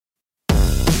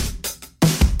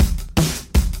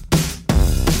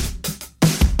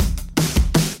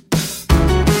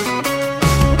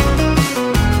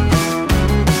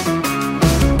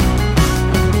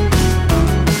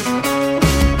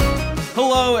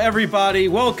everybody.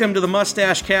 Welcome to the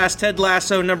Mustache Cast, Ted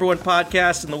Lasso, #1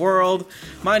 podcast in the world.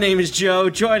 My name is Joe.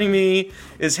 Joining me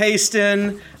is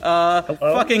Hasten.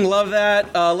 Fucking love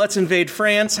that. Let's invade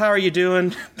France. How are you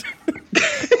doing?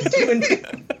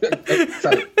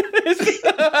 Sorry.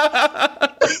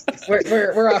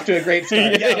 We're off to a great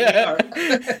start. Yeah.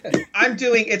 I'm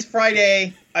doing, it's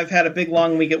Friday. I've had a big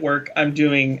long week at work. I'm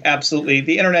doing absolutely,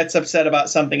 the internet's upset about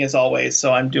something as always,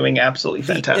 so I'm doing absolutely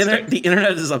fantastic. The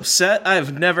internet is upset?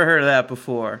 I've never heard of that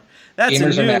before. That's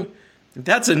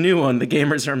a new one. The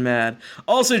gamers are mad.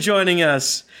 Also joining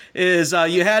us is,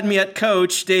 you had me at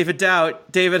Coach, David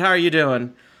Doubt. David, how are you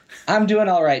doing? I'm doing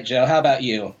all right, Joe. How about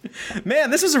you? Man,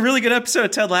 this was a really good episode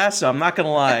of Ted Lasso. I'm not going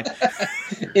to lie.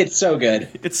 It's so good.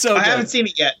 It's so good. I haven't seen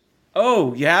it yet.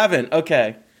 Oh, you haven't?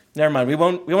 Okay. Never mind. We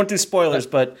won't do spoilers,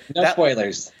 but no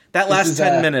spoilers. That last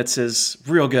 10 minutes is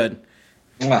real good.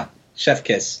 Mwah. Chef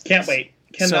kiss. Can't wait.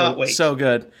 Cannot wait. So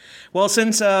good. Well,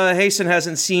 since Hasten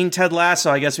hasn't seen Ted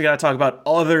Lasso, I guess we got to talk about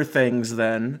other things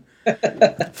then.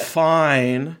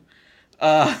 Fine.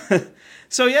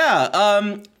 So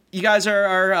yeah, you guys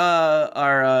are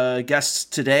our guests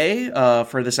today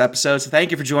for this episode. So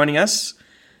thank you for joining us.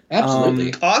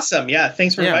 Absolutely. Awesome. Yeah.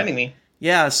 Thanks for inviting me.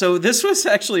 Yeah, so this was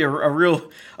actually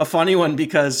a funny one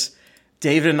because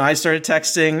David and I started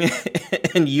texting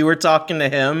and you were talking to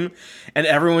him and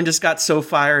everyone just got so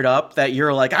fired up that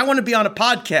you're like, I want to be on a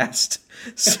podcast.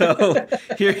 So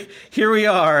here we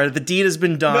are. The deed has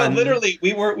been done. No, literally,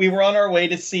 we were on our way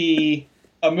to see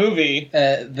a movie.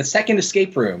 The second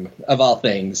Escape Room, of all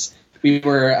things. We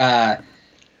were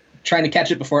trying to catch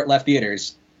it before it left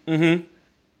theaters. Mm-hmm.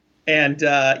 And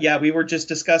we were just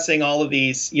discussing all of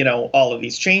these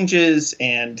changes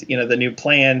and, the new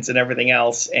plans and everything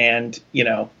else. And,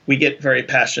 we get very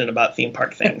passionate about theme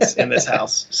park things in this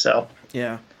house. So,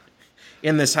 yeah,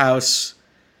 in this house,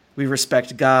 we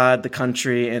respect God, the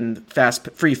country, and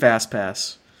free fast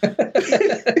pass.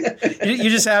 you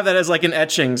just have that as like an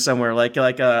etching somewhere, like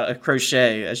a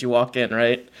crochet as you walk in,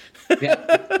 right? Yeah,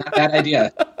 not bad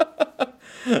idea.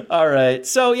 All right.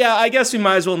 So, yeah, I guess we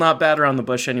might as well not bat around the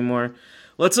bush anymore.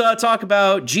 Let's talk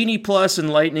about Genie Plus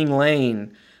and Lightning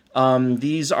Lane.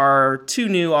 These are two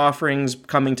new offerings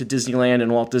coming to Disneyland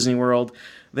and Walt Disney World.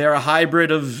 They're a hybrid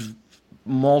of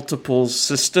multiple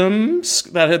systems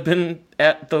that have been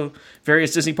at the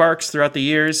various Disney parks throughout the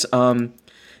years.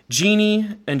 Genie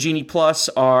and Genie Plus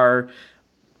are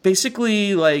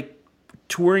basically like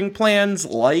touring plans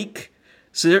like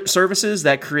services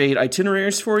that create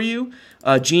itineraries for you.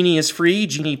 Genie is free.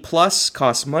 Genie Plus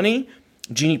costs money.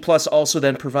 Genie Plus also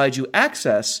then provides you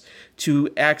access to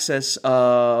access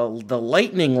the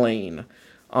Lightning Lane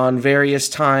on various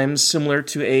times, similar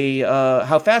to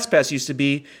how FastPass used to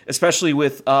be, especially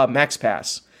with Max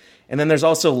Pass. And then there's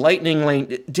also Lightning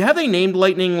Lane. Have they named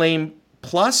Lightning Lane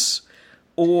Plus,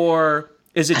 or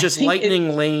is it just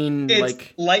Lightning Lane?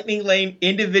 It's Lightning Lane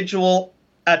individual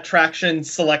attraction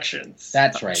selections.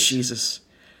 That's right. Jesus.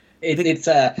 It's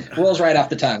rolls right off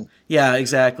the tongue. Yeah,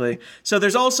 exactly. So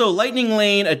there's also Lightning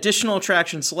Lane additional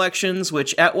attraction selections,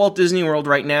 which at Walt Disney World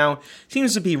right now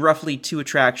seems to be roughly 2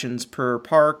 attractions per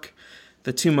park.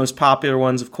 The 2 most popular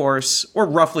ones, of course, or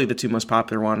roughly the 2 most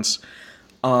popular ones.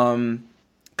 Kind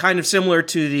of similar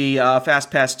to the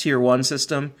FastPass Tier 1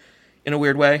 system in a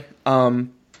weird way.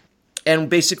 And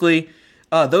basically,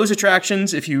 those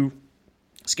attractions, if you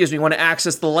want to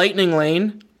access the Lightning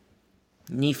Lane,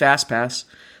 need FastPass,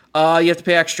 you have to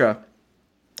pay extra.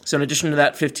 So in addition to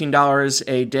that $15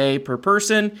 a day per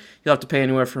person, you'll have to pay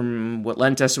anywhere from what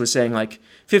Len Testa was saying, like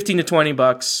 $15 to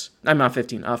 $20. I'm not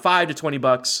 15, $5 to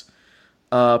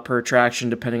 $20 per attraction,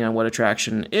 depending on what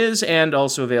attraction is, and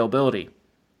also availability.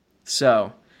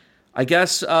 So I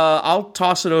guess I'll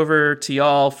toss it over to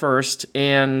y'all first.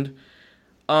 And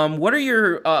what are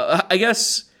your,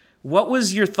 what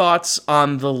was your thoughts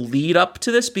on the lead up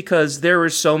to this? Because there were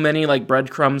so many like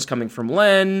breadcrumbs coming from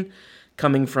Len,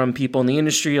 coming from people in the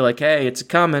industry, like, hey, it's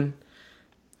coming.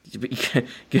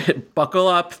 Buckle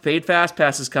up, paid fast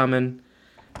pass is coming.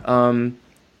 What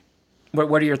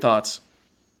are your thoughts?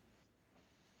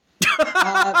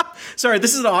 Sorry,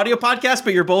 this is an audio podcast,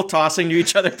 but you're both tossing to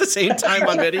each other at the same time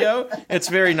on video. It's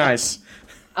very nice.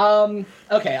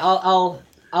 Okay, I'll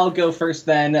go first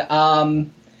then.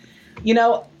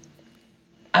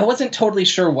 I wasn't totally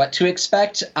sure what to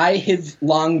expect. I have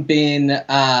long been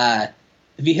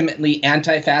vehemently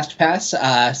anti-Fast Pass,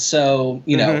 so,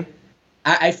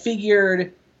 I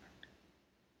figured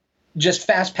just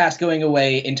Fast Pass going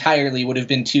away entirely would have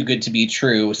been too good to be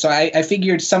true. So I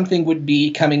figured something would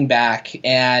be coming back,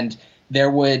 and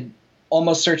there would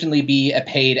almost certainly be a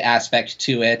paid aspect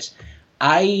to it.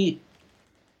 I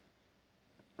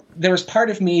there was part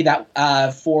of me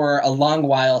that for a long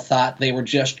while thought they were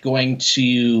just going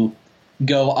to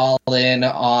go all in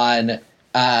on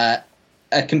a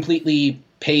completely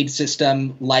paid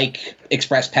system like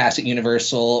Express Pass at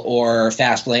Universal or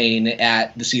Fastlane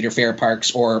at the Cedar Fair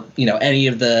parks, or any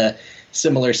of the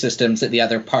similar systems at the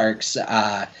other parks.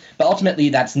 But ultimately,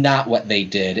 that's not what they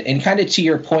did. And kind of to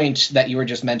your point that you were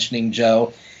just mentioning,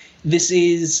 Joe, this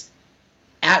is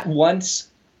at once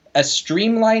a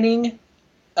streamlining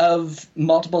of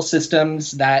multiple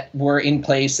systems that were in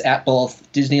place at both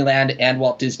Disneyland and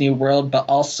Walt Disney World, but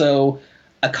also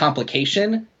a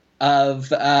complication of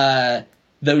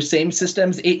those same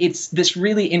systems. It's this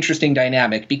really interesting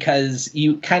dynamic because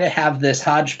you kind of have this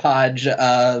hodgepodge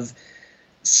of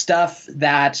stuff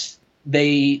that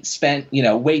they spent,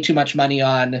 way too much money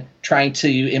on trying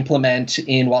to implement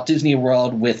in Walt Disney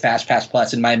World with FastPass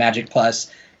Plus and MyMagic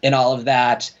Plus and all of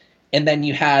that. And then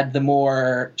you had the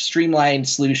more streamlined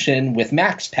solution with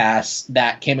MaxPass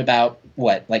that came about,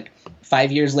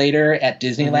 5 years later at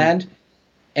Disneyland? Mm-hmm.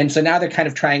 And so now they're kind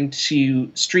of trying to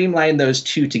streamline those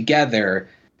two together.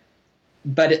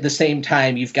 But at the same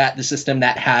time, you've got the system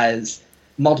that has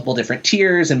multiple different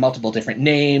tiers and multiple different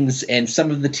names, and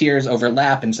some of the tiers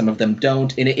overlap and some of them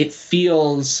don't. And it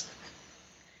feels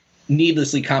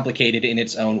needlessly complicated in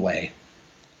its own way.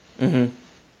 Mm-hmm.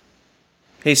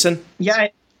 Hasten? Yeah,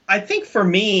 I think for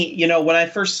me, when I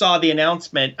first saw the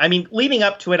announcement, leading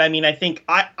up to it, I think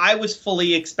I was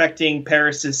fully expecting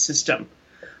Paris's system.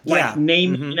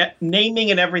 Naming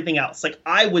and everything else.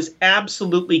 I was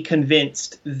absolutely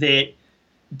convinced that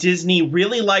Disney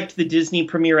really liked the Disney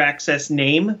Premier Access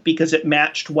name because it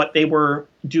matched what they were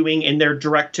doing in their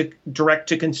direct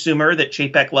to consumer that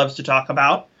Chapek loves to talk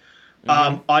about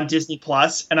on Disney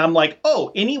Plus. And I'm like,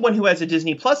 oh, anyone who has a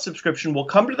Disney Plus subscription will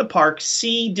come to the park,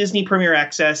 see Disney Premier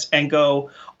Access, and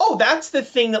go, oh, that's the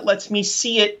thing that lets me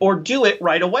see it or do it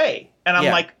right away. And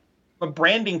I'm like, from a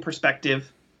branding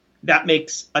perspective, that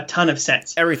makes a ton of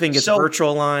sense. Everything gets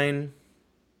virtual line.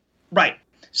 Right.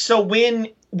 So when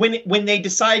they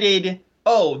decided,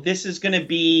 oh, this is going to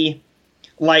be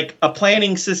like a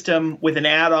planning system with an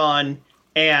add-on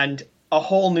and a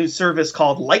whole new service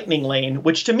called Lightning Lane,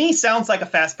 which to me sounds like a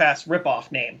FastPass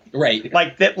ripoff name. Right.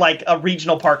 Like a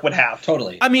regional park would have.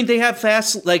 Totally. They have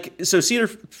so Cedar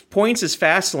Point's is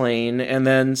Fast Lane, and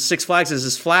then Six Flags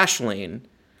is Flash Lane.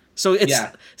 So it's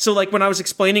so when I was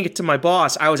explaining it to my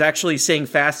boss, I was actually saying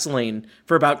Fast Lane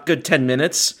for about good 10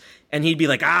 minutes, and he'd be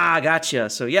like, gotcha.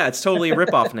 So yeah, it's totally a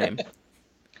ripoff name.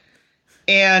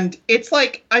 And it's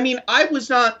I was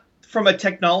not, from a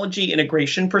technology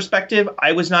integration perspective,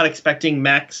 I was not expecting a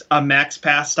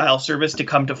MaxPass style service to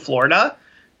come to Florida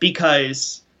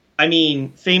because,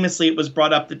 famously it was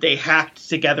brought up that they hacked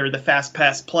together the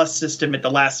FastPass Plus system at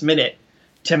the last minute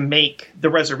to make the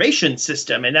reservation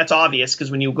system. And that's obvious because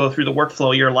when you go through the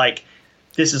workflow, you're like,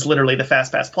 this is literally the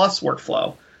FastPass Plus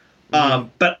workflow. Mm-hmm.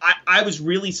 But I was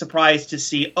really surprised to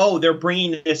see, they're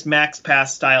bringing this MaxPass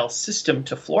style system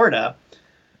to Florida.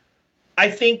 I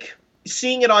think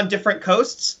seeing it on different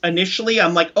coasts, initially,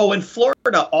 I'm like, in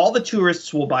Florida, all the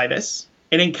tourists will buy this.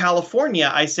 And in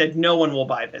California, I said no one will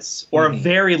buy this. Or a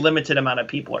very limited amount of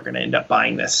people are going to end up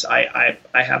buying this. I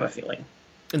have a feeling.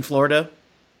 In Florida?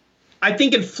 I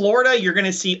think in Florida, you're going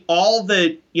to see all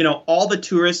the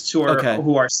tourists who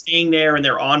are staying there and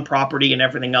they're on property and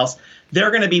everything else. They're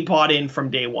going to be bought in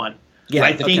from day one. Yeah,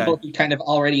 I think people who've kind of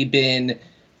already been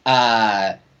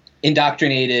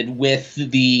indoctrinated with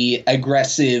the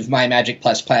aggressive MyMagic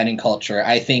Plus planning culture.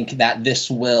 I think that this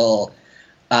will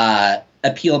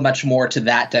appeal much more to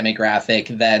that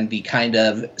demographic than the kind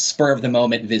of spur of the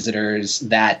moment visitors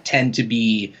that tend to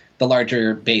be the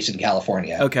larger base in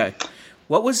California. Okay.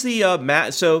 What was the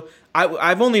so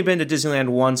I've only been to Disneyland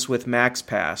once with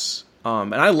MaxPass,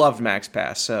 and I loved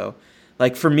MaxPass. So,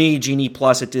 for me, Genie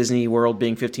Plus at Disney World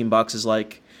being $15 is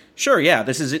sure, yeah,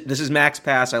 this is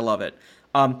MaxPass. I love it.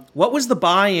 What was the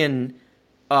buy-in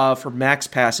for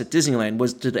MaxPass at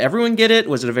Disneyland? Did everyone get it?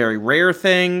 Was it a very rare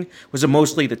thing? Was it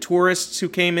mostly the tourists who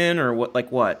came in, or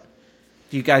what? What?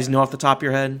 Do you guys know off the top of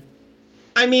your head?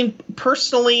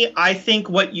 Personally, I think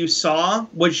what you saw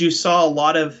a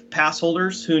lot of pass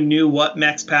holders who knew what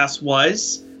MaxPass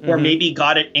was, or maybe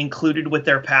got it included with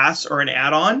their pass or an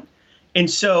add-on. And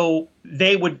so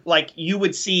they would, you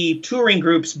would see touring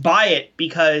groups buy it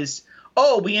because,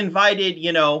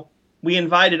 we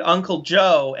invited Uncle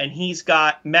Joe and he's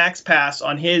got MaxPass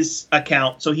on his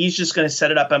account. So he's just going to set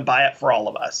it up and buy it for all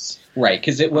of us. Right,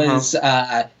 because it was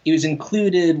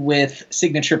included with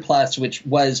Signature Plus, which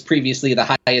was previously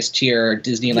the highest tier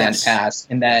Disneyland Pass,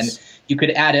 and then you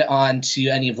could add it on to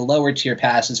any of the lower tier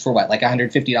passes for what, like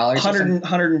 $150?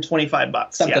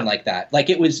 $125. Something like that. Like,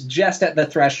 it was just at the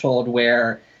threshold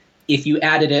where if you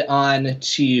added it on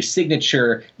to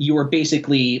Signature, you were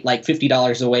basically like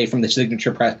 $50 away from the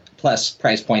Signature Plus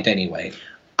price point anyway.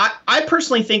 I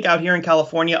personally think out here in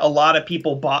California, a lot of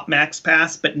people bought Max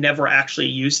Pass but never actually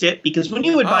used it, because when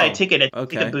you would buy a ticket at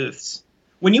ticket booths,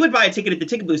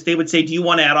 they would say, do you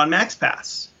want to add on Max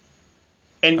Pass?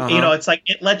 And, it's like,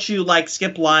 it lets you like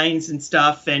skip lines and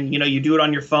stuff, and, you do it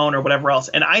on your phone or whatever else.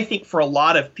 And I think for a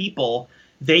lot of people,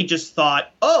 they just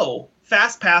thought, oh,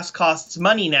 Fast Pass costs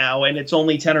money now and it's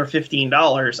only $10 or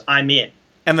 $15. I'm in.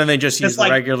 And then they just use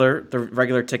the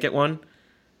regular ticket one?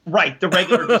 Right, the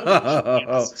regular.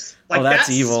 That's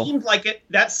evil.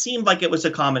 That seemed like it was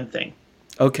a common thing.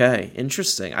 Okay,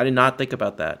 interesting. I did not think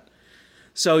about that.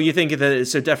 So you think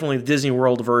that definitely the Disney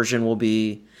World version will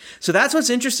be. So that's what's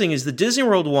interesting is the Disney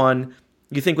World one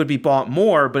you think would be bought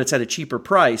more, but it's at a cheaper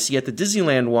price. Yet the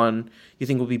Disneyland one you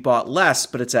think will be bought less,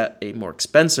 but it's at a more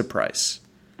expensive price.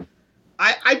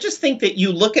 I just think that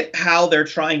you look at how they're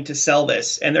trying to sell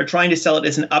this, and they're trying to sell it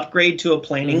as an upgrade to a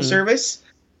planning service.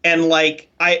 And like,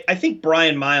 I think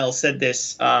Brian Miles said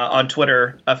this on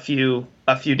Twitter a few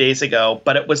days ago,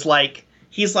 but it was like,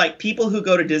 he's like, people who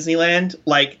go to Disneyland,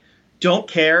 like, don't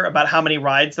care about how many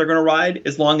rides they're going to ride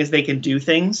as long as they can do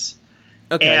things.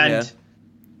 Okay, and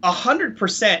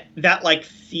 100% that like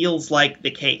feels like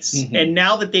the case. Mm-hmm. And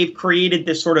now that they've created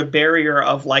this sort of barrier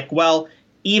of like, well,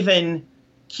 even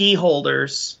key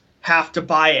holders have to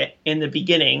buy it in the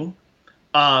beginning.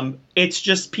 It's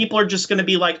just, people are just going to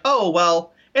be like, oh,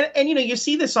 well, and you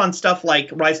see this on stuff like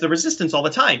Rise of the Resistance all the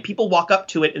time. People walk up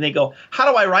to it and they go, how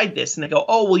do I ride this? And they go,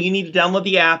 oh, well, you need to download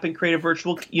the app and create a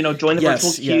virtual, join the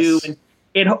virtual queue.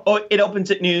 And it opens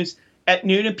at noon.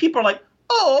 And people are like,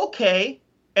 oh, okay.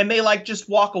 And they like just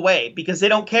walk away because they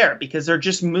don't care, because they're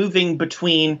just moving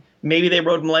between, maybe they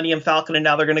rode Millennium Falcon and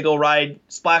now they're going to go ride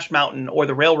Splash Mountain or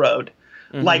the Railroad.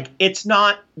 Mm-hmm. Like, it's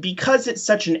not, because it's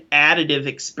such an additive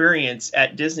experience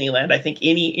at Disneyland, I think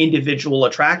any individual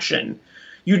attraction,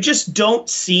 you just don't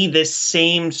see this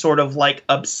same sort of like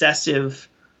obsessive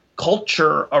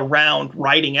culture around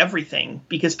riding everything,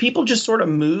 because people just sort of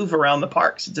move around the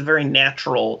parks. It's a very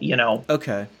natural,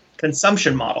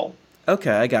 consumption model.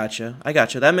 Okay, I gotcha.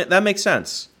 That makes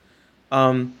sense.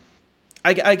 I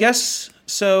guess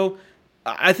so.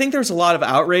 I think there's a lot of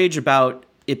outrage about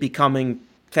it becoming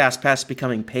FastPass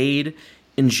becoming paid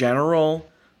in general.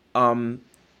 And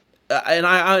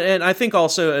I think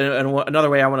also, and another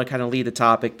way I want to kind of lead the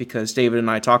topic, because David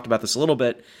and I talked about this a little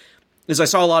bit, is I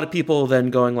saw a lot of people then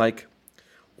going like,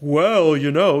 well,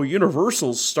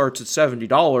 Universal starts at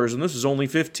 $70 and this is only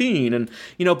 $15, and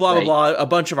blah blah blah, a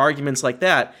bunch of arguments like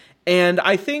that. And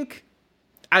I think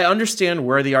I understand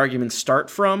where the arguments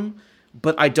start from,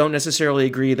 but I don't necessarily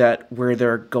agree that where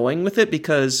they're going with it,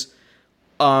 because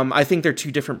I think they're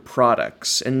two different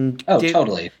products. And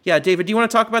totally. Yeah, David, do you want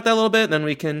to talk about that a little bit? And then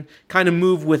we can kind of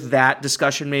move with that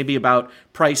discussion maybe about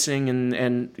pricing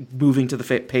and moving to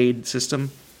the paid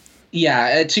system.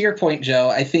 Yeah, to your point, Joe,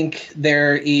 I think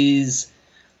there is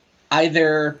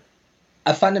either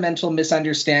a fundamental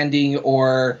misunderstanding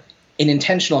or an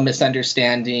intentional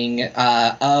misunderstanding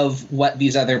of what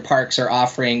these other parks are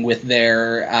offering with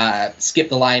their skip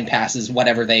the line passes,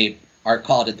 whatever they are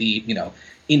called at the,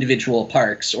 individual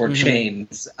parks or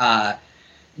chains, that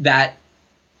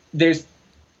there's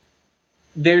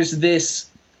this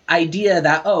idea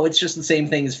that, it's just the same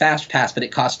thing as FastPass, but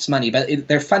it costs money. But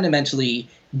they're fundamentally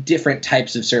different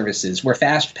types of services, where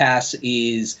FastPass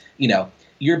is,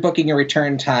 you're booking a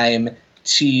return time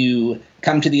to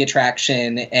come to the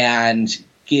attraction and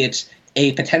get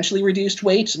a potentially reduced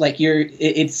wait. Like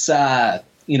it's not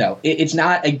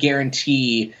a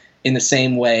guarantee in the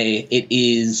same way it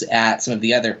is at some of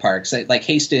the other parks. Like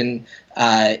Hayston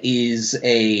has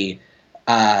a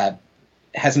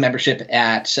membership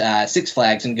at Six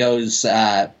Flags and goes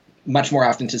much more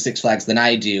often to Six Flags than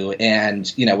I do.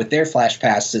 And, with their Flash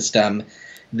Pass system,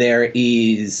 there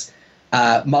is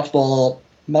multiple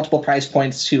price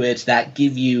points to it that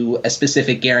give you a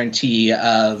specific guarantee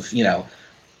of,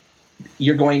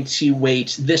 you're going to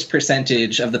wait this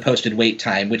percentage of the posted wait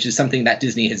time, which is something that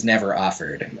Disney has never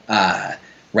offered.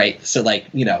 Right. So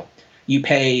you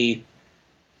pay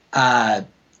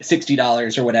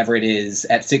 $60 or whatever it is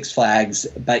at Six Flags,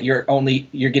 but you're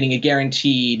getting a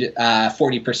guaranteed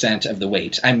 40% of the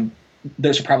wait.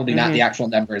 Those are probably not the actual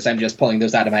numbers. I'm just pulling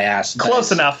those out of my ass.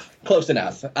 Close enough.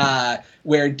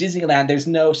 Where Disneyland, there's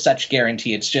no such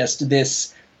guarantee. It's just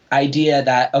this idea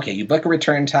that, okay, you book a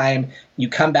return time, you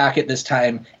come back at this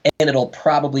time, and it'll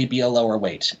probably be a lower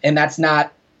wait. And that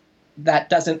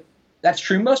doesn't that's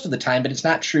true most of the time, but it's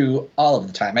not true all of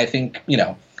the time. I think,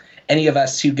 any of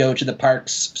us who go to the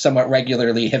parks somewhat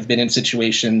regularly have been in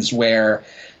situations where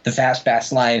the Fast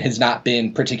Pass line has not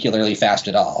been particularly fast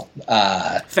at all.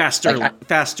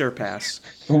 Faster pass.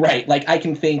 Right. Like, I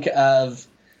can think of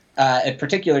a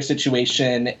particular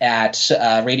situation at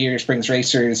Radiator Springs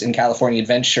Racers in California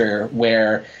Adventure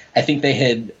where I think they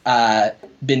had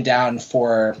been down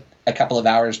for a couple of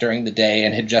hours during the day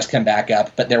and had just come back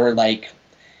up, but there were like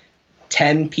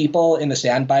 10 people in the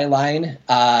standby line,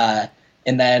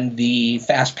 and then the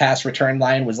Fast Pass return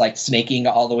line was like snaking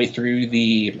all the way through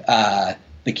the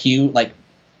queue, like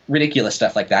ridiculous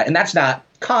stuff like that. And that's not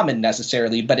common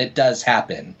necessarily, but it does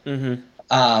happen.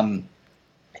 Mm-hmm.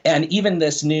 And even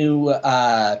this new,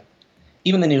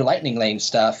 even the new Lightning Lane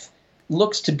stuff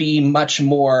looks to be much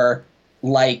more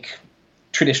like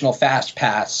traditional Fast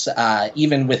Pass,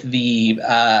 even with the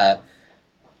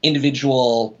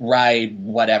individual ride,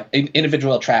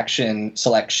 individual attraction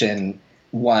selection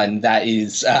one that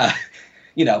is,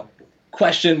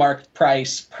 question mark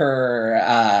price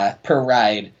per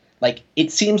ride. Like,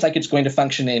 it seems like it's going to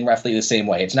function in roughly the same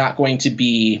way. It's not going to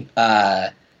be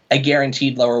a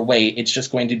guaranteed lower wait. It's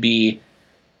just going to be,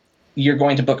 you're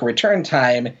going to book a return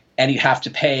time and you have to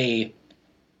pay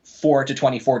 $4 to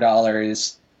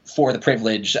 $24 for the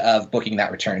privilege of booking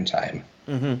that return time.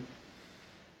 Mm-hmm.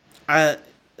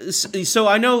 So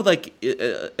I know, like,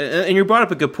 and you brought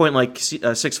up a good point, like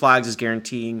Six Flags is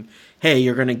guaranteeing, hey,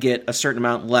 you're going to get a certain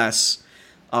amount less.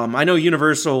 I know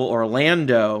Universal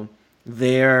Orlando,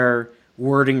 their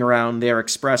wording around their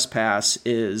Express Pass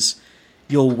is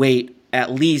you'll wait at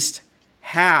least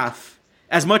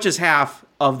as much as half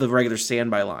of the regular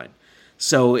standby line.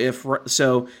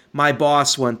 So my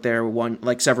boss went there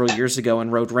several years ago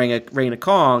and rode Rain of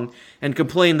Kong and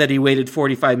complained that he waited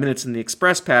 45 minutes in the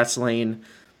Express Pass lane,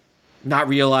 not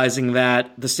realizing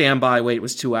that the standby wait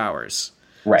was 2 hours.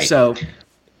 Right. So,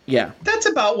 yeah. That's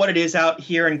about what it is out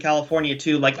here in California,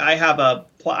 too. Like,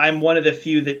 I'm one of the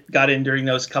few that got in during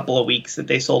those couple of weeks that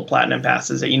they sold Platinum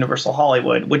Passes at Universal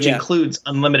Hollywood, which includes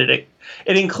unlimited.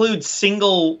 It includes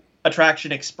single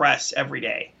attraction express every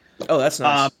day. Oh, that's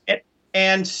nice.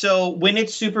 And so when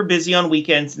it's super busy on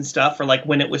weekends and stuff, or like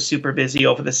when it was super busy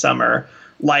over the summer,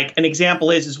 like an example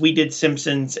is we did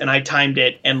Simpsons and I timed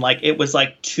it and like it was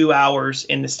like 2 hours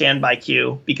in the standby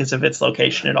queue because of its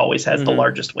location. It always has the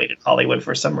largest wait in Hollywood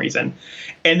for some reason.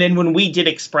 And then when we did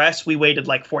Express, we waited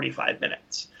like 45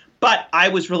 minutes. But I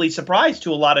was really surprised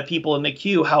to a lot of people in the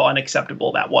queue how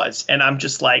unacceptable that was. And I'm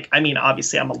just like, I mean,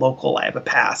 obviously I'm a local, I have a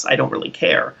pass, I don't really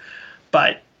care.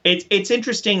 But it's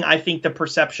interesting, I think, the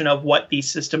perception of what these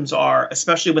systems are,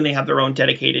 especially when they have their own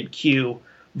dedicated queue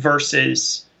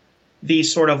versus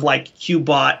these sort of like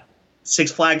queue-bot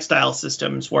Six Flags style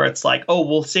systems where it's like, oh,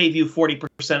 we'll save you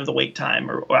 40% of the wait time.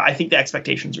 Or I think the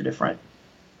expectations are different.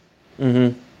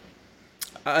 Mm-hmm.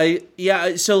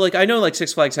 So like I know like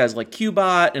Six Flags has like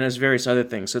queue-bot and has various other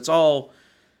things. So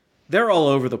they're all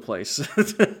over the place.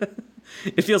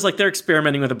 It feels like they're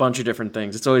experimenting with a bunch of different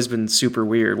things. It's always been super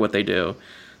weird what they do.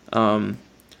 So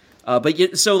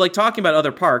like talking about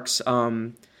other parks,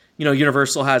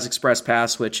 Universal has Express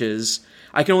Pass, which is,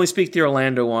 I can only speak the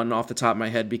Orlando one off the top of my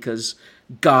head because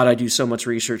God, I do so much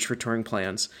research for touring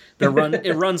plans. It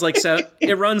runs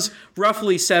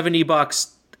roughly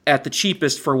 $70 at the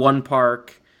cheapest for one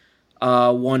park,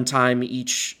 one time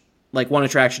each, like one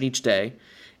attraction each day.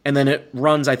 And then it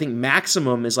runs, I think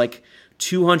maximum is like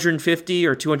 $250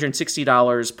 or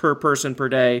 $260 per person per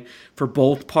day for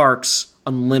both parks,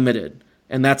 unlimited.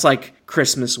 And that's like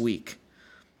Christmas week.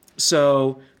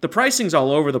 So the pricing's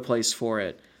all over the place for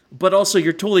it. But also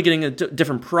you're totally getting a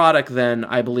different product than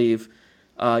I believe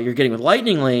you're getting with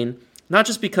Lightning Lane. Not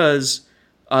just because,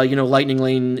 Lightning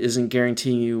Lane isn't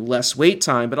guaranteeing you less wait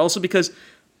time, but also because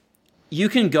you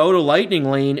can go to Lightning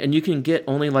Lane and you can get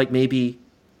only like maybe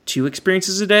 2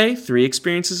 experiences a day, 3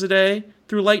 experiences a day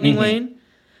through Lightning Lane.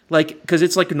 Like, because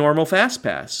it's like a normal Fast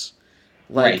Pass.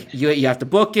 Like, right. You have to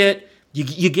book it.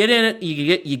 You get in it.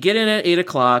 You get in at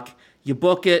 8:00. You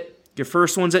book it. Your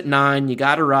first one's at 9. You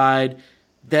got a ride.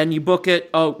 Then you book it.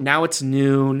 Oh, now it's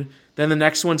noon. Then the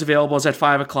next one's available is at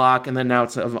 5:00, and then now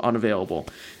it's unavailable.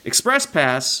 Express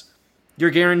Pass,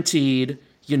 you're guaranteed,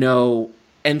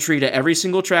 entry to every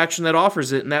single attraction that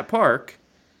offers it in that park.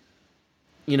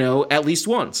 At least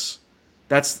once.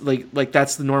 That's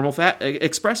that's the normal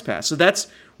Express Pass. So that's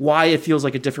why it feels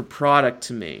like a different product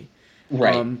to me.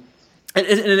 Right.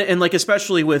 And like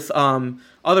especially with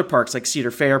other parks like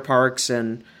Cedar Fair parks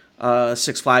and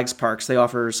Six Flags parks, they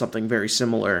offer something very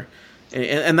similar,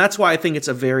 and that's why I think it's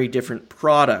a very different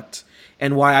product.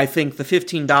 and why I think the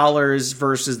 $15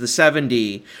 versus the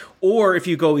 $70, or if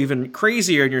you go even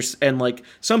crazier and like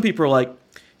some people are like,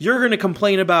 you're going to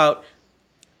complain about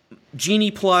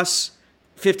Genie Plus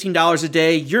 $15 a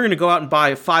day, you're going to go out and buy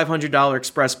a $500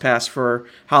 Express Pass for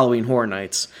Halloween Horror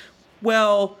Nights.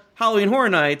 Well, Halloween Horror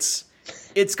Nights,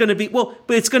 it's going to be, but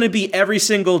it's going to be every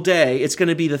single day. It's going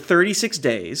to be the 36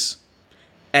 days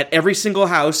at every single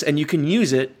house, and you can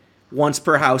use it once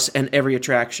per house and every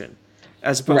attraction.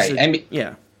 As opposed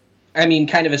to, I mean,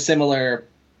 kind of a similar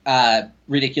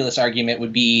ridiculous argument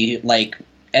would be like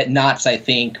at Knott's, I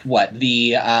think,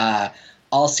 the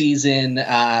all-season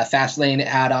Fastlane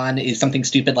add-on is something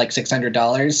stupid like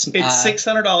 $600. It's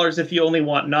 $600 if you only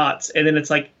want Knott's, and then it's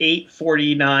like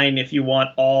 $849 if you want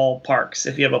all parks,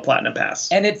 if you have a Platinum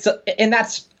Pass. And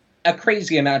that's a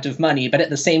crazy amount of money, but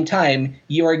at the same time,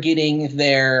 you are getting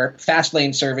their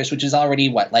Fastlane service, which is already,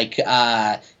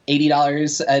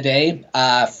 $80 a day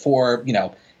for,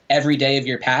 every day of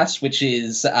your pass, which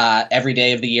is every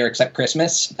day of the year except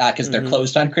Christmas, because they're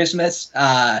closed on Christmas.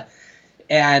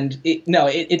 And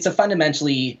it's a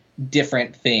fundamentally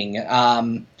different thing.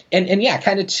 And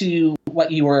kind of to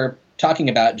what you were talking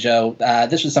about, Joe,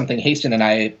 this was something Haston and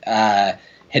I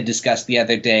had discussed the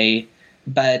other day.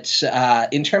 But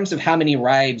in terms of how many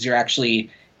rides you're actually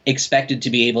expected to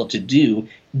be able to do,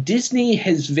 Disney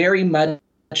has very much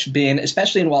been,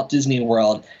 especially in Walt Disney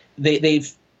World,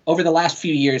 they've over the last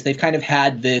few years, they've kind of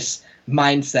had this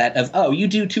mindset of, oh, you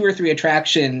do 2 or 3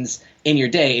 attractions in your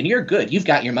day, and you're good. You've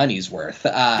got your money's worth.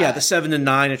 The 7 to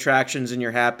 9 attractions, and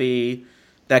you're happy,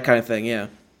 that kind of thing, yeah.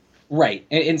 Right.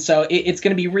 And so it's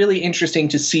going to be really interesting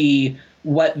to see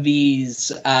what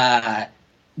these,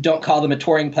 don't call them a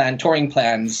touring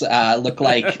plans look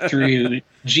like through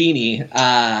Genie.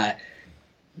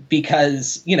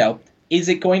 Because, is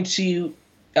it going to,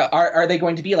 are they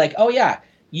going to be like, oh, yeah,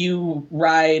 you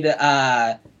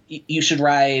should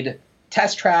ride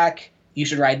Test Track, you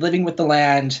should ride Living with the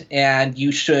Land, and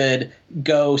you should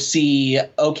go see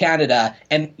O Canada,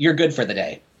 and you're good for the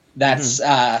day. That's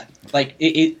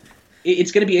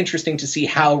it's going to be interesting to see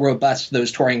how robust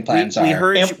those touring plans are.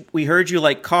 We heard you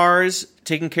like Cars,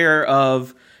 taking care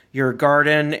of your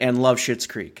garden, and love Schitt's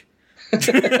Creek.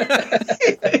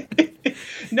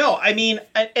 No, I mean,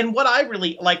 and what I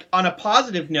really like on a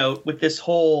positive note with this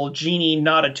whole Genie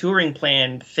not a touring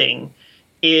plan thing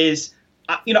is,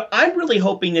 I'm really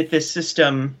hoping that this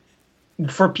system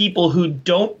for people who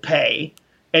don't pay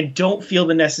and don't feel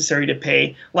the necessary to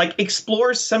pay, like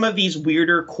explores some of these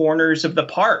weirder corners of the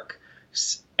park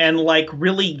and like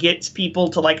really gets people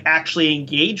to like actually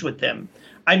engage with them.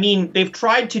 I mean, they've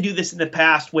tried to do this in the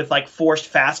past with like forced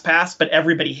Fast Pass, but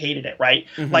everybody hated it, right?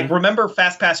 Mm-hmm. Like, remember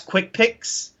Fast Pass Quick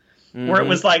Picks? Mm-hmm. Where it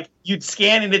was like, you'd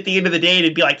scan it at the end of the day and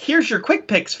it'd be like, here's your quick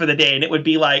picks for the day. And it would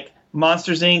be like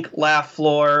Monsters, Inc., Laugh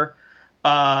Floor,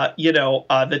 the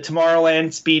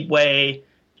Tomorrowland Speedway,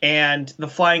 and the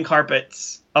Flying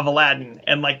Carpets of Aladdin.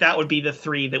 And like, that would be the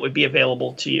 3 that would be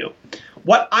available to you.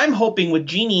 What I'm hoping with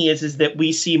Genie is that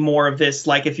we see more of this,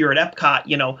 like if you're at Epcot,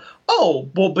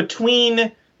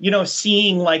 between,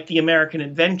 seeing like the American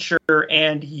Adventure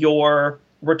and your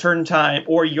return time,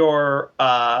 or your,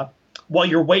 while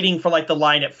you're waiting for like the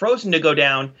line at Frozen to go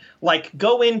down, like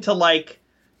go into like,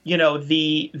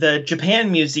 the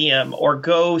Japan Museum, or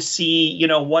go see,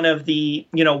 one of the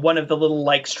little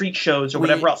like street shows or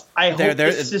whatever else. I hope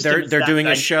they're doing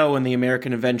a show in the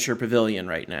American Adventure Pavilion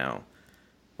right now.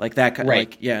 Like that kind,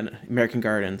 right. American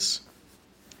Gardens.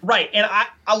 Right. And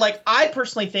I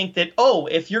personally think that,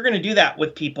 if you're going to do that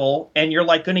with people and you're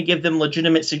like going to give them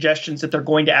legitimate suggestions that they're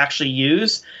going to actually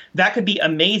use, that could be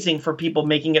amazing for people,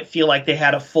 making it feel like they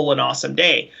had a full and awesome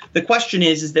day. The question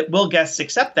is that will guests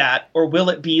accept that, or will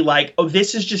it be like,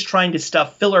 this is just trying to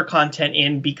stuff filler content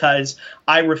in because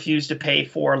I refuse to pay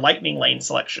for Lightning Lane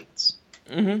selections.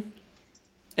 Mm-hmm.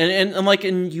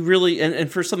 And you really,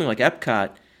 and for something like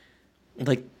Epcot,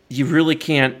 like, you really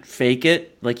can't fake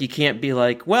it. Like, you can't be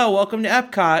like, well, welcome to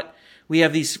Epcot. We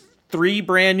have these 3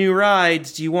 brand new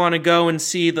rides. Do you want to go and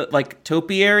see the, like,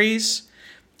 topiaries?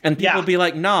 And people be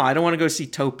like, no, I don't want to go see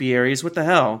topiaries. What the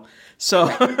hell? So,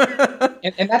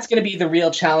 and that's going to be the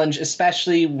real challenge,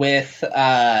 especially with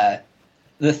the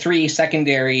 3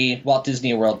 secondary Walt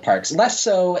Disney World parks. Less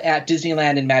so at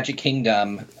Disneyland and Magic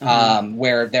Kingdom,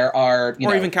 where there are,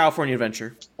 even California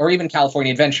Adventure. Or even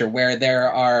California Adventure, where there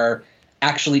are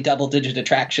actually double-digit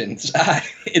attractions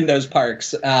in those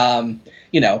parks. I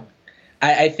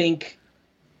think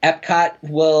Epcot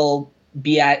will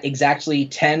be at exactly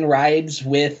 10 rides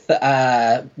with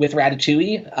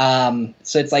Ratatouille.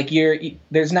 So it's like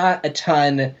there's not a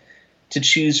ton to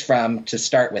choose from to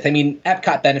start with. I mean,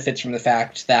 Epcot benefits from the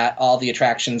fact that all the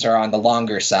attractions are on the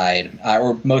longer side,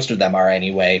 or most of them are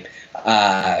anyway.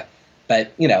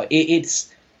 But, you know,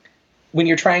 it's when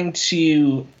you're trying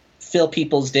to fill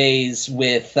people's days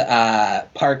with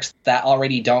parks that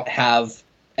already don't have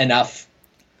enough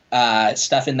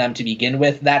stuff in them to begin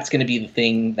with, that's going to be the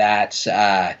thing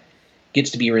that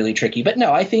gets to be really tricky. But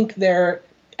no, I think there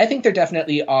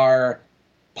definitely are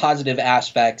positive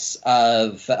aspects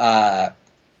of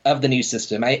the new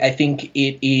system. I think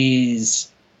the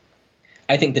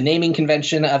naming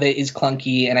convention of it is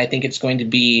clunky, and I think it's going to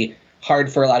be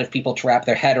hard for a lot of people to wrap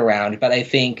their head around. But I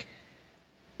think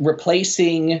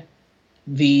replacing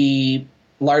the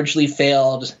largely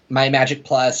failed My Magic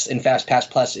Plus and FastPass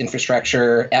Plus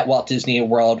infrastructure at Walt Disney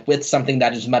World with something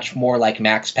that is much more like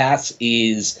MaxPass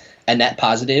is a net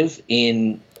positive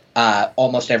in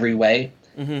almost every way.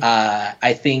 Mm-hmm.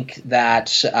 I think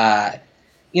that,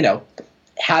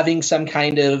 having some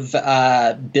kind of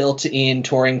built-in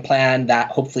touring plan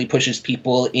that hopefully pushes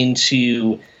people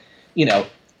into,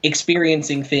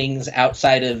 experiencing things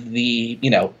outside of the,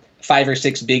 5 or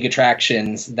 6 big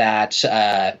attractions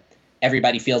that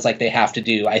everybody feels like they have to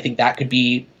do. I think that could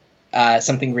be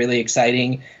something really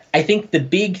exciting. I think the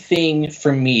big thing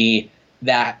for me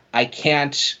that I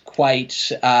can't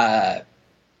quite...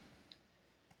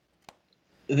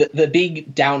 The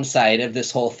big downside of this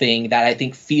whole thing that I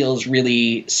think feels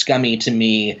really scummy to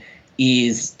me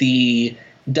is the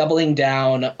doubling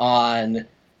down on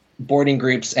boarding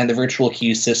groups and the virtual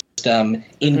queue system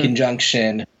in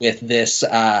conjunction with this,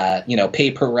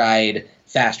 pay per ride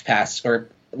fast pass or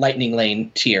lightning lane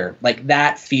tier. Like,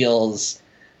 that feels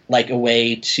like a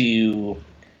way to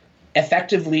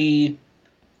effectively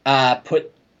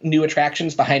put new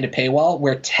attractions behind a paywall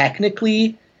where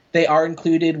technically they are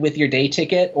included with your day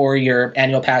ticket or your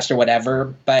annual pass or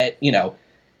whatever, but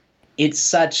it's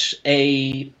such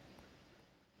a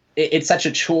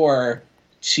chore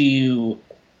to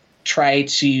try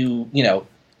to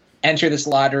enter this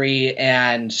lottery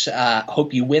and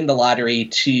hope you win the lottery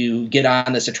to get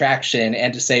on this attraction,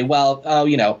 and to say, well,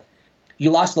 you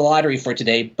lost the lottery for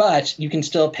today, but you can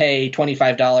still pay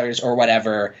 $25 or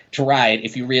whatever to ride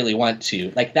if you really want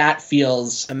to. Like, that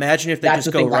feels... Imagine if they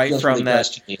just go right from really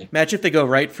that... Imagine if they go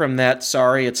right from that,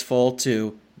 sorry, it's full,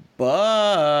 to,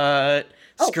 but...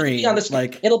 screen.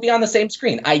 It'll be on the same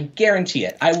screen. I guarantee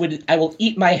it. I will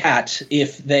eat my hat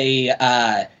if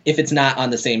it's not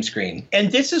on the same screen.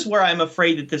 And this is where I'm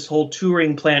afraid that this whole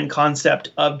touring plan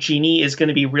concept of Genie is going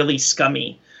to be really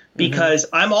scummy. Because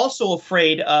I'm also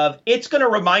afraid of, it's going to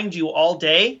remind you all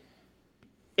day,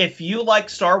 if you like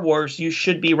Star Wars, you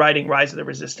should be riding Rise of the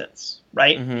Resistance,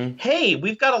 right? Mm-hmm. Hey,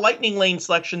 we've got a lightning lane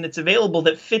selection that's available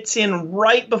that fits in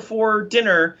right before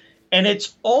dinner, and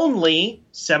it's only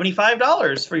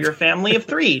 $75 for your family of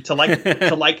 3 to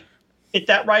fit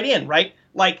that right in, right?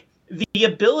 Like, the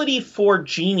ability for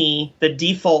Genie, the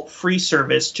default free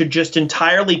service, to just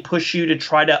entirely push you to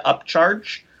try to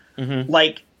upcharge,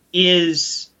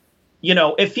 is...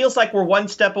 it feels like we're one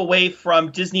step away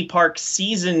from Disney Park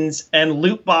seasons and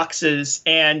loot boxes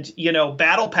and,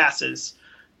 battle passes,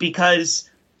 because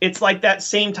it's like that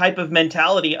same type of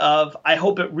mentality of, I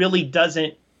hope it really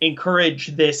doesn't encourage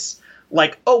this,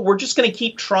 like, oh, we're just going to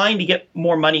keep trying to get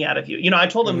more money out of you. I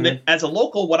told them that as a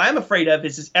local, what I'm afraid of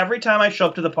is every time I show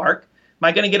up to the park, am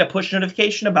I going to get a push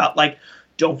notification about, like,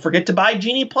 don't forget to buy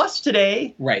Genie Plus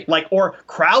today. Right. Or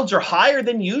crowds are higher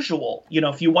than usual.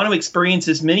 If you want to experience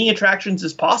as many attractions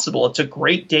as possible, it's a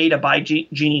great day to buy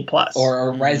Genie Plus.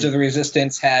 Or Rise of the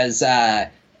Resistance has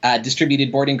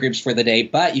distributed boarding groups for the day,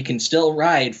 but you can still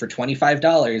ride for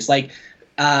 $25. Like,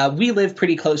 we live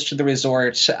pretty close to the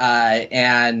resort,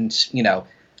 and,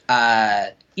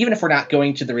 even if we're not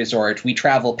going to the resort, we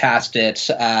travel past it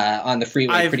on the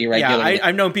freeway pretty regularly. Yeah,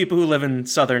 I've known people who live in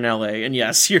southern LA, and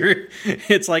yes,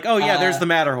 it's like, oh yeah, there's the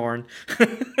Matterhorn.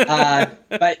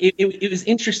 But it was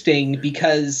interesting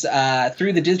because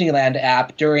through the Disneyland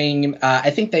app during, I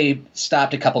think they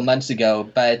stopped a couple months ago,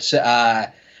 but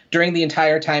during the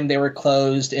entire time they were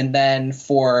closed, and then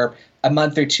for a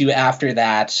month or two after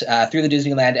that, through the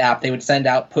Disneyland app, they would send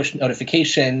out push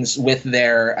notifications with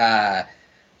their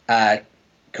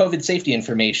COVID safety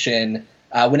information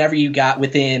whenever you got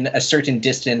within a certain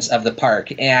distance of the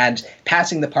park. And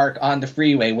passing the park on the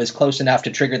freeway was close enough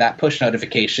to trigger that push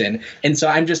notification. And so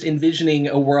I'm just envisioning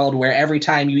a world where every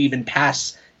time you even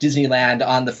pass Disneyland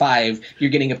on the 5, you're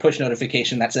getting a push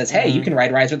notification that says, hey, you can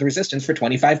ride Rise of the Resistance for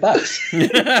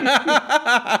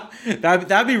 $25.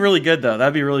 That'd be really good, though.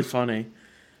 That'd be really funny.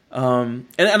 And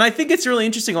I think it's really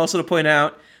interesting also to point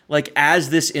out, like as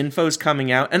this info's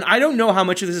coming out, and I don't know how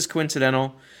much of this is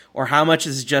coincidental or how much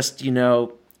is just,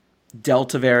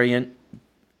 Delta variant,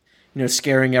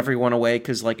 scaring everyone away,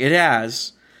 because like it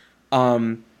has.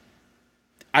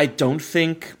 I don't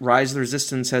think Rise of the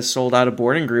Resistance has sold out of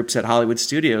boarding groups at Hollywood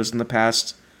Studios in the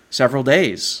past several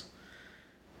days.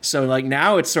 So like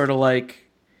now it's sort of like,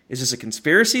 is this a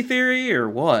conspiracy theory or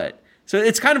what? So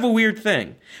it's kind of a weird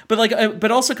thing. But like, but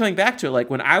also coming back to it, like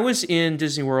when I was in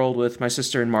Disney World with my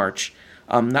sister in March,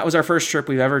 that was our first trip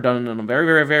we've ever done in a very,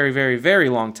 very, very, very, very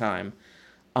long time.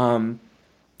 And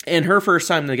her first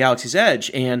time to the Galaxy's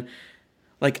Edge, and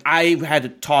like I had to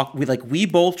talk with, like, we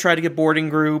both tried to get boarding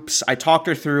groups. I talked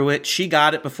her through it. She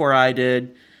got it before I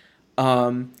did.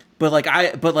 But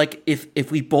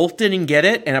if we both didn't get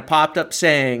it and it popped up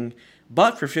saying,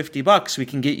 but for $50 we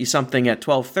can get you something at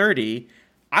 12:30,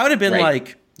 I would have been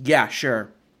like, yeah, sure.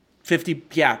 50,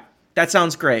 yeah, that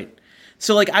sounds great.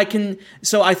 So like I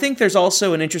think there's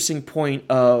also an interesting point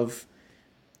of,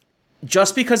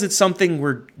 just because it's something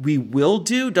we will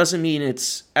do doesn't mean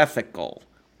it's ethical.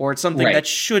 Or it's something that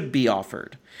should be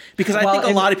offered. Because I think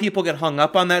a lot of people get hung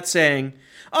up on that, saying,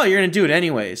 oh, you're going to do it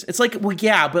anyways. It's like, well,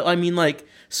 yeah, but I mean, like,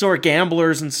 so are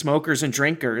gamblers and smokers and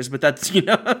drinkers. But that's,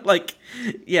 like,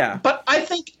 yeah. But I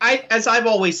think, as I've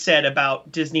always said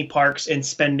about Disney parks and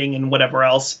spending and whatever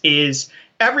else, is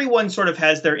everyone sort of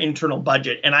has their internal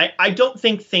budget. And I don't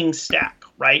think things stack,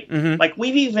 right? Mm-hmm. Like,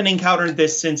 we've even encountered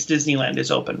this since Disneyland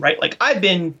is open, right? Like, I've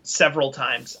been several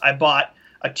times. I bought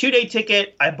a 2-day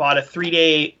ticket. I bought a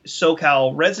 3-day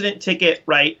SoCal resident ticket,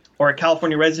 right? Or a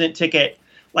California resident ticket.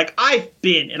 Like, I've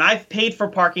been and I've paid for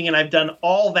parking and I've done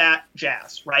all that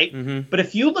jazz, right? Mm-hmm. But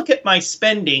if you look at my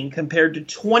spending compared to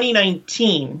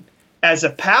 2019 as a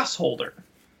pass holder,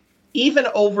 even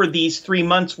over these 3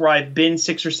 months where I've been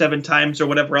 6 or 7 times or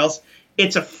whatever else,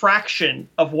 it's a fraction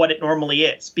of what it normally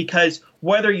is. Because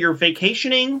whether you're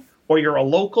vacationing or you're a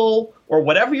local or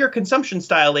whatever your consumption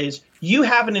style is, you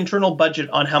have an internal budget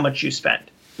on how much you spend.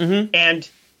 Mm-hmm. And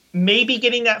maybe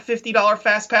getting that $50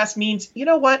 fast pass means, you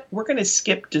know what, we're going to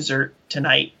skip dessert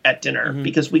tonight at dinner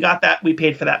because we got that, we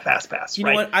paid for that fast pass. You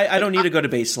know what, I don't need to go to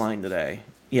Baseline today.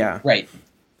 Yeah. Right.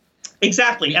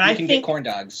 Exactly. And I can get corn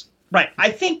dogs. Right. I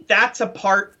think that's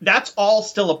all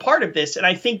still a part of this. And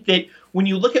I think that when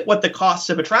you look at what the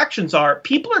costs of attractions are,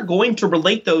 people are going to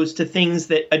relate those to things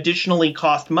that additionally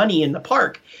cost money in the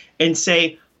park and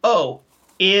say, oh,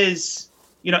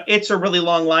 it's a really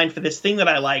long line for this thing that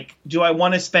I like. Do I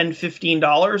want to spend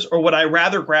 $15 or would I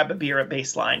rather grab a beer at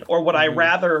Baseline? Or would I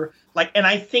rather and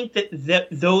I think that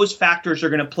those factors are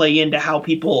going to play into how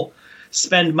people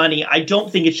spend money. I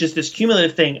don't think it's just this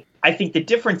cumulative thing. I think the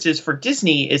difference is for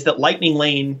Disney is that Lightning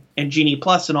Lane and Genie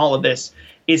Plus and all of this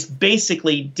is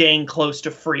basically dang close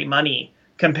to free money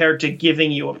compared to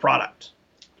giving you a product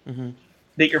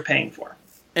that you're paying for.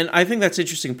 And I think that's an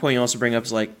interesting point you also bring up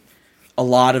is like a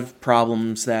lot of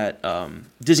problems that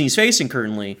Disney's facing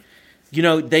currently.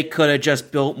 They could have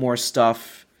just built more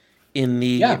stuff in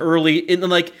the really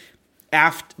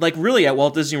at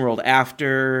Walt Disney World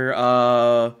after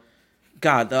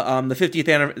the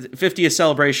 50th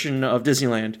celebration of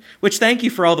Disneyland. Which, thank you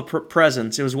for all the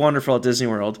presents. It was wonderful at Disney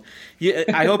World.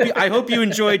 I hope you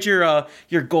enjoyed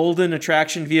your golden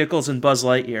attraction vehicles and Buzz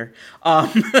Lightyear.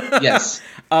 Yes.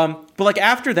 But like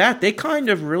after that, they kind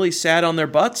of really sat on their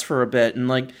butts for a bit, and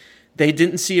like they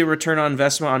didn't see a return on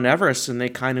investment on Everest, and they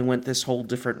kind of went this whole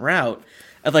different route.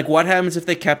 And like, what happens if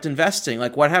they kept investing?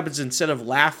 Like, what happens instead of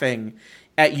laughing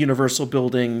at Universal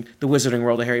building the Wizarding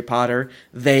World of Harry Potter,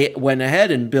 they went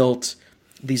ahead and built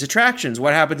these attractions?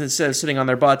 What happens instead of sitting on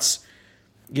their butts,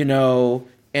 and all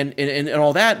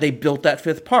that, they built that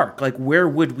 5th park? Like, where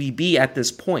would we be at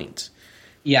this point?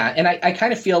 Yeah, and I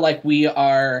kind of feel like we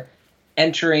are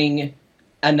entering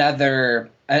another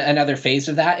phase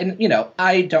of that. And,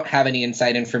 I don't have any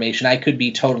inside information. I could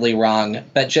be totally wrong,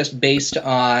 but just based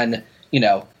on,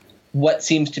 what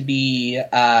seems to be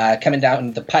coming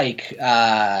down the pike,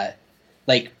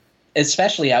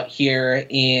 especially out here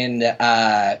in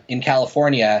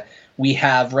California, we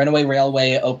have Runaway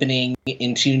Railway opening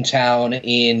in Toontown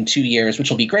in 2 years, which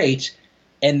will be great.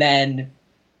 And then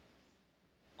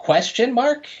question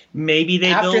mark? Maybe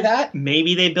they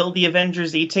build the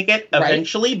Avengers e-ticket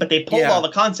eventually, but they pulled all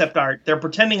the concept art. They're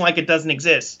pretending like it doesn't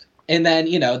exist. And then,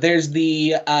 there's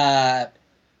the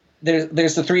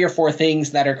there's the 3 or 4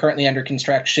 things that are currently under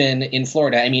construction in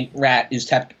Florida. I mean, Rat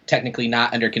is technically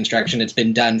not under construction. It's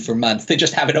been done for months. They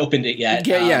just haven't opened it yet.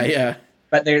 Yeah.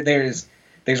 But there's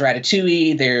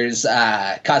Ratatouille, there's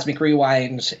Cosmic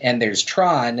Rewind, and there's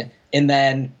Tron. And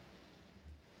then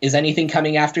is anything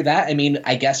coming after that? I mean,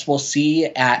 I guess we'll see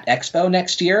at Expo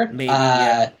next year. Maybe,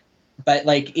 yeah. but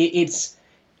like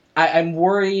I'm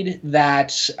worried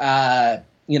that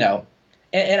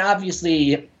and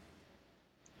obviously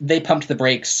they pumped the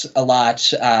brakes a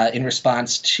lot in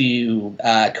response to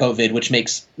COVID, which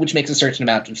makes a certain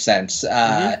amount of sense.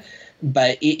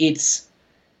 But it's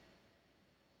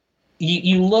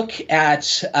you look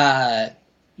at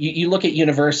you look at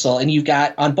Universal, and you've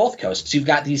got on both coasts, you've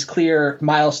got these clear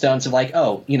milestones of like,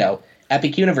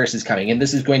 Epic Universe is coming, and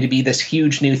this is going to be this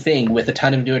huge new thing with a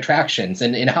ton of new attractions.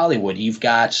 And in Hollywood, you've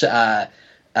got Super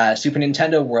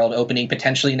Nintendo World opening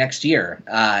potentially next year.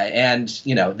 And,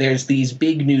 there's these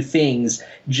big new things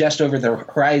just over the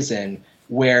horizon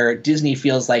where Disney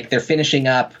feels like they're finishing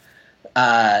up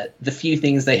the few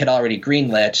things they had already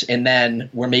greenlit, and then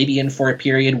we're maybe in for a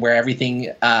period where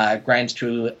everything grinds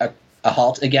to a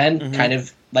halt again, kind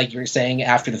of like you were saying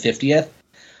after the 50th.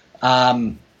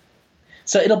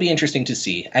 So it'll be interesting to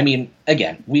see. I mean,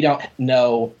 again, we don't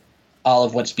know all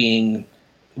of what's being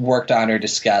worked on or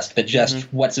discussed, but just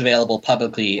what's available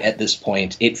publicly at this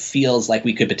point, it feels like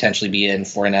we could potentially be in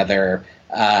for another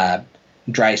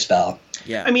dry spell.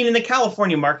 Yeah. I mean, in the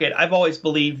California market, I've always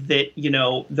believed that,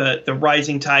 the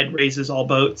rising tide raises all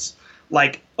boats.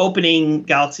 Like opening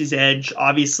Galaxy's Edge,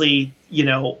 obviously,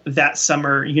 that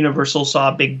summer Universal saw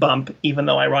a big bump, even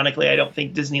though ironically I don't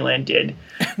think Disneyland did.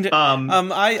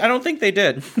 I don't think they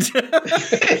did.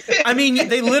 I mean,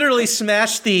 they literally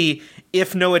smashed the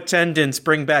 "if no attendance,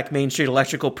 bring back Main Street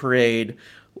Electrical Parade"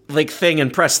 thing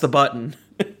and press the button.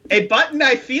 A button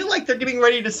I feel like they're getting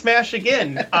ready to smash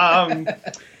again.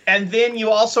 And then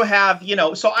you also have,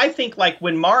 so I think like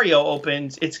when Mario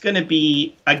opens, it's going to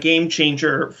be a game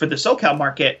changer for the SoCal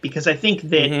market, because I think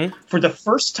that for the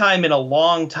first time in a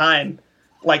long time,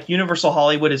 like Universal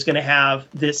Hollywood is going to have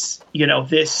this,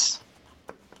 this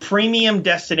premium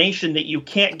destination that you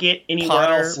can't get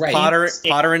anywhere else. Right. Potter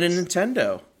and a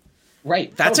Nintendo.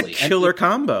 Right. That's totally a killer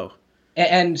combo.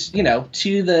 And,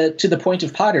 to the point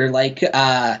of Potter, like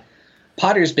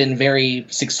Potter's been very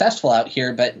successful out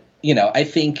here, but I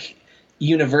think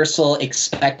Universal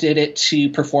expected it to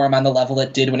perform on the level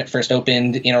it did when it first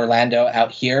opened in Orlando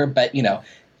out here. But,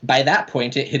 by that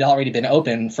point, it had already been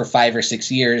open for 5 or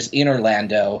 6 years in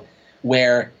Orlando,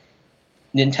 where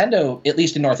Nintendo, at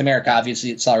least in North America,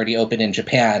 obviously it's already open in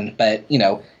Japan. But,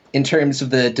 in terms of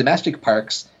the domestic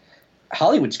parks,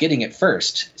 Hollywood's getting it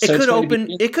first. So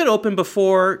it could open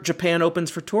before Japan opens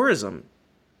for tourism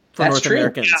for North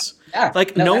Americans. Yeah.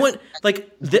 Good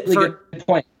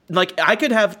point. Like, I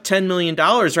could have $10 million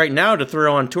right now to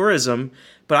throw on tourism,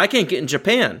 but I can't get in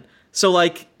Japan. So,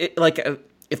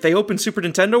 if they open Super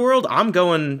Nintendo World, I'm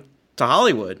going to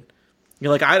Hollywood.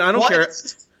 You're like, I don't care.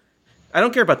 I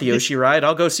don't care about the Yoshi ride.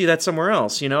 I'll go see that somewhere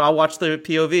else. I'll watch the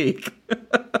POV.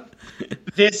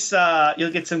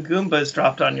 You'll get some Goombas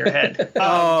dropped on your head.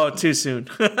 Too soon.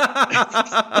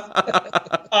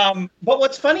 But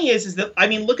what's funny is that, I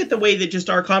mean, look at the way that just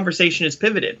our conversation has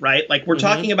pivoted, right? Like, we're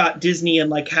talking about Disney and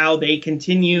like how they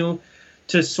continue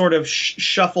to sort of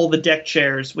shuffle the deck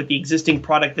chairs with the existing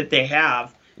product that they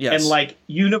have. Yes. And like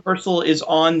Universal is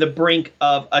on the brink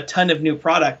of a ton of new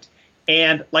product.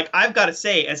 And like, I've got to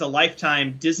say, as a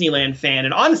lifetime Disneyland fan,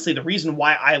 and honestly, the reason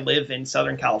why I live in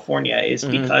Southern California is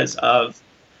because of,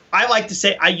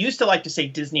 I used to like to say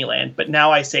Disneyland, but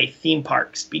now I say theme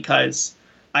parks, because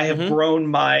I have grown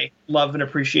my love and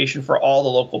appreciation for all the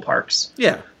local parks.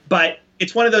 Yeah. But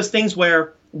it's one of those things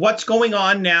where what's going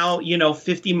on now,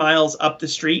 50 miles up the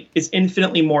street is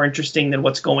infinitely more interesting than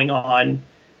what's going on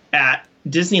at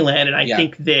Disneyland. And I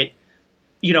think that,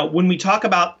 when we talk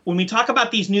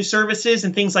about these new services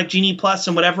and things like Genie Plus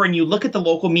and whatever, and you look at the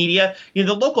local media,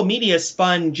 the local media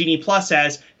spun Genie Plus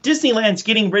as Disneyland's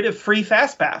getting rid of free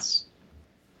Fast Pass.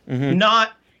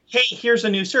 Not, hey, here's a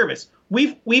new service.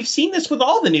 We've seen this with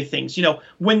all the new things.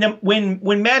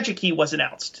 When Magic Key was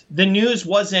announced, the news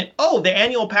wasn't, the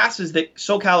annual passes that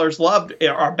SoCalers loved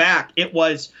are back. It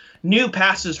was new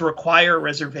passes require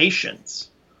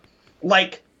reservations.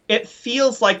 Like, it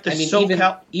feels like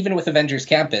even with Avengers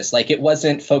Campus, like, it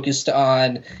wasn't focused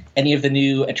on any of the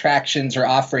new attractions or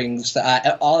offerings.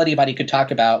 All anybody could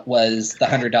talk about was the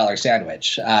 $100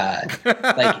 sandwich.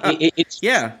 It's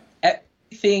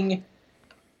everything.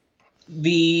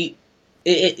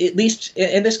 At least,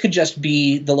 and this could just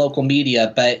be the local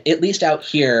media, but at least out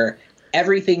here,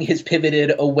 everything has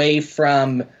pivoted away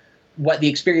from what the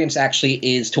experience actually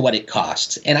is to what it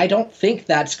costs. And I don't think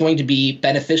that's going to be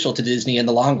beneficial to Disney in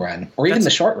the long run, or even the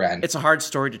short run. It's a hard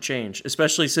story to change,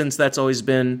 especially since that's always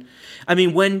been, I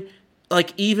mean, when,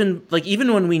 even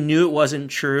when we knew it wasn't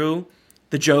true,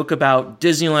 the joke about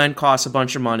Disneyland costs a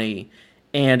bunch of money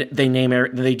and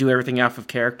they do everything off of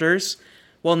characters.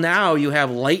 Well, now you have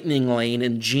Lightning Lane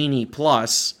and Genie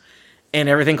Plus, and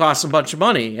everything costs a bunch of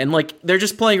money. And, like, they're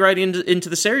just playing right into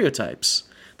the stereotypes.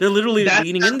 They're literally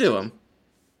leaning into them.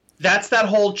 That's that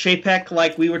whole Chapek,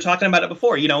 like we were talking about it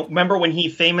before. You know, remember when he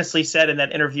famously said in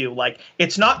that interview, like,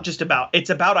 it's not just it's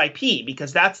about IP,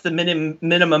 because that's the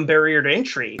minimum barrier to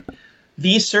entry.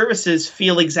 These services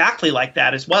feel exactly like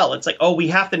that as well. It's like, oh, we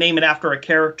have to name it after a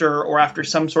character or after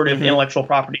some sort of intellectual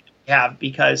property that we have,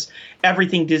 because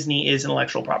everything Disney is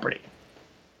intellectual property.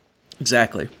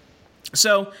 Exactly.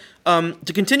 So,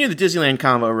 to continue the Disneyland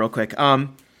convo real quick,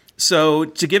 so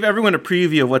to give everyone a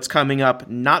preview of what's coming up,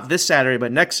 not this Saturday,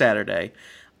 but next Saturday,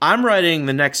 I'm writing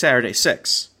the next Saturday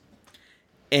 6.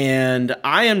 And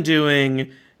I am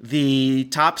doing the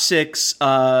top 6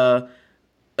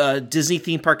 Disney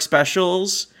theme park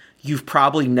specials you've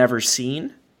probably never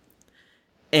seen.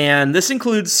 And this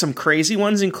includes some crazy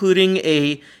ones, including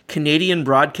a Canadian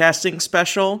broadcasting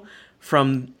special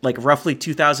from like roughly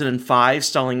 2005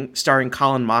 starring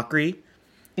Colin Mockery.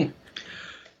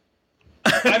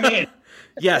 I'm in.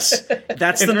 Yes,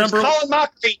 that's the number.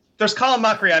 There's Colin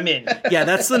Mockery. I'm in. Yeah,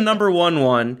 that's the number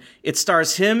one. It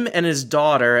stars him and his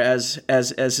daughter as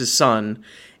his son,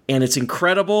 and it's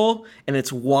incredible and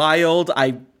it's wild.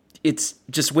 It's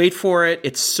just wait for it.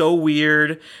 It's so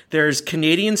weird. There's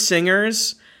Canadian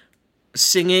singers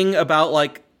singing about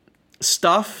like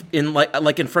stuff in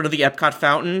like in front of the Epcot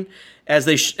fountain as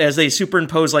they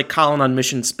superimpose like Colin on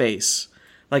Mission Space,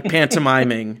 like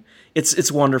pantomiming.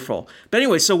 It's wonderful. But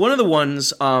anyway, so one of the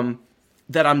ones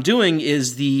that I'm doing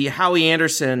is the Howie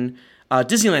Anderson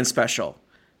Disneyland special,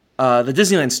 the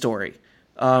Disneyland story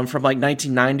from like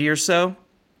 1990 or so.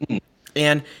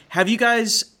 And have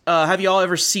you all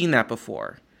ever seen that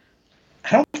before?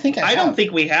 I don't think I don't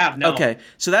think we have. No. Okay,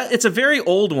 so it's a very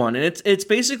old one, and it's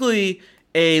basically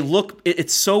a look.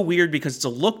 It's so weird because it's a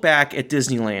look back at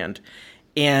Disneyland,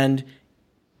 and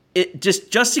it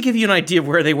just to give you an idea of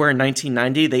where they were in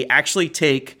 1990, they actually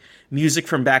take music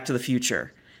from Back to the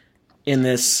Future in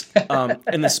this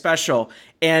special,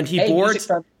 and he boards.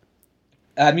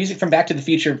 Music from Back to the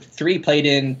Future 3 played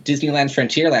in Disneyland's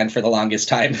Frontierland for the longest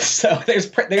time, so there's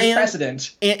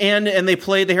precedent. And they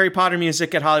played the Harry Potter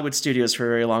music at Hollywood Studios for a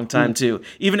very long time too,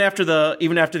 even after the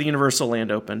Universal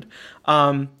Land opened.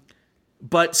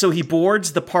 But so he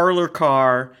boards the parlor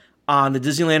car on the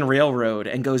Disneyland Railroad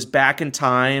and goes back in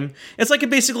time. It's like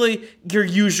basically your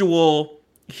usual.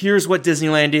 Here's what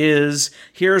Disneyland is.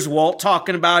 Here's Walt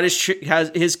talking about his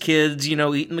kids,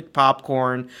 eating the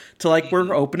popcorn, to like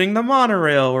we're opening the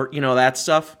monorail or that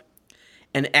stuff.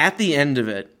 And at the end of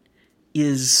it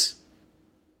is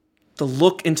the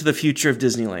look into the future of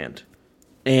Disneyland.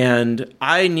 And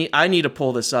I need to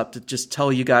pull this up to just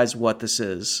tell you guys what this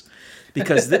is,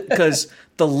 because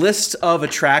the list of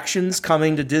attractions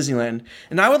coming to Disneyland.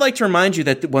 And I would like to remind you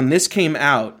that when this came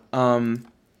out,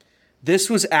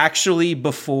 this was actually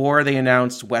before they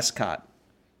announced Westcott.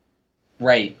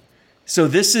 Right. So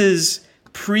this is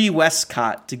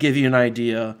pre-Westcott, to give you an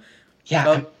idea.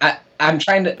 Yeah, I'm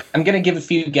going to give a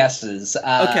few guesses.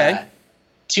 Okay.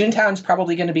 Toontown's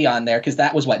probably going to be on there because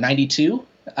that was, 92?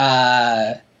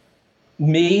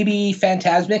 Maybe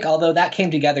Fantasmic, although that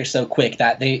came together so quick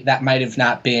that that might have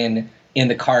not been in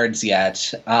the cards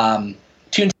yet.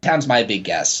 Toontown's my big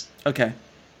guess. Okay.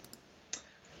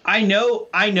 I know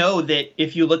that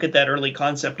if you look at that early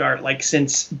concept art, like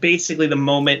since basically the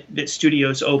moment that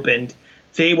studios opened,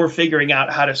 they were figuring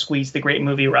out how to squeeze the Great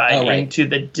Movie Ride into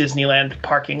the Disneyland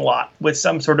parking lot with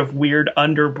some sort of weird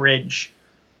underbridge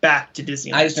back to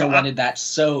Disneyland. I just wanted that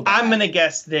so bad. I'm going to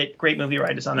guess that Great Movie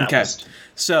Ride is on that list.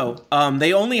 So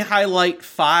they only highlight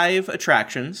 5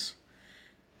 attractions,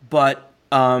 but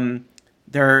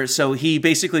so he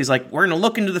basically is like, we're going to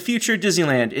look into the future of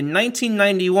Disneyland. In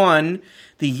 1991,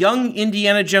 the Young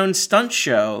Indiana Jones stunt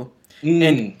show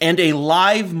and a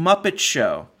live Muppet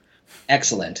show.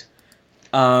 Excellent.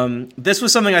 This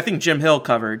was something I think Jim Hill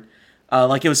covered.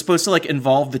 Like it was supposed to like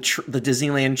involve the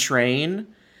Disneyland train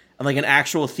and like an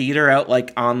actual theater out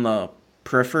like on the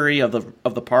periphery of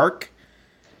the park.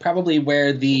 Probably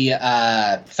where the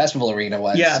festival arena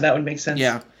was. Yeah, that would make sense.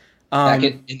 Yeah.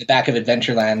 In the back of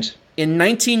Adventureland. In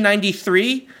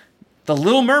 1993, the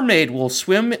Little Mermaid will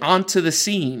swim onto the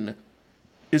scene,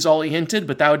 is all he hinted,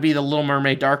 but that would be the Little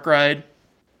Mermaid Dark Ride.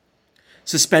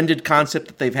 Suspended concept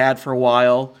that they've had for a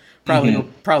while.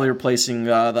 Probably replacing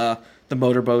the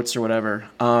motorboats or whatever.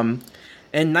 In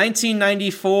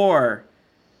 1994,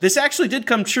 this actually did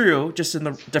come true, just in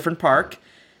a different park.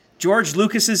 George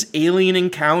Lucas's Alien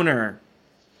Encounter.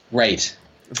 Right.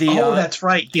 That's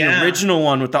right. The original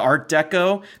one with the Art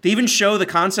Deco. They even show the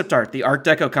concept art, the Art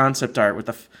Deco concept art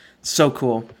with so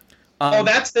cool.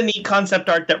 That's the neat concept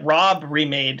art that Rob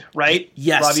remade, right?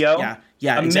 Yes. Rob Yo?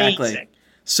 Yeah, Amazing. Exactly.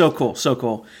 So cool.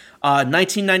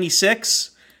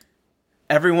 1996,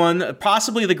 everyone,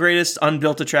 possibly the greatest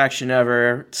unbuilt attraction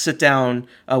ever, sit down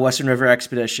Western River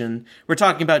Expedition. We're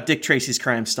talking about Dick Tracy's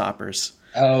Crime Stoppers.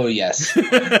 Oh, yes.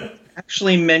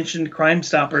 Actually mentioned Crime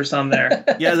Stoppers on there.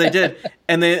 Yeah, they did.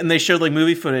 And they showed like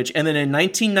movie footage. And then in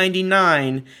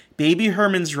 1999, Baby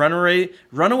Herman's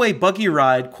runaway buggy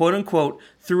ride, quote unquote,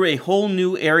 through a whole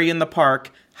new area in the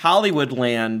park,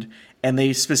 Hollywoodland, and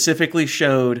they specifically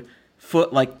showed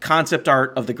concept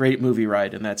art of the great movie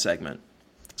ride in that segment.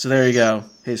 So there you go,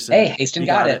 Haston. Hey, Haston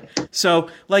got it. So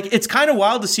it's kind of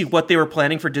wild to see what they were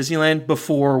planning for Disneyland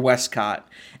before Westcott,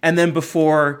 and then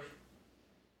before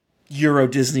Euro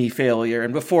Disney failure,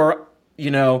 and before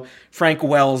Frank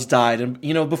Wells died, and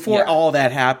before all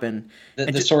that happened.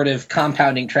 The sort of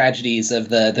compounding tragedies of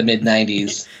the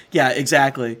mid-90s. Yeah,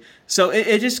 exactly. So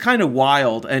it's just kind of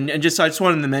wild, and I just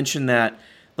wanted to mention that,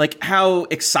 like, how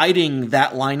exciting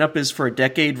that lineup is for a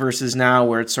decade versus now,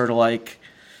 where it's sort of like,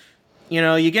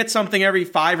 you get something every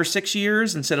 5 or 6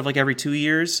 years instead of like every 2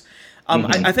 years.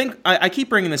 I think I keep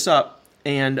bringing this up,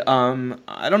 and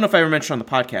I don't know if I ever mentioned on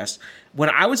the podcast. When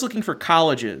I was looking for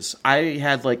colleges, I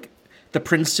had like the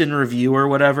Princeton Review or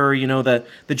whatever, the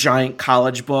giant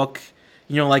college book.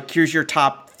 Like, here's your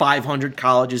top 500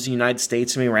 colleges in the United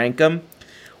States, and we rank them.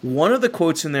 One of the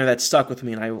quotes in there that stuck with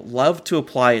me, and I love to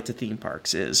apply it to theme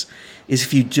parks, is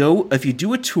if you do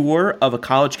a tour of a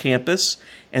college campus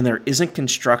and there isn't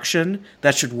construction,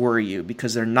 that should worry you,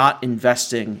 because they're not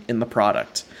investing in the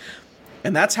product.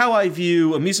 And that's how I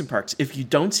view amusement parks. If you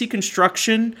don't see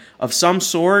construction of some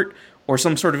sort or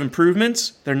some sort of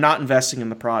improvements, they're not investing in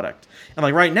the product. And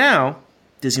like right now,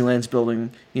 Disneyland's building,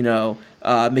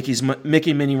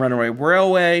 Mickey Minnie Runaway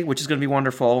Railway, which is going to be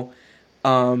wonderful.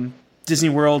 Disney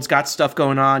World's got stuff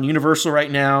going on. Universal right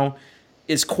now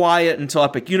is quiet until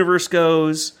Epic Universe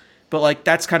goes. But like,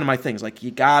 that's kind of my things. Like,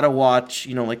 you gotta watch,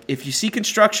 like, if you see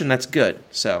construction, that's good.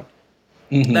 So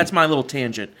that's my little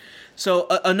tangent. So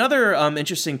another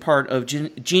interesting part of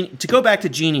to go back to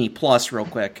Genie Plus real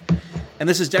quick, and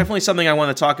this is definitely something I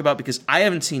want to talk about because I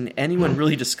haven't seen anyone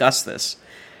really discuss this.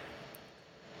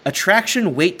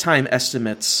 Attraction wait time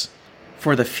estimates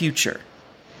for the future.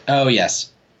 Oh,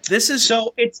 yes. This is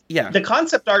the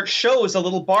concept art shows a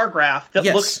little bar graph that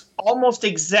looks almost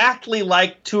exactly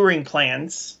like touring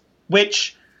plans,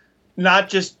 which, not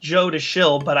just Joe to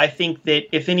shill, but I think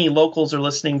that if any locals are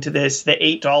listening to this, the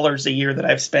 $8 a year that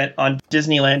I've spent on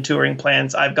Disneyland touring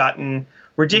plans, I've gotten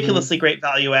ridiculously great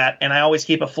value at, and I always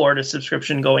keep a Florida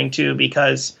subscription going too,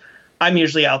 because I'm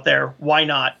usually out there. Why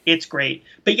not? It's great.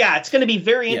 But yeah, it's going to be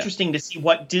very interesting to see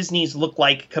what Disney's look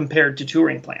like compared to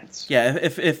touring plans. Yeah,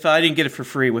 if I didn't get it for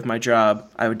free with my job,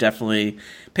 I would definitely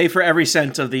pay for every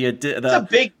cent of the.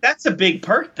 That's a big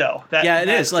perk, though. It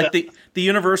is. Like the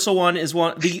Universal one is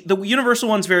one. The Universal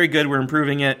one's very good. We're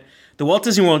improving it. The Walt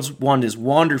Disney World one is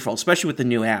wonderful, especially with the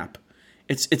new app.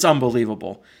 It's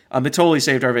unbelievable. It totally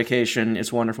saved our vacation.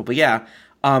 It's wonderful. But yeah,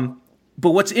 but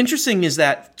what's interesting is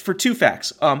that for two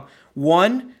facts.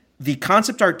 One, the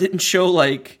concept art didn't show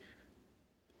it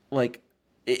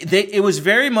was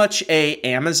very much a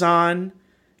Amazon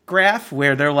graph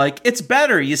where they're like, it's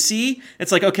better, you see?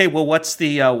 It's like, okay, well, what's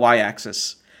the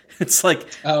y-axis? It's like,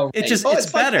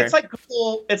 it's better.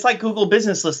 It's like Google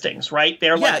business listings, right?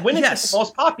 They're like, when is it the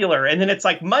most popular? And then it's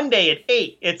like Monday at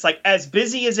 8. It's like as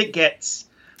busy as it gets.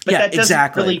 But that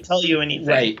doesn't really tell you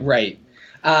anything. Right.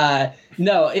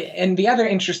 No, and the other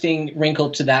interesting wrinkle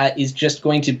to that is just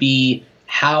going to be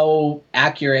how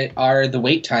accurate are the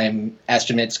wait time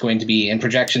estimates going to be and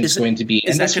projections going to be.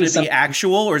 Is that going to be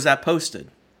actual, or is that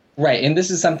posted? Right, and this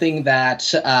is something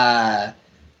that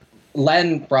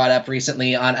Len brought up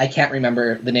recently on, I can't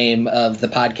remember the name of the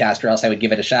podcast, or else I would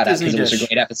give it a shout out because it was a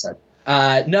great episode.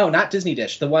 No, not Disney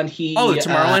Dish. The one he... Oh, the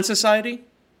Tomorrowland Society?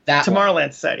 That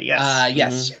Tomorrowland Society,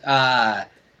 yes.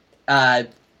 Yes.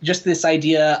 Just this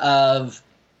idea of,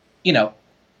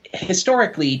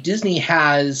 historically, Disney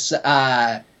has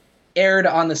erred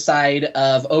on the side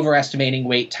of overestimating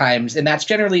wait times, and that's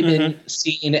generally been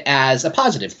seen as a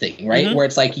positive thing, right? Where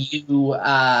it's like you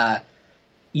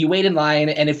wait in line,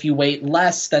 and if you wait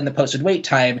less than the posted wait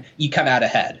time, you come out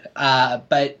ahead.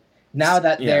 But now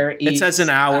that there is... It says an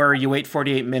hour, you wait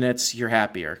 48 minutes, you're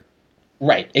happier.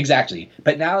 Right, exactly.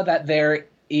 But now that there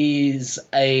is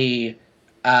a...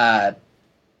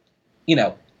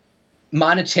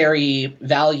 monetary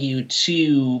value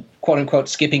to quote unquote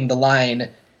skipping the line,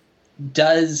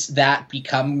 does that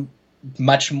become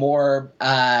much more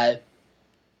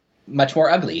much more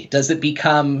ugly? Does it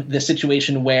become the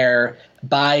situation where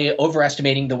by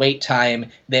overestimating the wait time,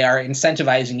 they are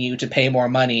incentivizing you to pay more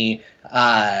money,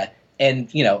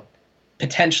 and, you know,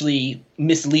 potentially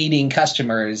misleading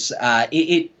customers?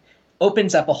 It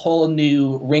opens up a whole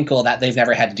new wrinkle that they've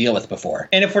never had to deal with before.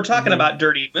 And if we're talking about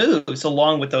dirty moves,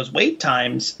 along with those wait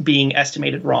times being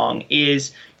estimated wrong,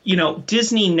 is, you know,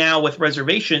 Disney now with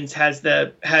reservations has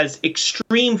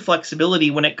extreme flexibility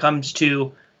when it comes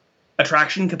to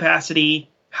attraction capacity,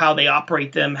 how they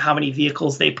operate them, how many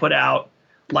vehicles they put out.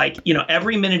 Like, you know,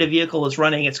 every minute a vehicle is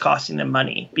running, it's costing them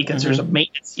money because there's a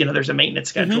maintenance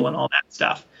schedule and all that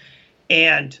stuff.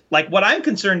 And like, what I'm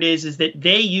concerned is that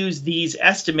they use these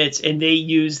estimates and they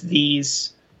use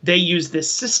this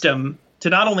system to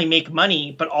not only make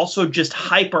money, but also just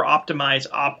hyper optimize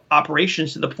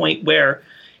operations to the point where,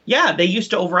 yeah, they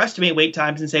used to overestimate wait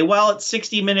times and say, well, it's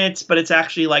 60 minutes, but it's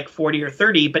actually like 40 or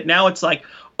 30. But now it's like,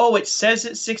 oh, it says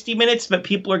it's 60 minutes, but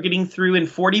people are getting through in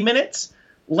 40 minutes.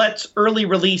 Let's early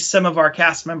release some of our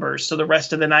cast members so the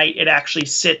rest of the night it actually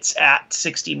sits at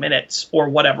 60 minutes or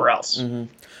whatever else.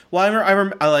 Mm-hmm.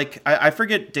 Well, I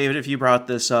forget, David, if you brought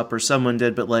this up or someone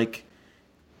did, but like,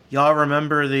 y'all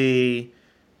remember the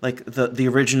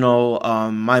original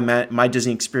my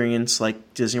Disney Experience,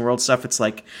 like Disney World stuff? It's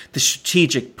like the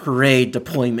Strategic Parade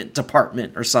Deployment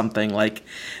Department or something. Like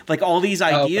all these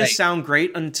ideas sound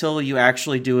great until you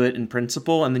actually do it in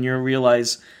principle, and then you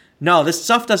realize, no, this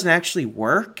stuff doesn't actually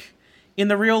work in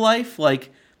the real life.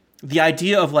 Like, the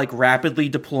idea of like rapidly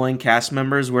deploying cast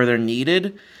members where they're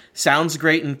needed sounds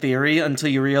great in theory until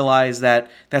you realize that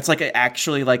that's like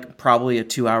actually like probably a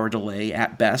 2-hour delay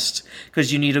at best,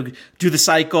 because you need to do the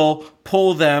cycle,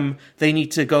 pull them, they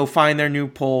need to go find their new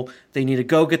pull, they need to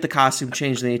go get the costume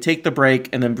changed, they need to take the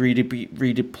break and then be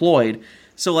redeployed.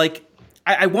 So like,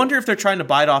 I wonder if they're trying to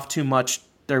bite off too much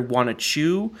they want to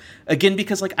chew, again,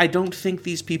 because like, I don't think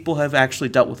these people have actually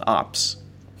dealt with ops.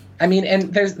 I mean,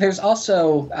 and there's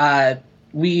also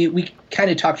we kind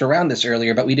of talked around this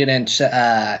earlier, but we didn't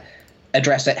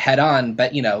address it head on.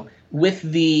 But, you know, with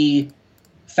the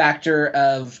factor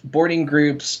of boarding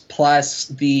groups plus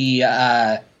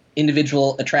the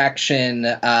individual attraction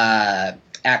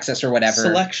access or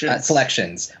whatever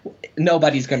selections,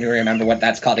 nobody's going to remember what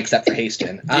that's called except for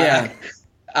Haston.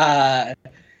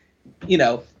 You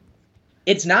know,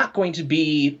 it's not going to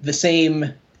be the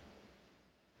same.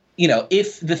 You know,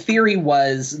 if the theory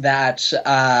was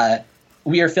that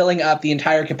we are filling up the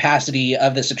entire capacity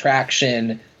of this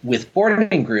attraction with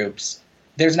boarding groups,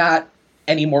 there's not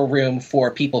any more room for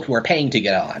people who are paying to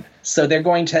get on. So they're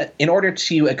going to, in order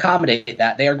to accommodate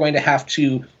that, they are going to have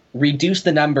to reduce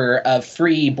the number of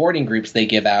free boarding groups they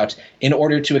give out in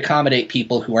order to accommodate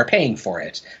people who are paying for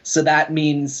it. So that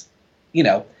means, you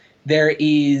know,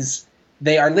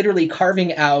 they are literally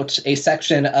carving out a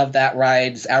section of that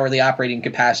ride's hourly operating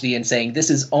capacity and saying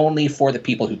this is only for the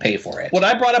people who pay for it. What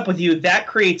I brought up with you, that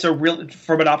creates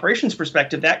from an operations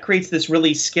perspective, that creates this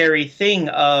really scary thing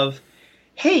of,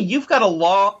 hey, you've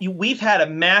got we've had a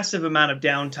massive amount of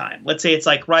downtime. Let's say it's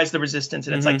like Rise of the Resistance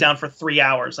and it's like down for 3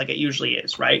 hours like it usually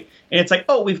is, right? And it's like,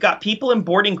 oh, we've got people in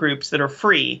boarding groups that are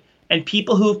free and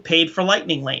people who've paid for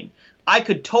Lightning Lane. I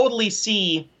could totally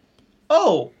see,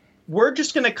 oh, we're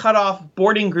just going to cut off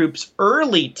boarding groups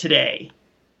early today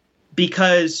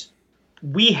because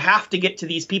we have to get to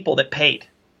these people that paid.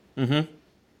 Mm-hmm.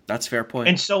 That's a fair point.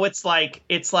 And so it's like,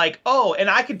 oh, and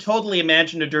I could totally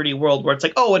imagine a dirty world where it's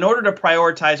like, oh, in order to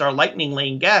prioritize our Lightning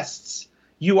Lane guests,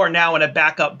 you are now in a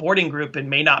backup boarding group and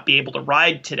may not be able to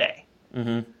ride today.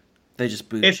 Mm-hmm. They just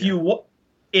boot you.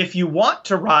 If you want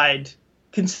to ride,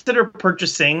 consider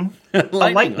purchasing a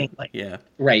Lightning Lane. Yeah.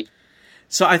 Right.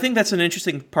 So I think that's an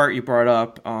interesting part you brought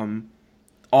up.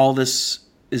 All this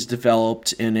is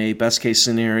developed in a best case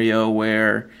scenario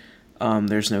where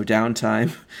there's no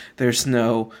downtime, there's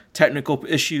no technical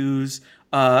issues.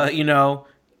 You know,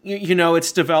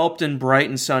 it's developed in bright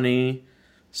and sunny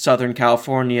Southern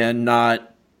California,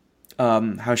 not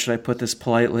how should I put this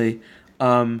politely,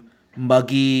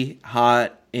 muggy,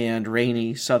 hot, and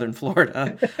rainy Southern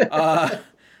Florida,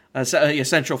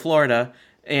 Central Florida.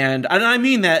 And I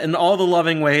mean that in all the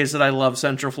loving ways that I love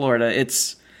Central Florida.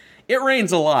 It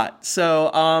rains a lot.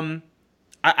 So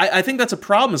I think that's a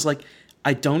problem. Is like,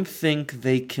 I don't think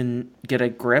they can get a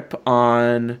grip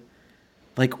on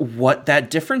like what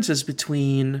that difference is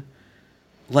between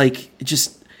like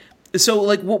just so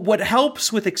like what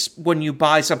helps with when you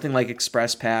buy something like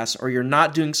Express Pass, or you're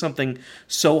not doing something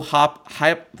so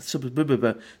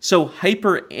so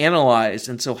hyper analyzed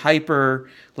and so hyper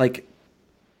like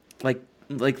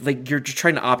you're just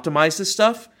trying to optimize this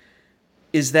stuff,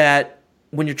 is that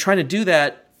when you're trying to do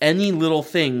that, any little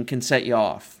thing can set you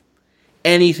off.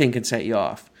 anything can set you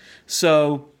off.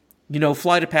 So,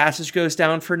 Flight of Passage goes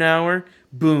down for an hour,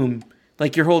 boom,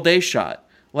 like your whole day's shot.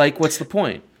 Like, what's the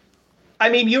point? I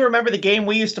mean, you remember the game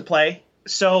we used to play.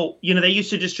 So, they used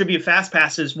to distribute fast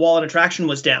passes while an attraction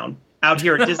was down out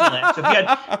here at Disneyland.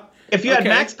 So if you had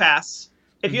Max Pass,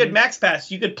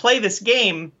 you could play this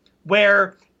game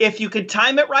where if you could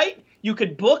time it right, you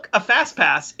could book a fast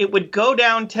pass. It would go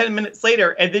down 10 minutes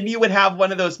later, and then you would have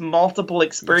one of those multiple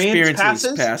experience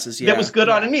passes that was good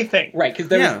on anything. Right, because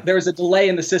there was a delay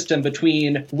in the system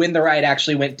between when the ride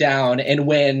actually went down and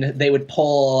when they would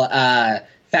pull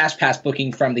fast pass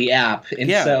booking from the app.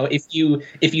 And so if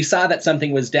you saw that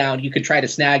something was down, you could try to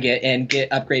snag it and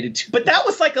get upgraded to. But that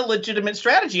was like a legitimate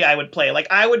strategy I would play. Like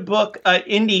I would book an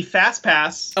Indy fast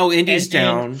pass. Oh, Indy's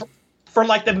down. For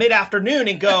like the mid-afternoon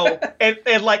and go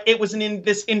and like it was in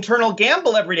this internal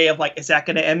gamble every day of like, is that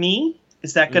going to ME?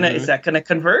 Is that going to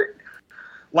convert?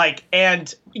 Like,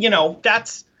 and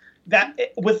that's that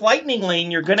with Lightning Lane,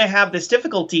 you're going to have this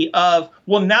difficulty of,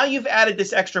 well, now you've added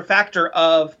this extra factor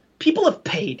of people have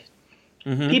paid.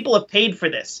 People have paid for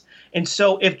this. And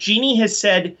so if Genie has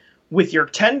said with your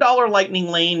 $10 Lightning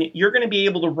Lane, you're going to be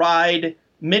able to ride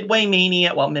Midway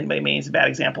Mania. Well, Midway Mania is a bad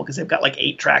example because they've got like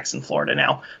 8 tracks in Florida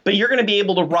now. But you're going to be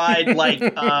able to ride like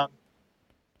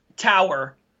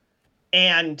Tower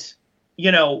and,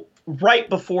 right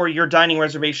before your dining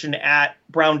reservation at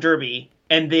Brown Derby.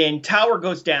 And then Tower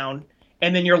goes down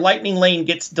and then your Lightning Lane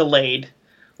gets delayed.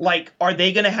 Like, are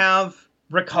they going to have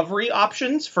recovery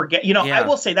options for I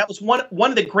will say that was one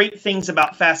of the great things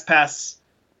about Fast Pass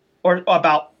or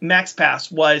about Max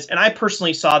Pass was, and I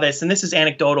personally saw this, and this is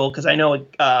anecdotal because I know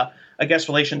a guest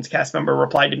relations cast member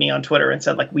replied to me on Twitter and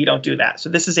said, like, we don't do that. So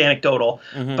this is anecdotal.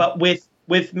 But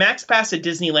with Max Pass at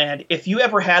Disneyland, if you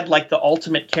ever had like the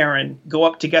ultimate Karen go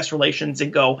up to guest relations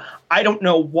and go, I don't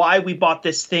know why we bought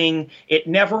this thing. It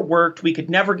never worked. We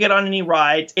could never get on any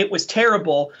rides. It was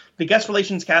terrible. The guest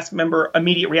relations cast member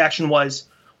immediate reaction was,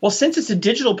 well, since it's a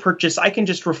digital purchase, I can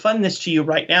just refund this to you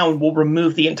right now and we'll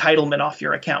remove the entitlement off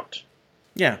your account.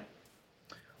 Yeah.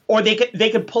 Or they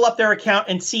could pull up their account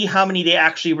and see how many they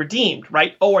actually redeemed,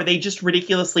 right? Oh, are they just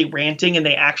ridiculously ranting and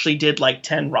they actually did like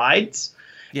 10 rides?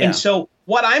 Yeah. And so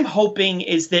what I'm hoping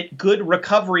is that good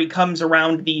recovery comes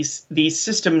around these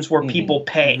systems where people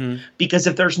pay. Because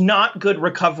if there's not good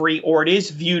recovery or it is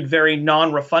viewed very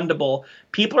non-refundable,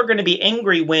 people are going to be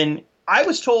angry when I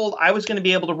was told I was going to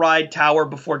be able to ride Tower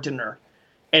before dinner,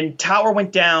 and Tower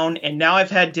went down, and now I've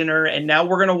had dinner, and now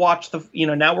we're going to watch the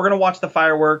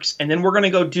fireworks, and then we're going to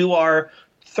go do our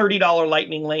 $30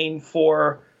 Lightning Lane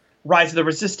for Rise of the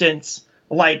Resistance.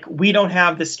 Like, we don't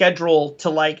have the schedule to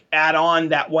like add on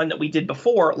that one that we did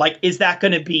before. Like, is that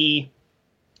going to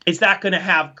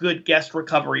have good guest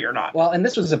recovery or not? Well, and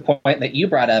this was a point that you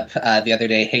brought up the other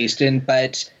day, Haston,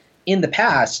 but in the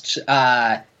past,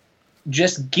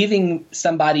 just giving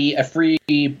somebody a free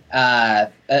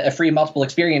multiple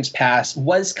experience pass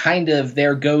was kind of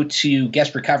their go-to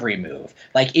guest recovery move.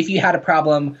 Like, if you had a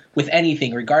problem with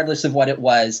anything, regardless of what it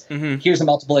was, here's a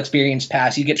multiple experience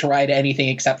pass. You get to ride anything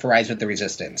except for Rise with the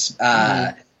Resistance.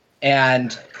 But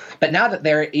now that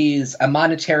there is a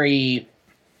monetary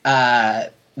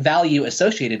value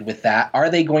associated with that, are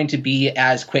they going to be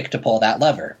as quick to pull that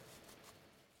lever?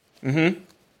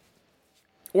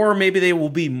 Or maybe they will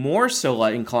be more so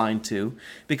inclined to,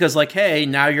 because like, hey,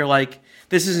 now you're like,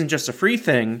 this isn't just a free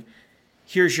thing.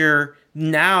 Here's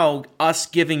now us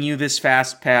giving you this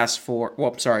fast pass for,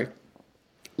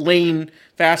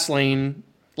 fast lane,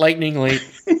 Lightning Lane.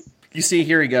 You see,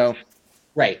 here we go.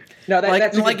 Right. No,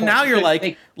 that's like now you're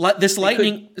like, this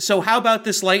Lightning. So how about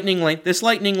this Lightning Lane? This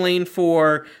Lightning Lane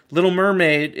for Little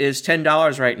Mermaid is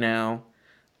 $10 right now.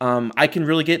 I can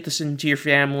really get this into your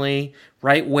family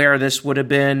right where this would have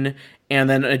been. And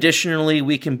then additionally,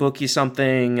 we can book you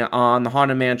something on the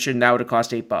Haunted Mansion. That would have cost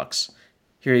 $8.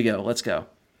 Here you go. Let's go.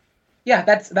 Yeah,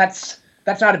 that's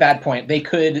not a bad point. They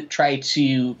could try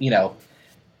to,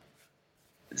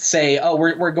 say, oh,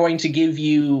 we're going to give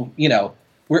you,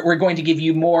 we're going to give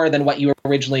you more than what you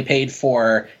originally paid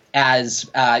for as,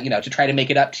 to try to make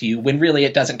it up to you, when really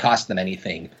it doesn't cost them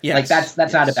anything. Yes. Like,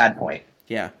 that's not a bad point.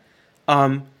 Yeah.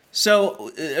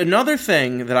 So another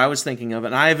thing that I was thinking of,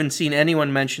 and I haven't seen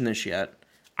anyone mention this yet,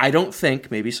 I don't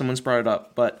think, maybe someone's brought it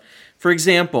up, but for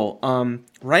example,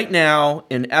 right now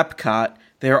in Epcot,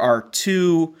 there are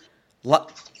 2,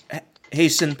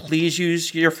 Hasten, please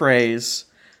use your phrase,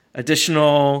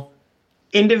 additional...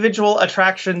 Individual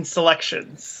attraction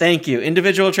selections. Thank you.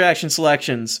 Individual attraction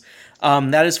selections.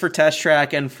 That is for Test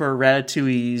Track and for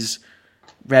Ratatouille's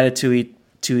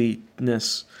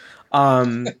Ratatouille-ness. My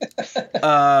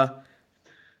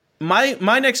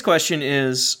next question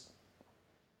is,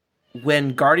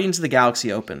 when Guardians of the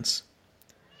Galaxy opens,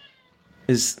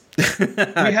 is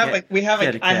I have a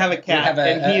cat,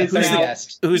 and he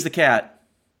is who's the cat?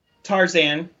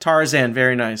 Tarzan. Tarzan,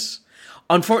 very nice.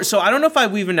 So I don't know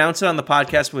if we've announced it on the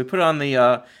podcast, but we put it on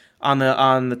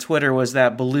the Twitter, was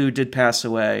that Baloo did pass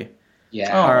away.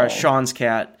 Yeah. Sean's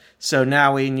cat. So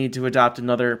now we need to adopt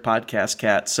another podcast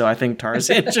cat. So I think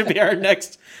Tarzan should be our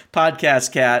next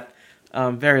podcast cat.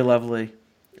 Very lovely.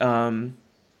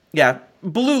 Yeah,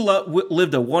 Baloo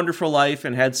lived a wonderful life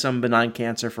and had some benign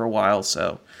cancer for a while.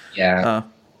 So yeah,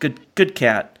 good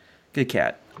cat.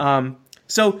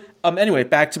 Anyway,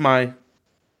 back to my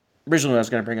originally what I was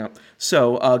going to bring up.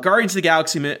 So Guardians of the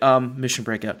Galaxy Mission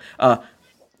Breakout.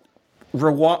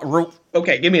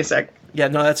 Okay, give me a sec. Yeah,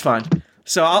 no, that's fine.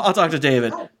 So I'll talk to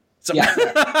David. So,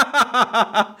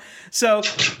 yeah. So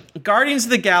Guardians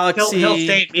of the Galaxy. He'll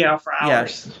stay me out for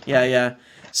hours. Yeah.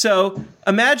 So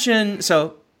imagine.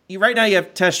 So right now you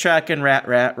have Test Track and Rat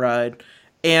Ride,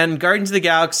 and Guardians of the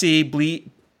Galaxy.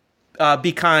 Be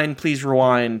Kind, Please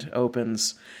Rewind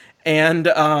opens, and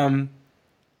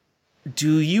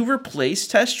do you replace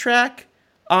Test Track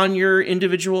on your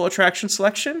individual attraction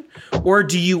selection, or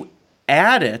do you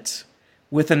add it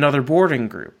with another boarding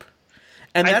group?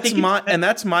 And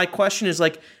that's my question is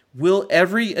like, will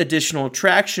every additional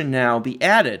attraction now be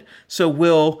added? So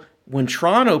when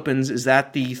Tron opens, is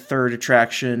that the third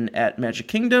attraction at Magic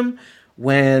Kingdom?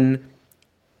 When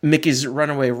Mickey's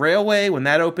Runaway Railway, when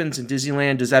that opens in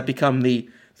Disneyland, does that become the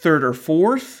third or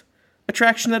fourth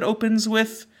attraction that opens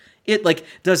with it? Like,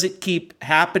 does it keep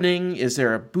happening? Is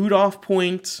there a boot off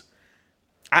point?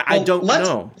 I don't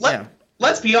know.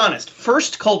 Let's be honest.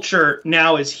 First Culture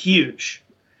now is huge.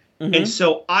 Mm-hmm. And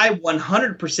so I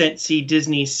 100% see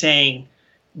Disney saying,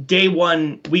 day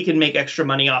one, we can make extra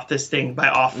money off this thing by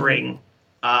offering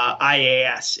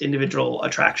IAS, individual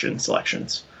attraction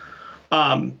selections.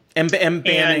 And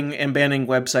banning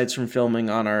websites from filming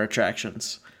on our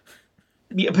attractions.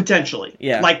 Yeah, potentially.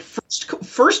 Yeah. Like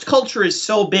First Culture is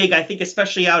so big, I think,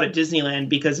 especially out at Disneyland,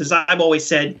 because as I've always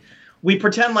said, we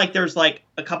pretend like there's like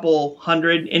a couple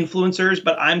hundred influencers,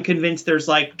 but I'm convinced there's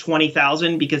like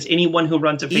 20,000, because anyone who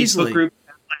runs a Facebook group,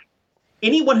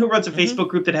 Facebook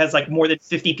group that has like more than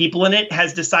 50 people in it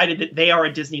has decided that they are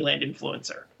a Disneyland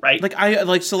influencer, right?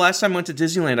 So last time I went to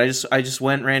Disneyland, I just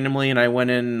went randomly and I went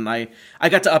in and I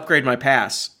got to upgrade my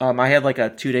pass. I had like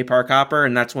a 2-day park hopper,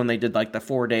 and that's when they did like the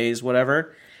 4 days,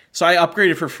 whatever. So I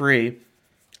upgraded for free.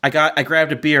 I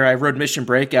grabbed a beer, I rode Mission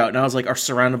Breakout, and I was like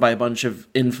surrounded by a bunch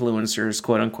of influencers,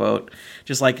 quote unquote,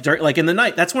 just like in the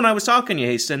night. That's when I was talking to you,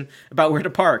 Haston, about where to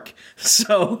park.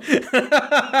 So,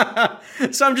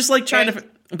 so I'm just like trying to,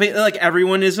 like,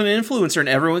 everyone is an influencer, and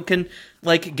everyone can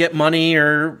like get money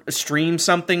or stream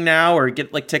something now, or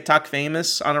get like TikTok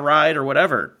famous on a ride or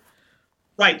whatever.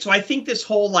 Right. So I think this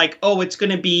whole like, oh, it's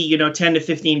going to be, $10 to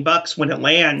 $15 when it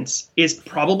lands is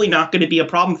probably not going to be a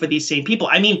problem for these same people.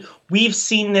 I mean, we've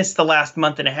seen this the last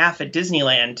month and a half at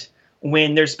Disneyland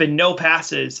when there's been no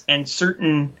passes, and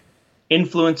certain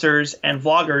influencers and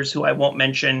vloggers, who I won't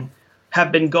mention,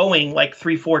 have been going like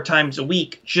 3-4 times a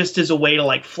week just as a way to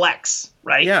like flex.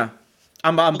 Right. Yeah.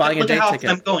 I'm buying a day ticket.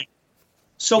 I'm going.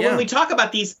 So when we talk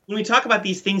about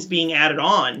these things being added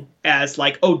on as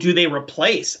like, oh, do they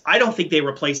replace? I don't think they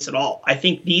replace at all. I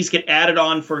think these get added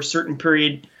on for a certain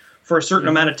period, for a certain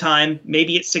amount of time.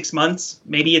 Maybe it's 6 months,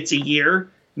 maybe it's a year,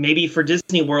 maybe for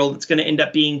Disney World it's going to end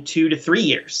up being 2 to 3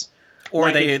 years. Or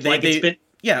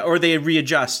or they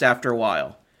readjust after a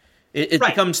while. It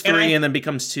becomes 3 and then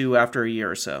becomes 2 after a year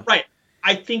or so. Right.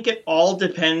 I think it all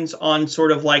depends on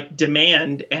sort of like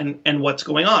demand and what's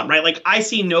going on, right? Like I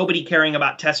see nobody caring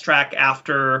about Test Track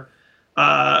after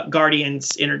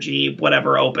Guardians Energy,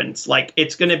 whatever opens. Like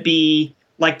it's going to be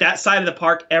like that side of the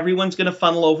park. Everyone's going to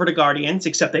funnel over to Guardians,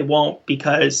 except they won't,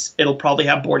 because it'll probably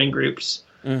have boarding groups.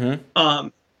 Mm-hmm.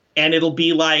 And it'll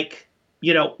be like,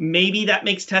 maybe that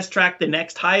makes Test Track the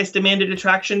next highest demanded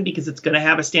attraction because it's going to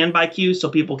have a standby queue so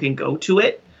people can go to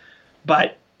it.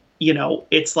 But,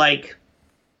 it's like,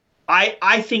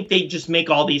 I think they just make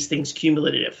all these things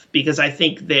cumulative, because I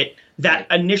think that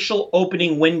initial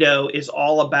opening window is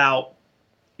all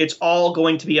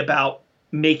going to be about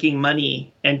making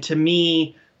money. And to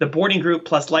me, the boarding group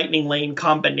plus Lightning Lane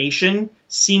combination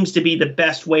seems to be the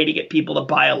best way to get people to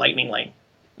buy a Lightning Lane.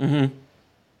 Mm-hmm.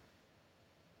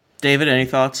 David, any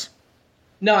thoughts?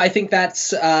 No, I think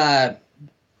that's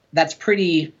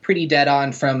pretty dead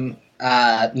on from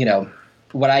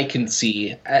what I can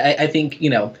see. I think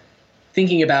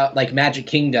thinking about like Magic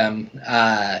Kingdom,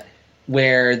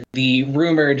 where the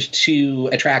rumored 2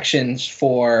 attractions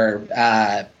for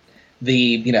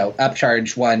the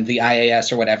upcharge one, the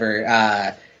IAS or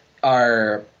whatever,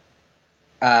 are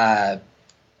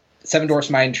Seven Dwarfs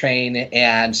Mine Train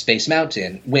and Space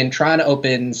Mountain. When Tron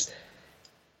opens,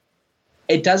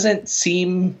 it doesn't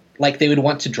seem like they would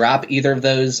want to drop either of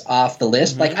those off the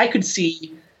list. Like, I could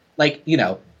see, like, you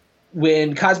know,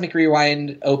 when Cosmic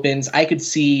Rewind opens, I could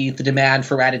see the demand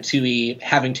for Ratatouille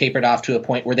having tapered off to a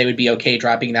point where they would be okay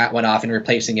dropping that one off and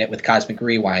replacing it with Cosmic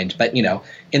Rewind. But, you know,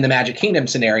 in the Magic Kingdom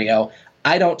scenario,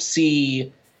 I don't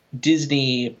see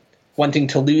Disney wanting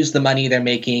to lose the money they're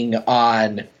making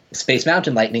on Space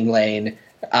Mountain Lightning Lane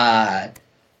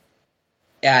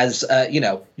as, you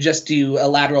know, just do a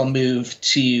lateral move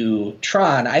to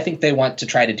Tron. I think they want to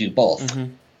try to do both.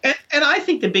 And I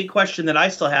think the big question that I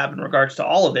still have in regards to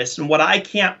all of this, and what I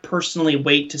can't personally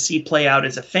wait to see play out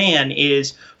as a fan,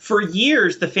 is for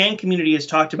years the fan community has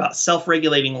talked about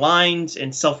self-regulating lines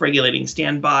and self-regulating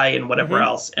standby and whatever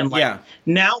else. And like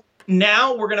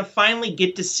now we're going to finally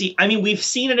get to see. I mean, we've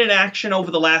seen it in action over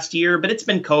the last year, but it's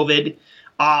been COVID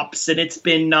ops and it's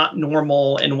been not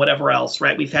normal and whatever else,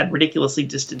 right? We've had ridiculously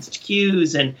distanced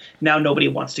queues and now nobody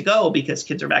wants to go because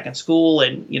kids are back in school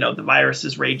and, you know, the virus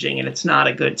is raging and it's not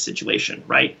a good situation,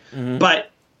 right?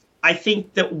 But I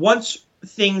think that once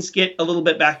things get a little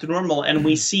bit back to normal and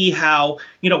we see how,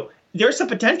 you know, there's a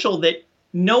potential that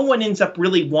no one ends up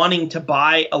really wanting to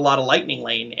buy a lot of Lightning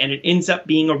Lane, and it ends up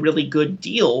being a really good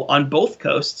deal on both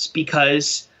coasts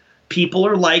because people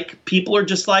are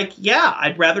just like, yeah,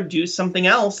 I'd rather do something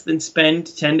else than spend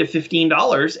 $10 to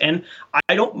 $15, and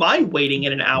I don't mind waiting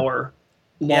in an hour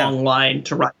long line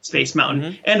to ride Space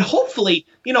Mountain. And hopefully,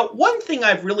 you know, one thing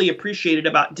I've really appreciated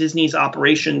about Disney's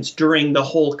operations during the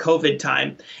whole COVID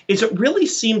time is it really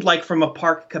seemed like from a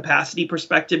park capacity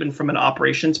perspective and from an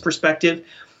operations perspective,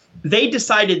 they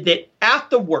decided that at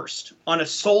the worst, on a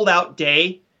sold-out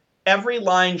day, every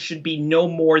line should be no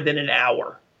more than an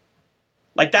hour.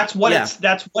 Like that's what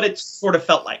it's sort of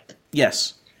felt like.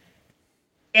 Yes.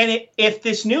 And if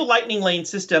this new Lightning Lane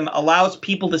system allows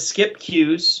people to skip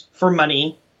queues for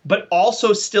money, but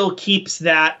also still keeps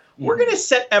that, we're going to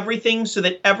set everything so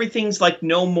that everything's like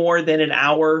no more than an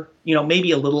hour, you know, maybe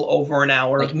a little over an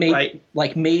hour, right?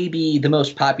 Like maybe the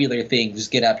most popular things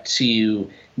get up to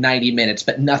 90 minutes,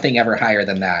 but nothing ever higher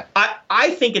than that.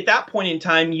 I think at that point in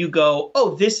time, you go,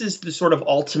 oh, this is sort of the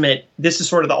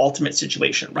ultimate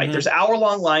situation, right? There's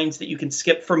hour-long lines that you can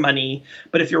skip for money,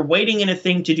 but if you're waiting in a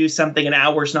thing to do something, an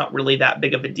hour's not really that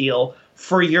big of a deal.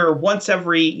 For your once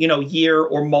every, you know, year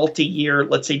or multi-year,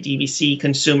 let's say DVC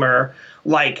consumer,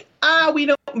 like,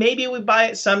 maybe we buy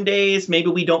it some days, maybe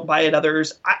we don't buy it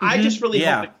others. I just really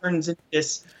hope it turns into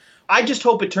this. I just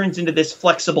hope it turns into this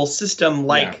flexible system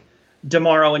like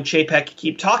Damaro and Chapek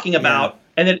keep talking about,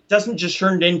 and that it doesn't just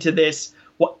turn into this,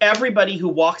 well, everybody who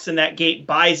walks in that gate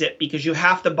buys it because you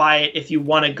have to buy it if you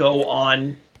want to go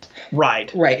on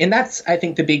ride. Right. And that's, I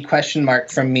think, the big question mark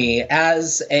from me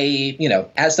as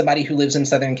somebody who lives in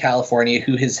Southern California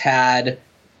who has had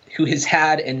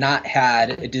and not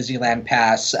had a Disneyland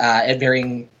pass at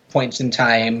varying points in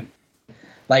time.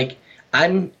 Like,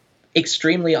 I'm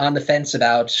extremely on the fence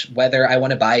about whether I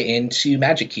want to buy into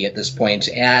Magic Key at this point.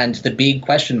 And the big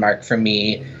question mark for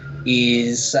me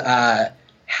is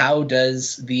how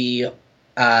does the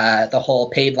whole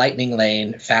paid Lightning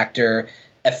Lane factor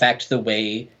affect the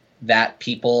way that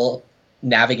people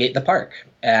navigate the park?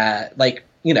 Like,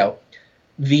 you know,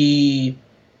 the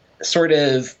sort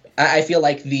of, I feel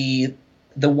like the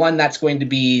one that's going to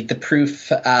be the proof,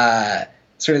 the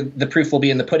proof will be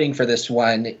in the pudding for this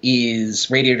one is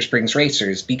Radiator Springs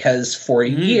Racers, because for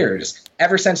years,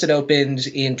 ever since it opened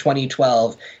in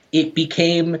 2012, it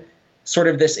became sort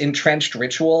of this entrenched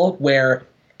ritual where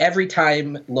every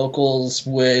time locals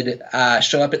would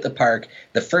show up at the park,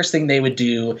 the first thing they would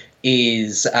do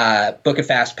is book a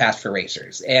Fast Pass for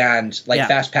Racers. And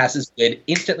Fast Passes would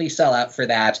instantly sell out for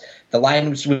that. The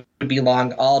lines would be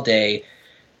long all day.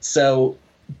 So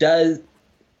the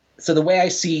way I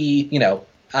see, you know,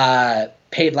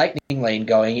 paid Lightning Lane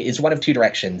going is one of two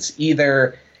directions.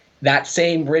 Either that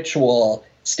same ritual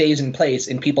stays in place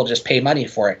and people just pay money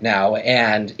for it now,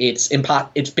 and it's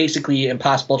basically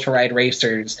impossible to ride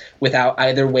Racers without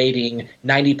either waiting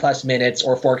 90 plus minutes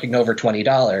or forking over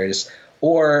 $20,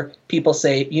 or people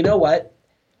say, you know what,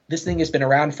 this thing has been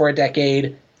around for a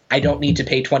decade, I don't need to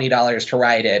pay $20 to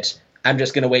ride it, I'm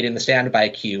just going to wait in the standby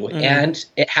queue, and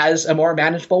it has a more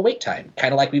manageable wait time,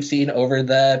 kind of like we've seen over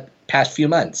the past few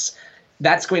months.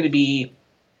 That's going to be,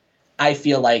 I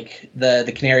feel like,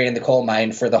 the canary in the coal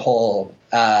mine for the whole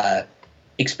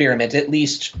experiment, at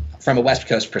least from a West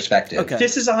Coast perspective. Okay.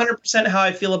 This is 100% how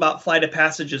I feel about Flight of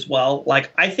Passage as well.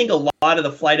 Like, I think a lot of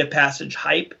the Flight of Passage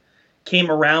hype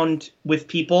came around with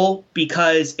people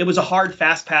because it was a hard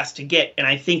Fast Pass to get, and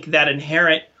I think that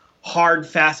inherent hard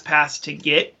fast pass to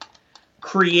get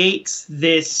creates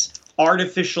this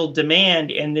artificial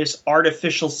demand and this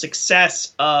artificial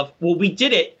success of, well, we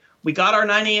did it. We got our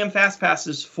 9 a.m. fast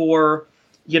passes for,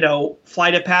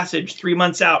 Flight of Passage 3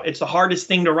 months out. It's the hardest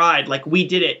thing to ride. Like, we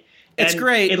did it. It's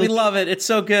great. We love it. It's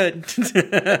so good.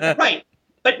 Right.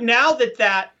 But now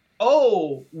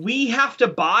we have to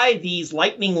buy these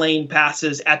Lightning Lane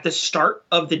passes at the start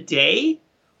of the day.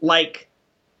 Like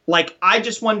I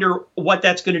just wonder what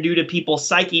that's going to do to people's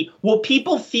psyche. Will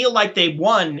people feel like they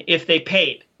won if they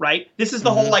paid, right? This is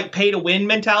the whole pay to win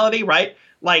mentality, right?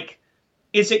 Like,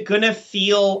 is it going to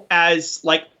feel as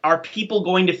are people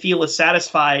going to feel as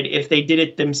satisfied if they did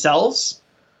it themselves?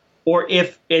 Or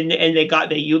if and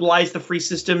they utilized the free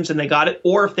systems and they got it,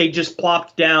 or if they just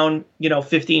plopped down,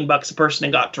 $15 a person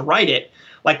and got to write it,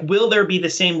 will there be the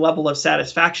same level of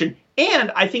satisfaction? And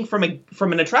I think from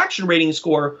an attraction rating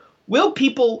score, will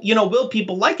people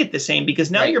like it the same?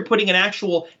 Because now you're putting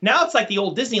now it's like the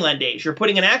old Disneyland days. You're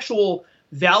putting an actual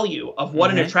value of what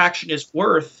an attraction is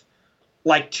worth,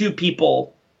 to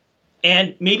people,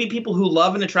 and maybe people who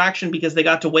love an attraction because they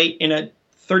got to wait in a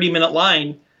 30-minute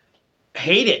line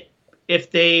hate it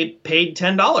if they paid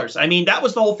 $10. I mean, that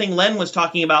was the whole thing Len was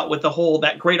talking about with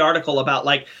that great article about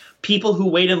people who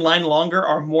wait in line longer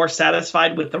are more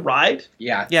satisfied with the ride.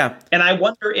 Yeah. Yeah. And I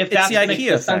wonder if that's the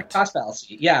IKEA effect. Cost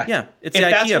fallacy. Yeah. Yeah. It's the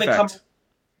IKEA effect.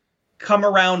 Come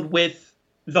around with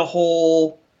the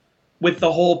whole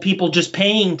people just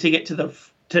paying to get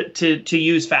to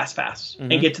use Fast Pass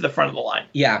and get to the front of the line.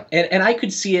 Yeah. And I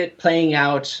could see it playing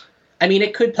out. I mean,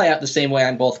 it could play out the same way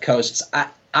on both coasts.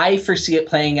 I foresee it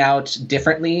playing out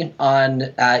differently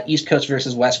on East Coast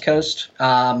versus West Coast.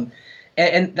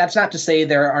 And that's not to say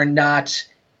there are not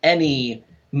any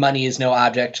money is no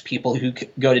object people who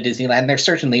go to Disneyland. There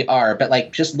certainly are.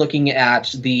 But just looking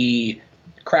at the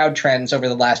crowd trends over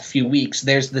the last few weeks,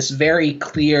 there's this very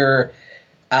clear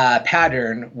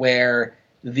pattern where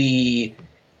the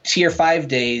Tier 5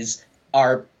 days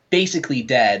are basically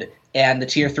dead and the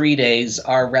Tier 3 days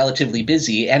are relatively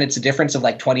busy. And it's a difference of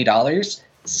 $20.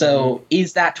 So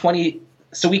is that 20?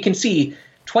 So we can see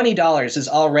 $20 is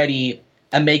already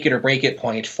a make it or break it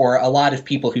point for a lot of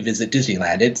people who visit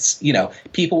Disneyland. It's,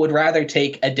 people would rather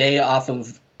take a day off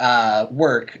of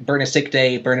work, burn a sick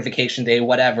day, burn a vacation day,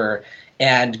 whatever,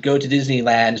 and go to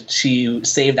Disneyland to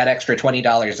save that extra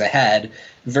 $20 a head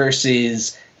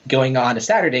versus going on a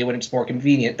Saturday when it's more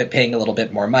convenient but paying a little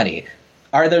bit more money.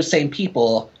 Are those same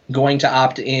people going to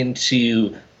opt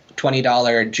into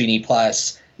 $20 Genie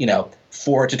Plus,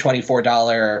 $4 to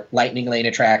 $24 Lightning Lane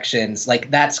attractions?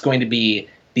 That's going to be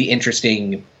the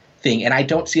interesting thing. And I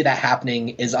don't see that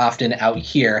happening as often out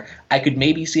here. I could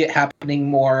maybe see it happening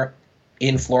more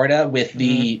in Florida with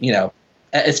the,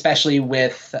 especially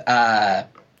with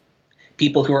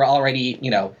people who are already,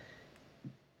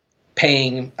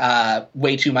 paying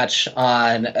way too much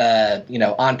on,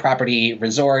 on property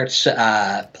resorts,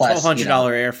 plus $1,200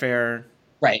 airfare.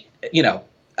 Right.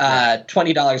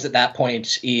 $20 at that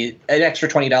point, an extra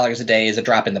 $20 a day is a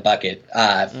drop in the bucket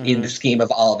in the scheme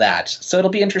of all of that. So it'll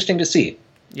be interesting to see.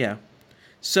 Yeah.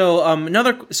 So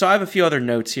I have a few other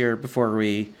notes here before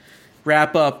we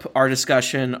wrap up our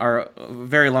discussion, our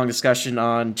very long discussion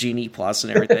on Genie Plus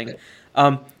and everything.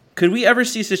 Could we ever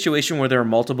see a situation where there are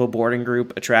multiple boarding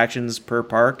group attractions per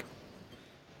park?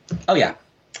 Oh yeah.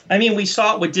 I mean, we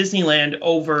saw it with Disneyland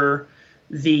over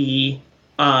the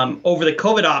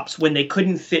COVID ops when they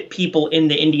couldn't fit people in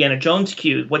the Indiana Jones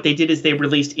queue. What they did is they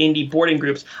released Indy boarding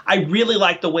groups. I really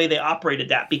liked the way they operated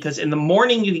that because in the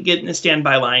morning you could get in the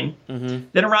standby line. Mm-hmm.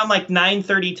 Then around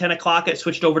 9:30, 10 o'clock, it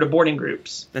switched over to boarding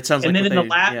groups. That sounds and like then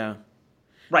yeah.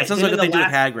 Right. That sounds like what they do with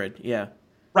Hagrid. Yeah.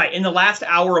 Right. In the last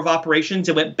hour of operations,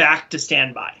 it went back to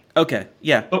standby. Okay.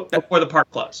 Yeah. Before the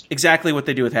park closed. Exactly what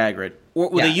they do with Hagrid. Or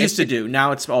what they used to do.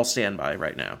 Now it's all standby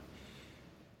right now.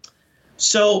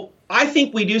 So I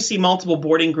think we do see multiple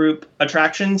boarding group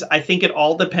attractions. I think it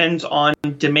all depends on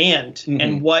demand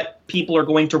and what people are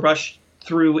going to rush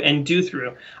through and do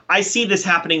through. I see this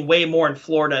happening way more in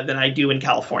Florida than I do in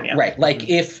California. Right.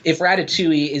 If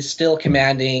Ratatouille is still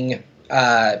commanding,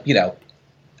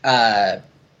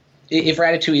 if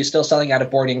Ratatouille is still selling out of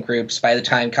boarding groups by the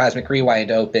time Cosmic Rewind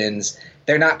opens,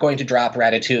 they're not going to drop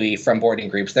Ratatouille from boarding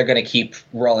groups. They're going to keep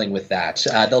rolling with that.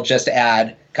 They'll just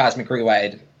add Cosmic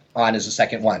Rewind on as a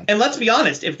second one. And let's be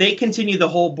honest, if they continue the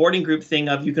whole boarding group thing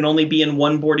of you can only be in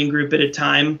one boarding group at a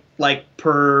time,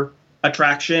 per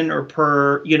attraction or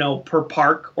per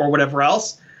park or whatever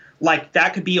else,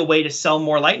 that could be a way to sell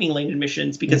more Lightning Lane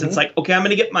admissions because it's okay, I'm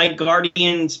going to get my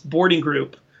Guardians boarding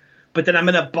group, but then I'm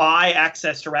going to buy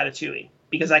access to Ratatouille.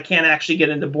 because I can't actually get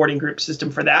into the boarding group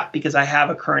system for that because I have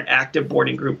a current active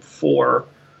boarding group for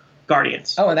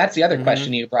Guardians. Oh, and that's the other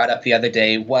question you brought up the other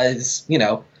day was,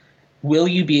 will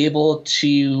you be able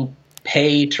to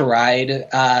pay to ride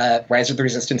Rise of the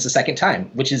Resistance a second time,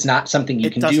 which is not something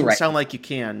you can do right now. It doesn't sound like you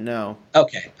can, no.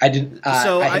 Okay. I didn't.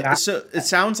 So it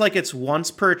sounds like it's once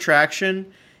per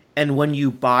attraction, and when you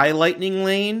buy Lightning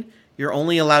Lane, you're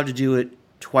only allowed to do it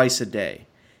twice a day.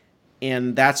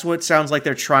 And that's what it sounds like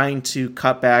they're trying to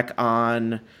cut back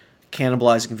on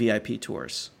cannibalizing VIP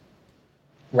tours.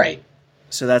 Right.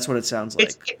 So that's what it sounds like.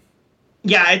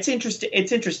 It's interesting.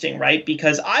 It's interesting, right?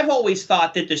 Because I've always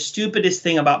thought that the stupidest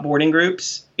thing about boarding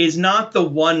groups is not the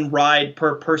one ride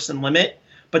per person limit,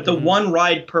 but the one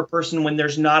ride per person when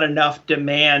there's not enough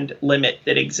demand limit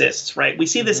that exists, right? We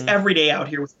see this every day out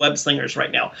here with web slingers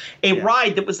right now. A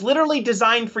ride that was literally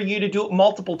designed for you to do it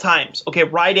multiple times. Okay,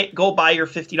 ride it, go buy your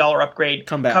 $50 upgrade,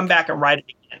 come back and ride it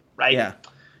again, right? Yeah.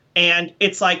 And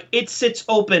it's like it sits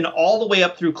open all the way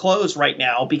up through close right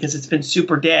now because it's been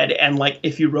super dead. And like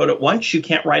if you rode it once, you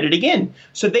can't ride it again.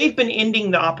 So they've been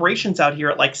ending the operations out here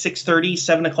at like 6:30,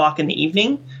 7 o'clock in the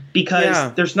evening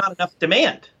because there's not enough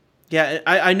demand. Yeah,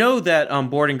 I know that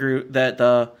boarding group that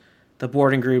the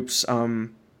boarding groups for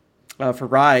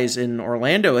Rise in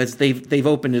Orlando they've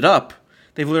opened it up.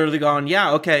 They've literally gone,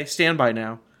 okay, standby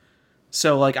now.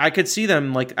 So like I could see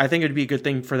them like I think it'd be a good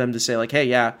thing for them to say like,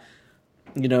 hey,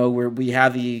 we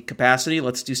have the capacity.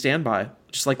 Let's do standby.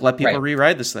 Just like let people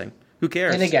re-ride this thing. Who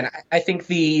cares? And again, I think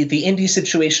the Indy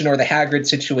situation or the Hagrid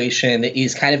situation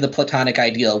is kind of the platonic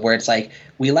ideal where it's like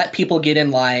we let people get in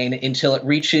line until it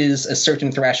reaches a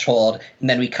certain threshold, and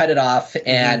then we cut it off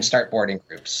and start boarding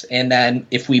groups. And then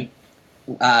if we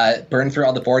burn through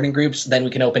all the boarding groups, then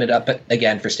we can open it up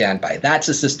again for standby. That's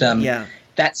a system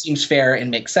that seems fair and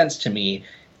makes sense to me.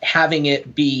 Having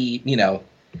it be,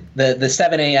 the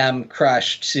 7 a.m.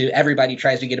 crush to everybody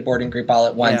tries to get a boarding group all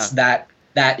at once, that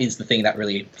is the thing that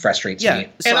really frustrates me.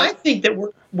 So I think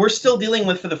that we're still dealing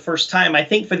with for the first time. I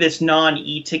think for this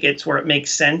non-e-tickets where it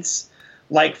makes sense,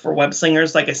 like for web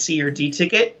slingers, like a C or D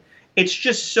ticket, it's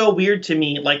just so weird to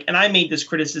me. Like, and I made this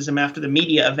criticism after the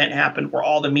media event happened where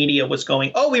all the media was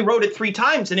going, oh, we rode it 3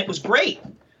 times and it was great.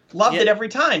 Loved it every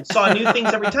time. Saw new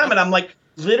things every time. And I'm like,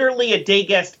 literally a day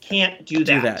guest can't do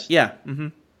that. Yeah.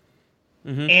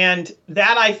 And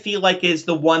that I feel like is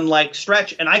the one like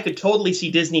stretch. And I could totally see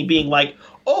Disney being like,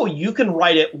 oh, you can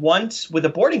ride it once with a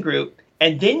boarding group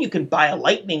and then you can buy a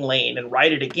Lightning Lane and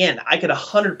ride it again. I could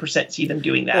 100% see them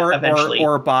doing that eventually.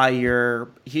 Or buy your,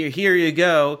 here you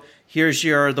go. Here's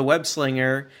the web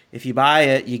slinger. If you buy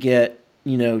it, you get,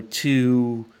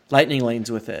 2 Lightning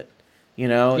Lanes with it. Here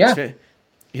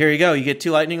you go. You get 2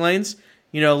 Lightning Lanes.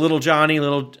 Little Johnny,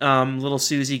 little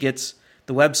Susie gets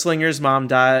the web slingers. Mom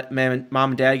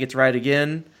and Dad get to ride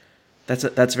again. That's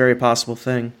a very possible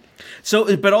thing.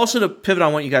 So, but also to pivot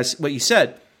on what you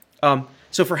said.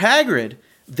 So for Hagrid,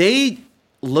 they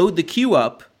load the queue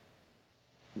up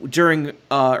during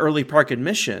early park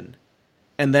admission,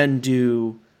 and then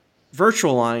do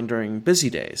virtual line during busy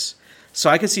days. So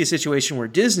I could see a situation where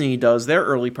Disney does their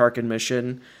early park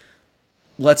admission,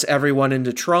 lets everyone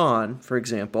into Tron, for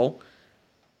example,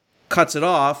 cuts it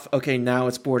off. Okay, now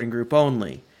it's boarding group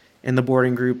only. And the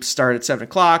boarding groups start at 7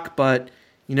 o'clock, but,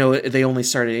 they only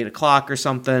start at 8 o'clock or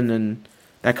something, and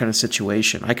that kind of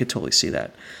situation. I could totally see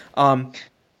that. So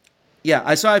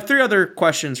I have 3 other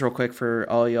questions real quick for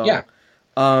all y'all. Yeah.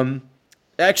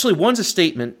 Actually, one's a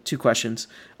statement, 2 questions.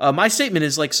 My statement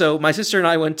is so my sister and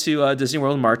I went to Disney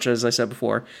World in March, as I said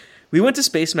before. We went to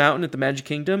Space Mountain at the Magic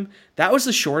Kingdom. That was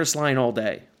the shortest line all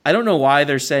day. I don't know why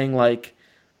they're saying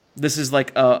this is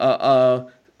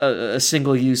a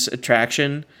single-use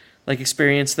attraction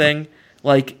experience thing.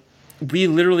 We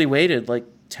literally waited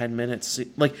 10 minutes.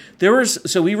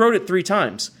 So we rode it 3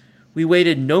 times. We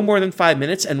waited no more than 5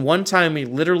 minutes, and one time we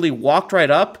literally walked right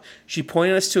up. She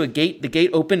pointed us to a gate. The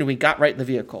gate opened, and we got right in the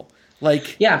vehicle.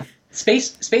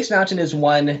 Space Mountain is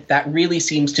one that really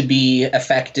seems to be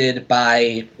affected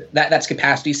by that's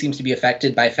capacity seems to be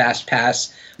affected by Fast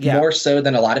Pass more so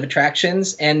than a lot of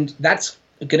attractions, and that's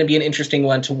going to be an interesting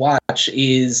one to watch.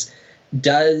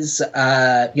 Does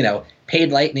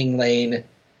paid Lightning Lane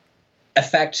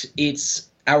affect its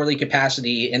hourly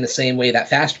capacity in the same way that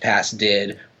Fast Pass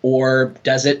did, or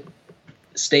does it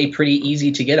stay pretty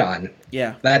easy to get on?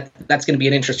 Yeah. That's going to be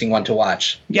an interesting one to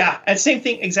watch. Yeah, and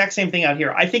exact same thing out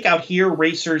here. I think out here,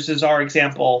 Racers is our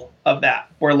example of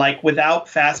that, where without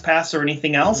Fast Pass or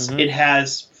anything else, it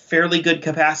has fairly good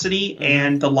capacity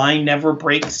and the line never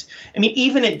breaks. I mean,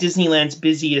 even at Disneyland's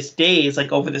busiest days,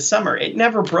 over the summer, it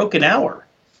never broke an hour.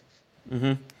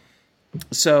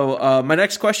 So my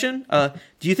next question, do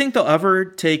you think they'll ever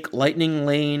take Lightning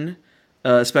Lane,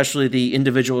 especially the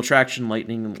individual attraction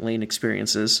Lightning Lane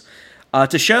experiences,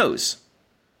 to shows?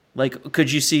 Like,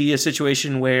 could you see a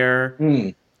situation where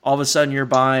all of a sudden you're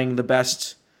buying the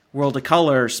best World of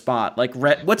Color spot? Like,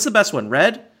 Red. What's the best one?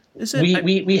 Red? Is it?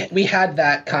 We had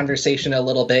that conversation a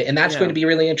little bit, and that's going to be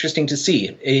really interesting to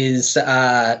see. Is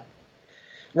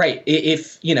right,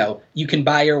 if you can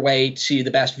buy your way to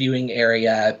the best viewing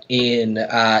area in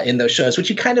those shows, which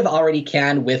you kind of already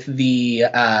can with the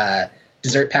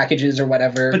dessert packages or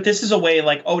whatever. But this is a way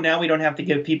like, now we don't have to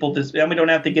give people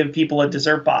a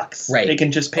dessert box. Right. They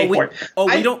can just pay for it.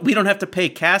 We don't have to pay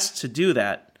cast to do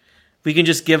that. We can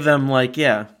just give them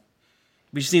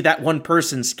we just need that one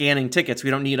person scanning tickets. We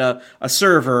don't need a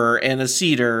server and a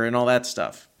seater and all that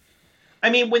stuff. I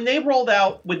mean, when they rolled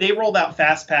out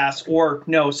Fast Pass, or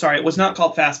no, sorry, it was not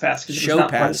called Fast Pass because it was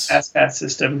not part of the Fast Pass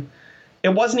system. It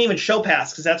wasn't even Show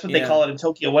Pass because that's what they call it in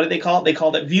Tokyo. What did they call it? They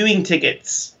called it viewing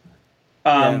tickets.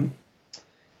 And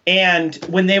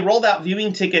when they rolled out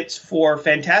viewing tickets for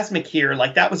Fantasmic here,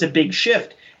 that was a big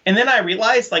shift. And then I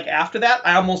realized, after that,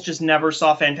 I almost just never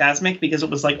saw Fantasmic because it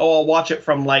was I'll watch it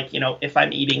from, if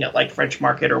I'm eating at, French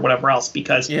Market or whatever else,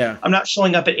 because I'm not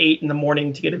showing up at 8 in the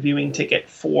morning to get a viewing ticket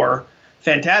for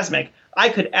Fantasmic. I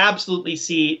could absolutely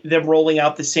see them rolling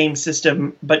out the same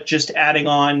system, but just adding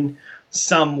on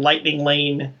some Lightning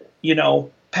Lane,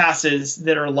 passes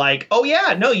that are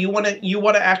you want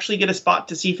to actually get a spot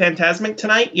to see Fantasmic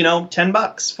tonight, $10,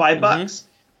 $5,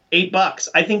 $8.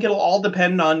 I think it'll all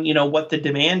depend on what the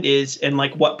demand is and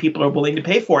what people are willing to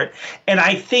pay for it. And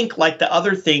I think the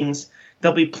other things,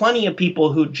 there'll be plenty of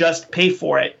people who just pay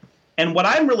for it. And what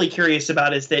I'm really curious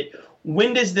about is that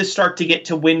when does this start to get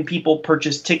to when people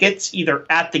purchase tickets either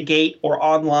at the gate or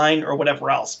online or whatever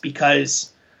else?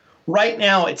 Because right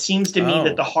now it seems to me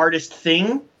that the hardest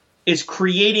thing is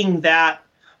creating that,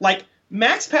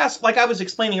 Max Pass, like I was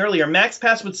explaining earlier, Max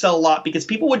Pass would sell a lot because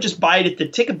people would just buy it at the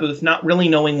ticket booth, not really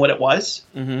knowing what it was.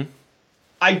 Mm-hmm.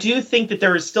 I do think that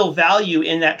there is still value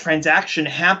in that transaction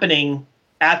happening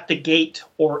at the gate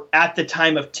or at the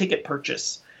time of ticket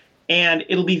purchase. And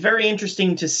it'll be very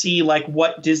interesting to see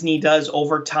what Disney does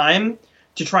over time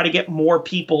to try to get more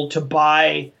people to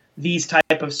buy these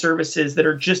type of services that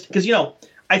are just because,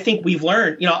 I think we've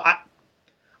learned,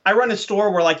 I run a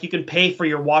store where you can pay for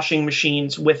your washing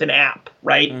machines with an app,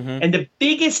 right? Mm-hmm. And the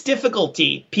biggest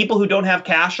difficulty, people who don't have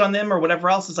cash on them or whatever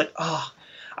else, is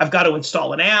I've got to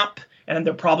install an app, and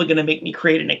they're probably going to make me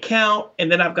create an account,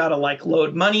 and then I've got to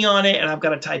load money on it, and I've got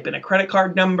to type in a credit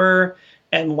card number,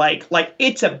 and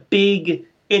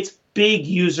it's big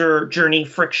user journey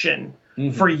friction.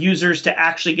 Mm-hmm. For users to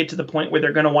actually get to the point where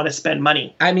they're going to want to spend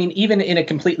money. I mean, even in a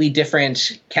completely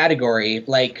different category,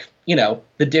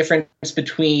 the difference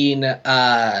between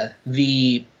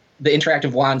the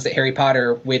interactive wands that Harry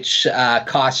Potter, which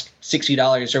cost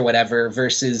 $60 or whatever,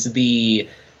 versus the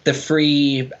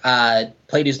free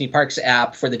Play Disney Parks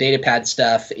app for the datapad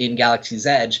stuff in Galaxy's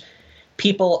Edge,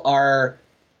 people are,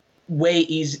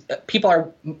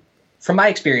 from my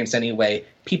experience anyway,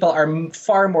 people are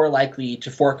far more likely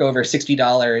to fork over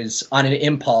 $60 on an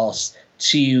impulse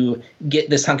to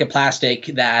get this hunk of plastic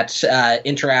that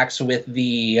interacts with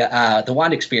the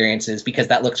wand experiences because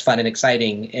that looks fun and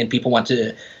exciting and people want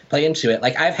to play into it.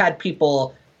 I've had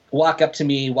people walk up to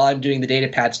me while I'm doing the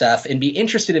datapad stuff and be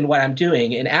interested in what I'm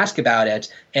doing and ask about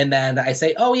it. And then I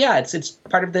say, oh yeah, it's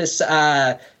part of this,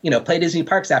 Play Disney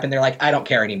Parks app. And they're like, I don't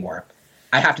care anymore.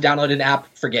 I have to download an app.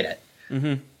 Forget it.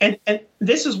 Mm-hmm. And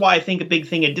this is why I think a big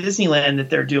thing at Disneyland that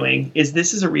they're doing is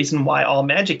this is a reason why all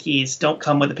Magic Keys don't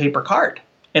come with a paper card.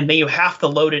 And then you have to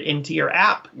load it into your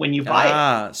app when you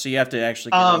buy it. So you have to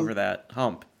actually get over that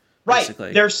hump. Right.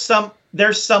 Basically. There's some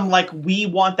we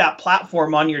want that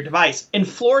platform on your device. In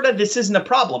Florida, this isn't a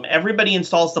problem. Everybody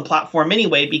installs the platform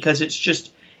anyway because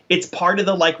it's part of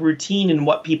the routine and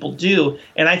what people do.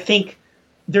 And I think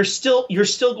you're still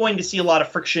going to see a lot of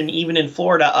friction even in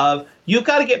Florida of you've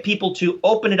got to get people to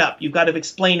open it up. You've got to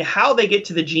explain how they get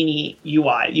to the Genie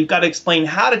UI. You've got to explain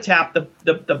how to tap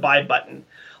the buy button.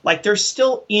 There's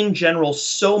still in general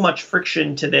so much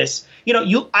friction to this.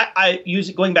 I use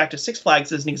it going back to Six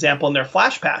Flags as an example in their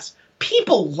Flash Pass.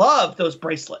 People love those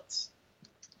bracelets.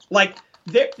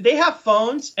 They have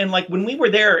phones, and when we were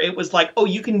there, it was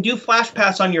you can do Flash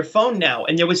Pass on your phone now,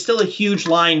 and there was still a huge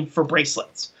line for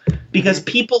bracelets because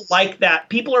people like that.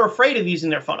 People are afraid of using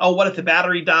their phone. Oh, what if the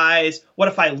battery dies? What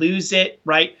if I lose it?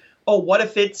 Right? Oh, what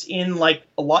if it's in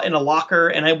in a locker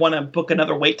and I want to book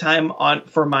another wait time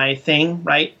for my thing?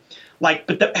 Right? Like,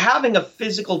 but having a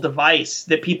physical device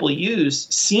that people use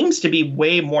seems to be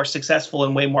way more successful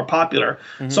and way more popular.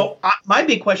 Mm-hmm. So my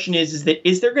big question is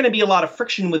there going to be a lot of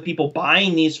friction with people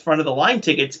buying these front of the line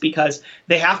tickets because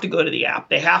they have to go to the app,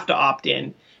 they have to opt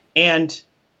in, and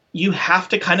you have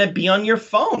to kind of be on your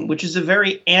phone, which is a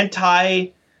very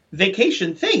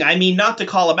anti-vacation thing. I mean, not to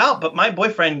call him out, but my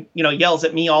boyfriend, yells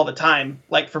at me all the time,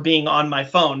 like for being on my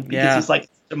phone because he's like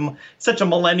such a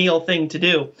millennial thing to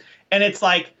do. And it's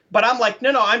like, but I'm like,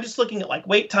 no, I'm just looking at like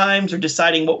wait times or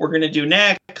deciding what we're going to do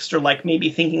next, or like maybe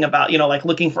thinking about, like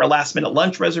looking for a last minute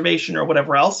lunch reservation or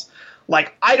whatever else.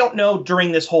 Like, I don't know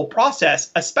during this whole process,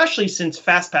 especially since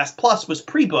FastPass Plus was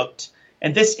pre-booked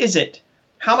and this isn't,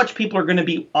 how much people are going to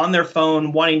be on their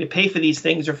phone wanting to pay for these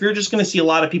things, or if you're just going to see a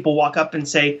lot of people walk up and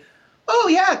say, oh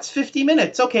yeah, it's 50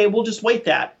 minutes. Okay, we'll just wait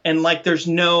that. And like, there's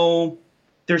no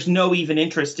even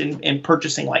interest in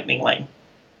purchasing Lightning Lane.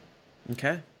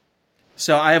 Okay.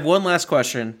 So I have one last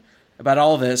question about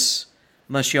all this,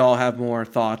 unless you all have more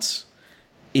thoughts.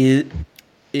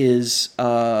 Is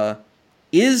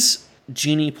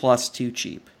Genie Plus too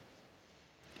cheap?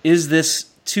 Is this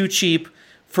too cheap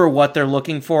for what they're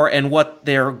looking for and what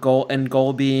their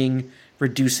goal being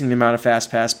reducing the amount of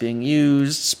FastPass being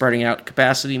used, spreading out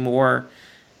capacity more?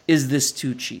 Is this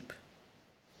too cheap?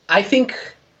 I think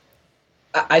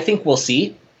we'll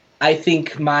see. I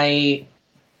think my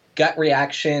gut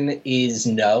reaction is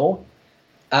no.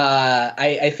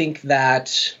 I think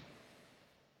that,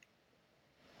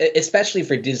 especially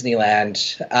for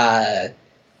Disneyland,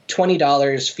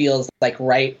 $20 feels like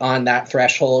right on that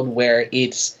threshold where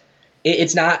it's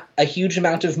not a huge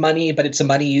amount of money, but it's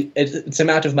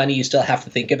amount of money you still have to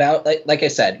think about. Like I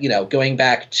said, going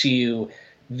back to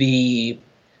the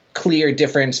clear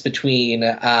difference between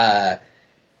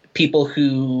people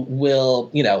who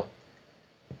will,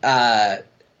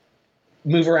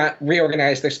 move around,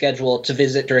 reorganize their schedule to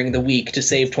visit during the week to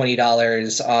save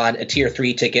 $20 on a tier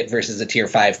 3 ticket versus a tier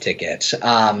 5 ticket.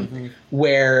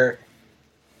 Where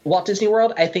Walt Disney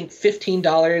World, I think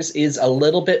 $15 is a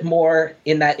little bit more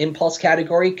in that impulse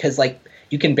category, because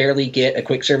you can barely get a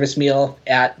quick service meal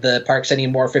at the parks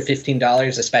anymore for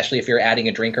 $15, especially if you're adding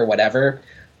a drink or whatever.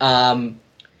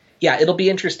 It'll be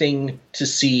interesting to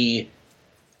see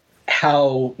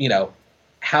how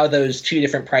those two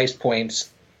different price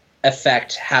points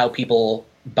affect how people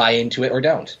buy into it or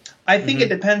don't. I think it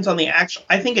depends on the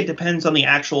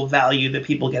actual value that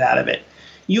people get out of it.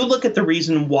 You look at the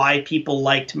reason why people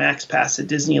liked MaxPass at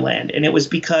Disneyland, and it was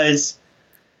because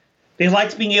they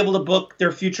liked being able to book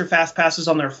their future Fast Passes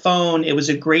on their phone. It was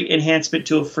a great enhancement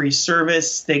to a free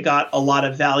service. They got a lot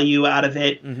of value out of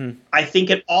it. Mm-hmm. I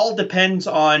think it all depends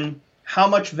on how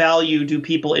much value do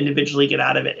people individually get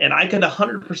out of it. And I could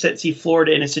 100% see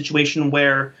Florida in a situation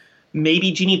where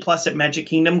maybe Genie Plus at Magic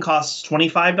Kingdom costs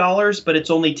 $25, but it's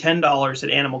only $10 at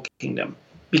Animal Kingdom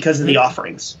because of the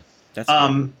offerings. That's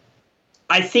cool.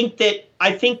 I think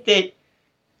that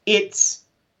it's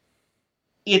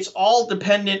all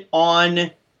dependent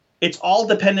on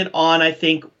I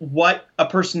think what a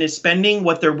person is spending,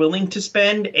 what they're willing to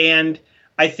spend, and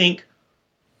I think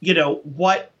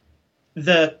what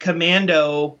the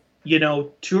commando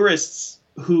tourists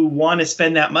who want to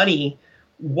spend that money,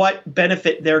 what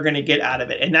benefit they're going to get out of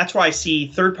it. And that's why I see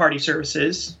third-party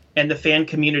services and the fan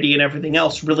community and everything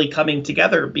else really coming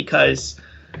together, because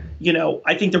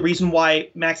I think the reason why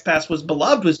MaxPass was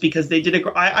beloved was because they did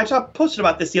I posted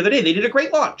about this the other day. They did a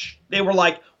great launch. They were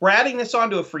like, we're adding this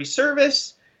onto a free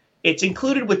service. It's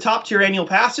included with top tier annual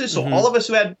passes. So all of us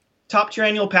who had top tier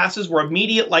annual passes were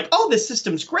immediate, like, oh, this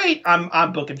system's great.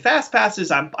 I'm booking fast passes.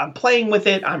 I'm playing with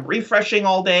it. I'm refreshing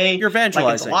all day. You're evangelizing.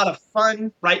 Like, it's a lot of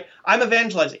fun, right? I'm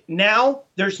evangelizing. Now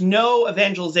there's no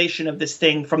evangelization of this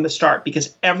thing from the start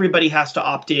because everybody has to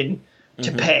opt in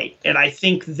to pay. And I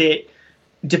think that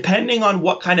depending on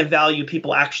what kind of value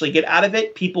people actually get out of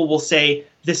it, people will say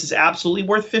this is absolutely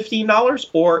worth $15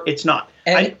 or it's not.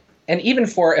 And even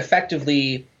for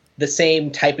effectively the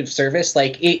same type of service,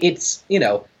 like it's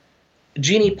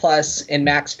Genie Plus and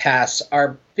MaxPass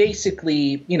are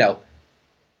basically,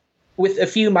 with a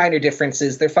few minor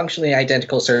differences, they're functionally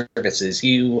identical services.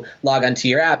 You log onto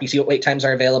your app, you see what wait times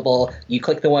are available, you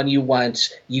click the one you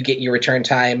want, you get your return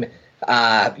time,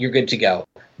 you're good to go.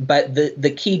 But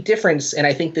the key difference, and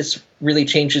I think this really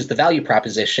changes the value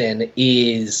proposition,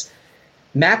 is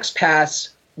MaxPass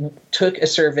took a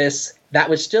service that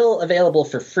was still available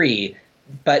for free,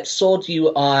 but sold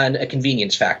you on a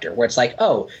convenience factor where it's like,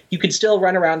 oh, you could still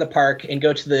run around the park and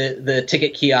go to the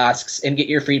ticket kiosks and get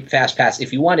your free fast pass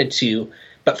if you wanted to,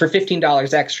 but for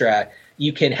 $15 extra,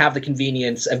 you can have the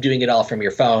convenience of doing it all from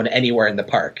your phone anywhere in the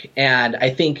park. And I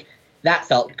think that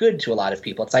felt good to a lot of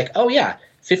people. It's like, oh yeah,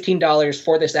 $15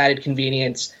 for this added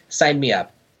convenience, sign me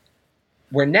up.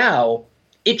 Where now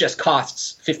it just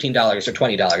costs $15 or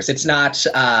 $20. It's not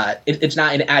it's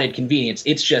not an added convenience.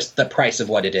 It's just the price of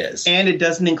what it is. And it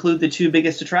doesn't include the two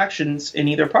biggest attractions in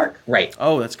either park. Right.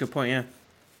 Oh, that's a good point. Yeah.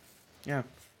 Yeah.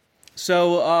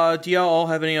 So, do y'all all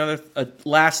have any other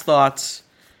last thoughts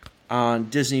on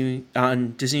Disney's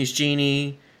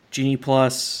Genie, Genie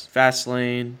Plus,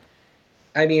 Fastlane?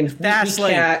 I mean,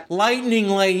 Fastlane, Lightning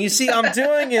Lane. You see, I'm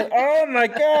doing it. Oh my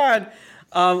god!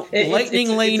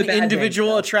 Lightning Lane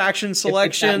individual attraction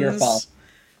selections. It's not your fault.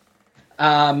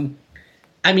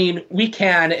 I mean, we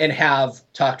can and have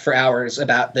talked for hours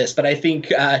about this, but I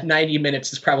think 90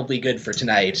 minutes is probably good for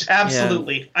tonight.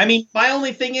 Absolutely. Yeah. I mean, my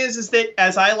only thing is that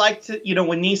as I like to,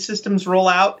 when these systems roll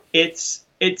out, it's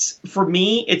for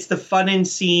me, it's the fun in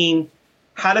seeing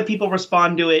how do people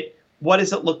respond to it? What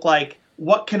does it look like?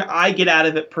 What can I get out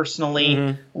of it personally?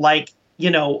 Mm-hmm.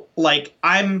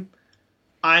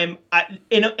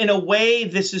 In a way,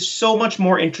 this is so much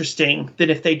more interesting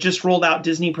than if they just rolled out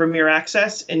Disney Premier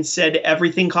Access and said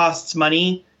everything costs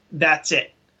money. That's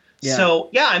it. Yeah. So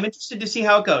yeah, I'm interested to see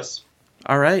how it goes.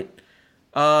 All right.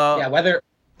 Whether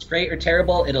it's great or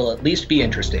terrible, it'll at least be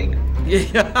interesting.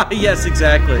 Yeah. Yes,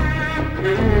 exactly.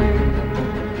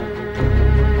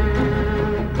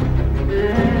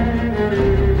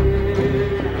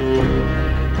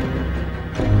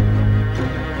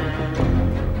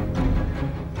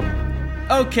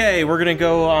 Okay, we're going to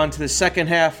go on to the second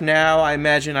half now. I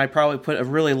imagine I probably put a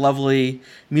really lovely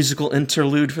musical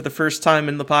interlude for the first time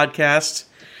in the podcast.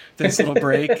 This little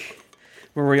break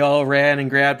where we all ran and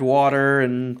grabbed water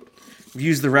and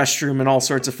used the restroom and all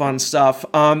sorts of fun stuff.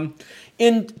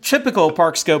 In typical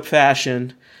Parkscope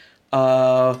fashion,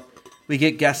 we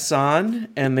get guests on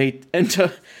and they end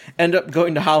up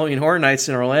going to Halloween Horror Nights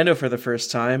in Orlando for the first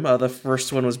time. The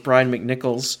first one was Brian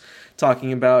McNichols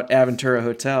talking about Aventura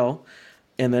Hotel.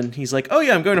 And then he's like, oh,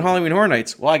 yeah, I'm going to Halloween Horror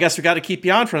Nights. Well, I guess we got to keep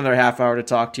you on for another half hour to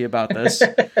talk to you about this.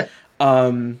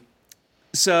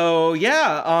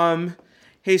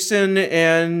 Hasten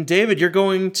and David, you're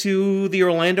going to the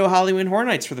Orlando Halloween Horror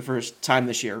Nights for the first time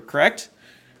this year, correct?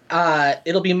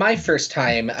 It'll be my first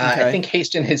time. Okay. I think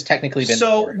Hasten has technically been.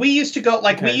 So before. We used to go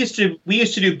we used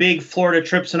to do big Florida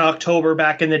trips in October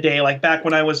back in the day, like back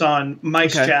when I was on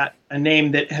Mice Chat, a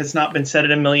name that has not been said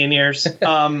in a million years.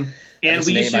 And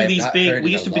we used to do these big.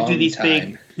 We used to do these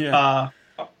big. Yeah.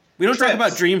 We don't talk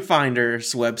about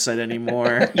Dreamfinder's website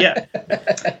anymore. Yeah.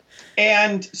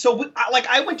 And so,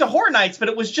 I went to Horror Nights, but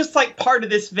it was just like part of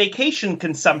this vacation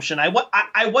consumption. I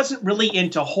wasn't really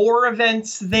into horror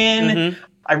events then. Mm-hmm.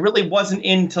 I really wasn't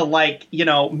into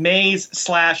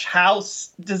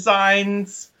maze/house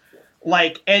designs.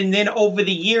 And then over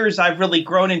the years, I've really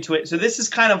grown into it. So this is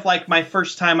kind of like my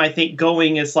first time, I think,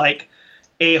 going as like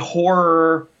a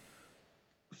horror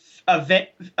event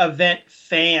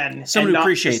fan. Someone who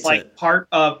appreciates it. Part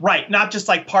of not just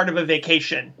like part of a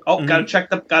vacation. Oh, mm-hmm.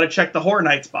 gotta check the Horror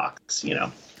Nights box.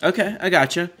 Okay, I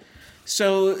gotcha.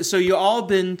 So you all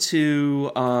been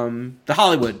to the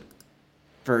Hollywood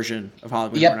version of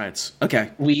Halloween Horror Nights?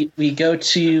 Okay. We go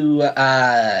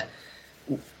to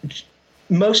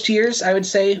most years, I would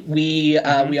say. We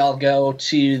all go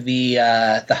to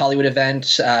the Hollywood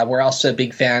event. We're also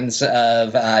big fans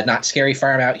of Not Scary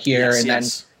Farm out here, then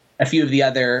a few of the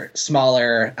other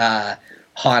smaller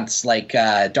haunts like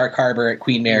Dark Harbor at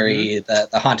Queen Mary, the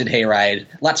Haunted Hayride.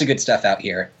 Lots of good stuff out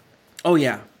here. Oh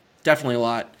yeah, definitely a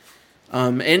lot.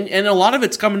 And a lot of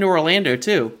it's coming to Orlando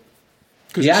too.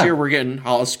 Because this year we're getting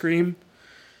Howl-O-Scream.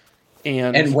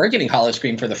 And we're getting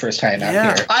Howl-O-Scream for the first time out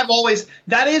here.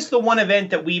 That is the one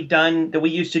event that we've done, that we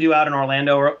used to do out in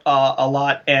Orlando a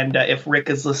lot. And if Rick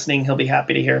is listening, he'll be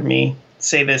happy to hear me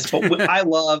say this. But I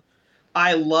love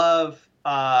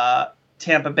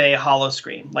Tampa Bay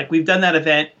Howl-O-Scream. We've done that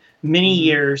event many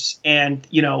years, and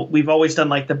we've always done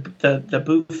the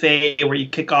buffet where you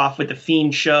kick off with the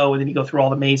Fiend show and then you go through all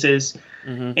the mazes.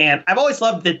 Mm-hmm. And I've always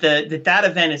loved that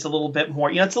event is a little bit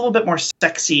more, it's a little bit more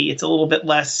sexy. It's a little bit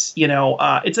less,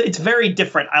 it's very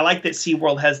different. I like that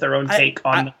SeaWorld has their own take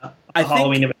on the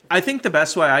Halloween event. I think the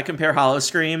best way I compare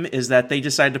Howl-O-Scream is that they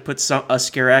decided to put a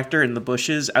scare actor in the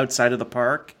bushes outside of the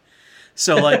park.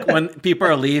 So, when people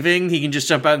are leaving, he can just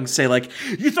jump out and say,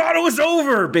 you thought it was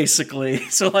over, basically.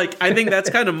 So, I think that's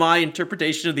kind of my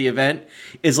interpretation of the event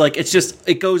is,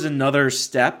 it goes another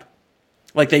step.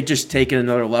 They just take it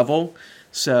another level.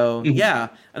 So, yeah.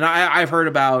 And I've heard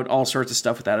about all sorts of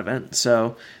stuff with that event.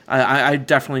 So, I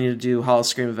definitely need to do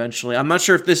Howl-O-Scream eventually. I'm not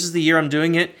sure if this is the year I'm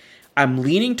doing it. I'm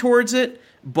leaning towards it,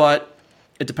 but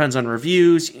it depends on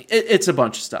reviews. It's a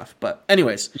bunch of stuff. But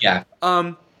anyways. Yeah.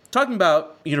 talking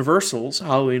about Universal's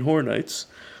Halloween Horror Nights,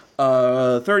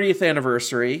 30th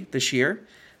anniversary this year.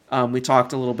 We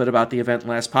talked a little bit about the event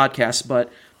last podcast,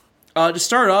 but to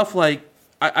start off, like,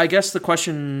 I guess the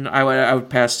question I would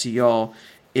pass to y'all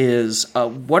is,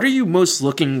 what are you most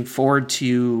looking forward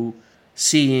to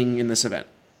seeing in this event?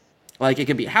 Like, it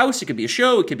could be a house, it could be a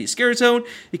show, it could be a scare zone,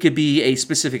 it could be a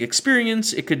specific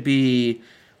experience, it could be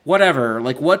whatever.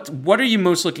 Like, what are you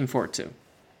most looking forward to?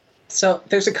 So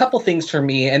there's a couple things for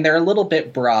me, and they're a little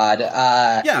bit broad.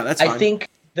 Yeah, that's fine. I think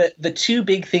the two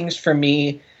big things for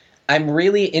me, I'm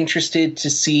really interested to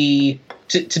see,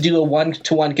 to do a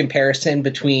one-to-one comparison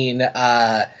between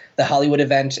the Hollywood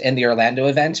event and the Orlando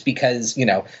event, because, you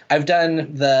know, I've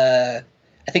done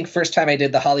I think first time I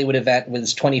did the Hollywood event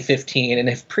was 2015, and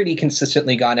have pretty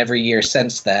consistently gone every year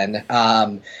since then.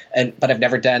 But I've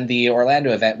never done the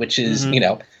Orlando event, which is, you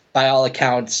know, by all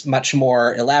accounts, much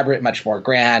more elaborate, much more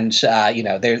grand. You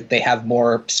know, they have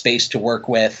more space to work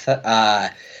with. So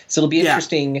it'll be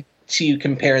interesting to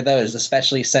compare those,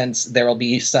 especially since there will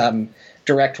be some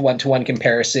direct one-to-one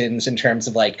comparisons in terms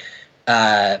of, like,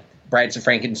 Brides of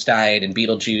Frankenstein and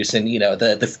Beetlejuice, and, you know,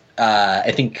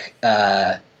 I think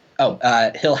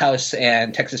Hill House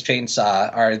and Texas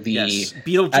Chainsaw are the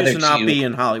Beetlejuice will not be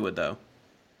in Hollywood, though.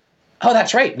 Oh,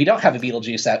 that's right. We don't have a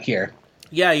Beetlejuice out here.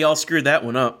 Yeah, y'all screwed that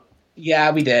one up.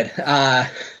 Yeah, we did.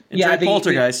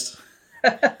 Poltergeist.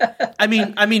 I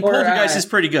mean, Poltergeist is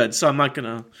pretty good, so I'm not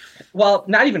gonna. Well,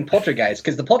 not even Poltergeist,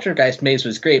 because the Poltergeist maze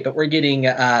was great, but we're getting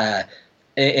an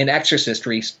Exorcist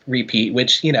repeat,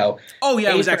 which, you know. Oh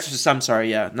yeah, it was Exorcist. I'm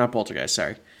sorry, yeah, not Poltergeist.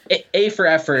 Sorry. A for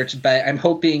effort, but I'm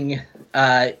hoping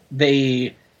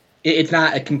it's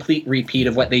not a complete repeat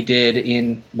of what they did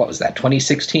in, what was that,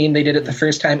 2016? They did it the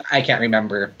first time. I can't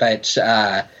remember, but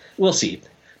we'll see.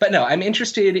 But no, I'm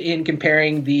interested in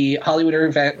comparing the Hollywood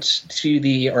event to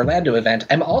the Orlando event.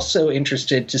 I'm also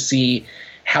interested to see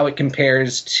how it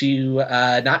compares to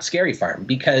Not Scary Farm,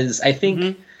 because I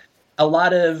think a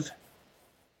lot of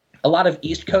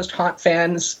East Coast Haunt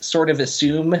fans sort of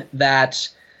assume that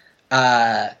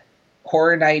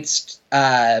Horror Nights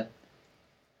to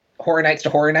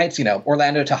Horror Nights, you know,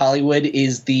 Orlando to Hollywood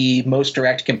is the most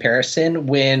direct comparison,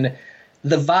 when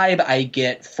the vibe I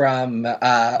get from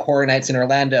Horror Nights in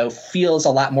Orlando feels a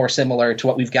lot more similar to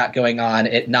what we've got going on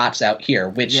at Knott's out here,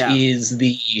 which is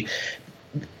the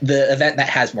event that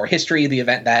has more history, the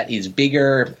event that is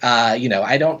bigger. You know,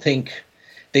 I don't think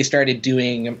they started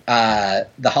doing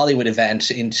the Hollywood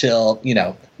event until, you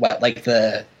know,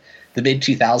 the mid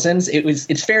 2000s.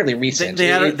 It's fairly recent. They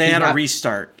had a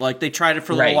restart. Like, they tried it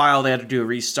for a little while. They had to do a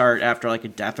restart after, like, a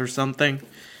death or something.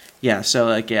 Yeah, so,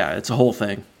 like, yeah, it's a whole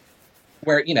thing.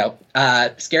 Where, you know,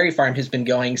 Scary Farm has been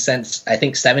going since, I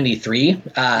think, 73. You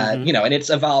know, and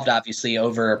it's evolved, obviously,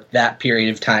 over that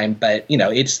period of time. But, you know,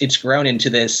 it's grown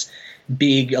into this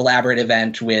big, elaborate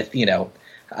event with, you know,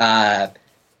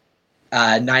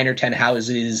 9 or 10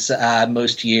 houses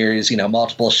most years, you know,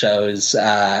 multiple shows.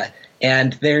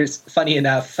 And there's, funny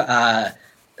enough,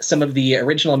 some of the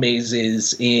original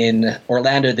mazes in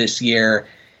Orlando this year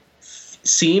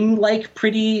seem like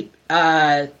pretty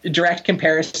direct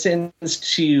comparisons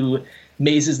to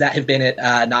mazes that have been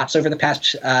at Knott's over the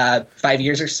past 5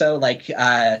 years or so. Like,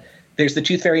 there's the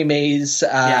Tooth Fairy maze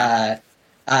at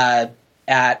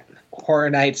Horror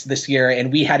Nights this year,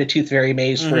 and we had a Tooth Fairy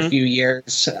maze for a few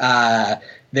years.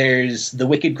 There's the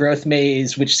Wicked Growth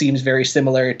maze, which seems very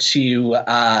similar to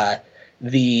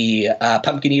the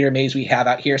Pumpkin Eater maze we have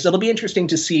out here. So it'll be interesting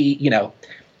to see, you know,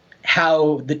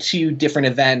 how the two different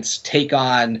events take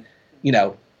on, you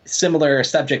know, similar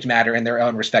subject matter in their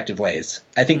own respective ways.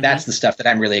 I think that's the stuff that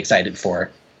I'm really excited for.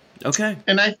 Okay.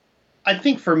 And I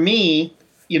think for me,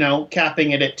 you know,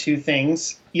 capping it at two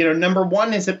things, you know, number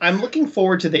one is that I'm looking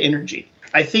forward to the energy.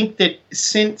 I think that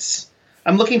since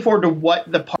I'm looking forward to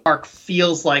what the park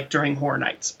feels like during Horror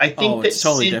Nights. I think it's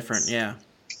totally different. Yeah.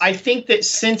 I think that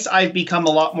since I've become a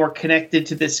lot more connected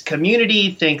to this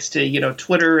community, thanks to, you know,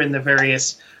 Twitter and the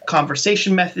various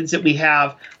conversation methods that we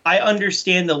have, I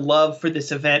understand the love for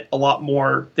this event a lot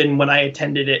more than when I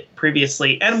attended it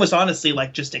previously, and was honestly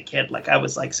like just a kid. Like, I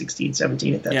was like 16,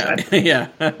 17 at that time.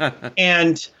 Yeah.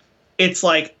 And it's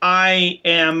like, I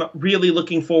am really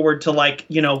looking forward to, like,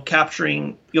 you know,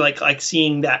 capturing, like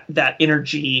seeing that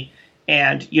energy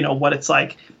and, you know, what it's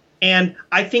like. And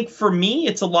I think for me,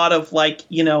 it's a lot of, like,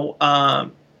 you know,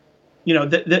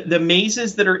 the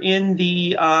mazes that are in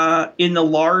the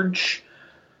large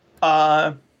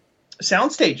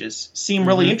sound stages seem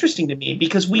really interesting to me,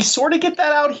 because we sort of get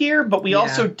that out here, but we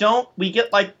also don't. We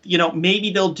get like,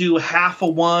 maybe they'll do half a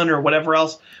one or whatever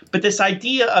else. But this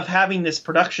idea of having this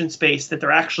production space that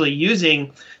they're actually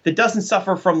using that doesn't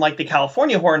suffer from like the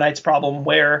California Horror Nights problem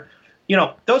where,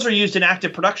 those are used in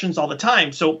active productions all the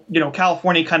time. So,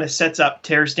 California kind of sets up,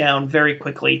 tears down very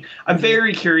quickly. I'm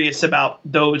very curious about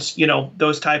those,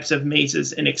 those types of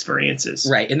mazes and experiences.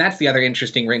 Right. And that's the other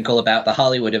interesting wrinkle about the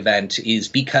Hollywood event is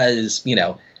because,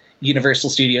 Universal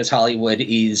Studios Hollywood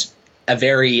is a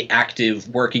very active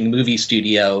working movie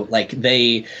studio. Like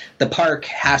the park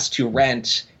has to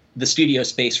rent the studio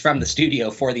space from the studio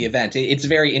for the event. It's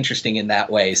very interesting in that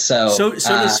way. So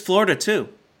does Florida too.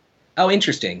 Oh,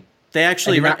 interesting. They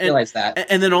actually I did not realize that.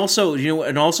 And then also,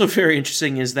 and also very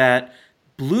interesting is that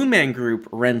Blue Man Group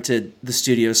rented the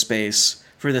studio space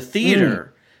for the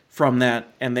theater from that,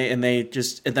 and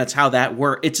that's how that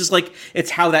works. It's just like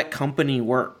it's how that company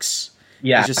works.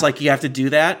 Yeah, it's just like you have to do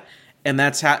that, and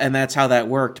that's how that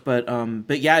worked. But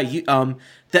yeah,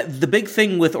 that the big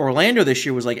thing with Orlando this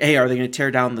year was like, hey, are they going to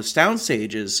tear down the sound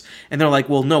stages? And they're like,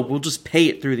 well, no, we'll just pay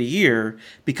it through the year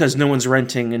because no one's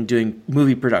renting and doing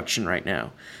movie production right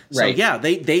now. So right. Yeah,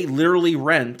 they literally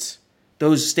rent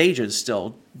those stages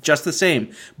still, just the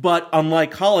same. But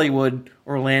unlike Hollywood,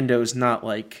 Orlando's not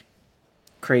like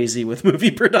crazy with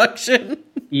movie production.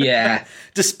 Yeah.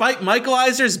 Despite Michael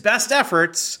Eisner's best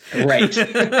efforts. Right.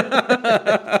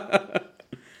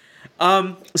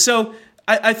 So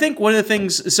I think one of the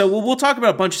things, so we'll talk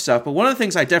about a bunch of stuff, but one of the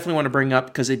things I definitely want to bring up,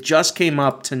 because it just came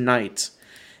up tonight,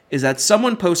 is that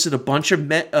someone posted a bunch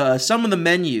of some of the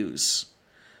menus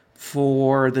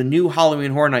for the new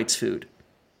Halloween Horror Nights food.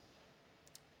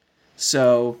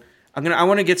 So I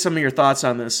want to get some of your thoughts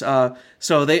on this.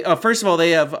 So they first of all,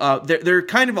 they have they're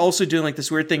kind of also doing like this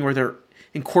weird thing where they're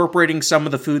incorporating some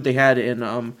of the food they had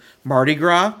in Mardi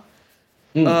Gras.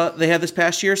 They had this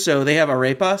past year. So they have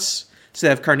arepas. So they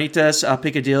have carnitas,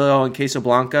 picadillo, and queso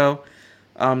blanco.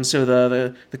 So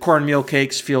the cornmeal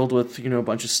cakes filled with a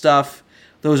bunch of stuff.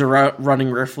 Those are running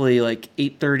roughly like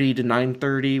 $8.30 to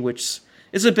 $9.30, which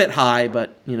is a bit high,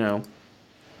 but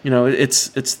it's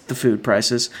the food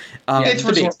prices. It's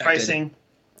resort pricing.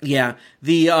 Yeah,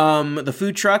 the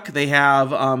food truck, they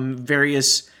have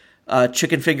various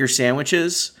chicken finger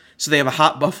sandwiches. So they have a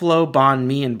hot buffalo, banh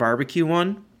mi, and barbecue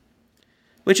one,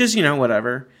 which is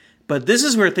whatever. But this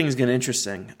is where things get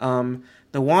interesting.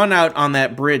 The one out on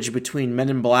that bridge between Men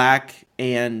in Black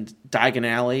and Diagon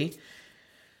Alley,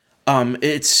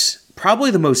 it's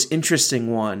probably the most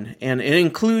interesting one, and it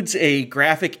includes a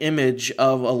graphic image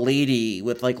of a lady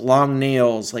with like long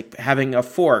nails, like having a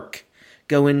fork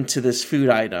go into this food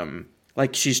item,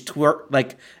 like she's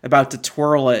about to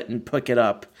twirl it and pick it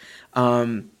up.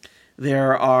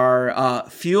 There are the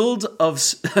Field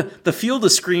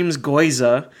of Screams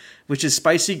Goiza, which is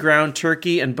spicy ground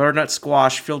turkey and butternut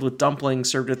squash filled with dumplings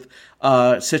served with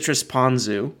citrus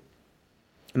ponzu,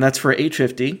 and that's for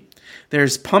 $8.50.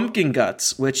 There's pumpkin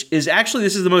guts, which is actually,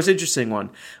 this is the most interesting one.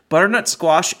 Butternut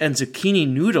squash and zucchini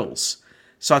noodles,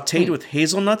 sautéed with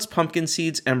hazelnuts, pumpkin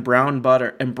seeds, and brown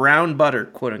butter,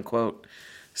 quote unquote,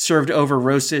 served over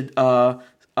roasted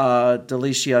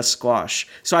delicia squash.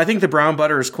 So I think the brown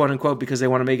butter is quote unquote because they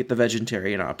want to make it the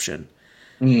vegetarian option.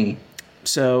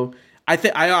 So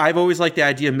I've always liked the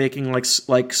idea of making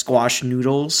like squash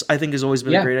noodles. I think has always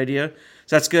been a great idea.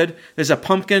 So that's good. There's a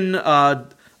pumpkin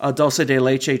dulce de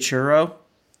leche churro,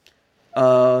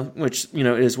 which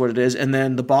is what it is, and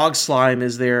then the bog slime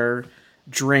is their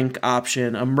drink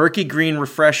option. A murky green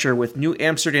refresher with New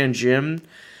Amsterdam gin,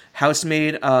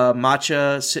 house-made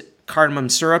matcha cardamom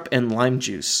syrup, and lime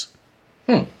juice.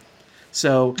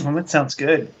 So, that sounds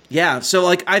good. Yeah, so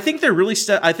like I think they're really.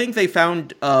 I think they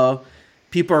found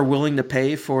people are willing to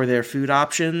pay for their food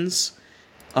options.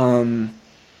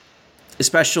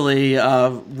 Especially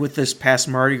with this past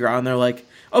Mardi Gras, and they're like,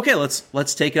 okay,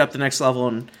 let's take it up the next level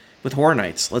and with Horror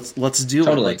Nights. Let's do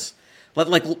it.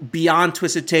 Let beyond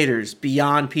Twisted Taters,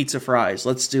 beyond pizza fries.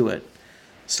 Let's do it.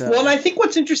 So. Well, and I think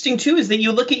what's interesting too is that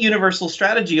you look at Universal's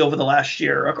strategy over the last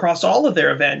year across all of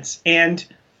their events, and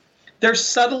they're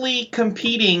subtly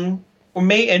competing,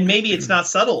 maybe it's not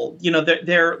subtle.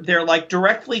 They're like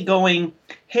directly going,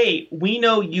 hey, we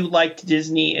know you liked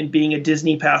Disney and being a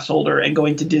Disney pass holder and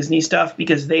going to Disney stuff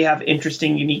because they have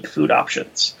interesting, unique food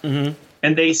options. Mm-hmm.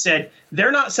 And they said,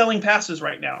 they're not selling passes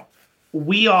right now.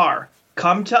 We are.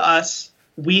 Come to us.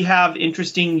 We have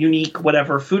interesting, unique,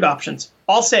 whatever food options.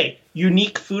 I'll say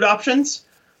unique food options,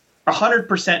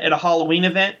 100% at a Halloween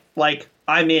event. Like,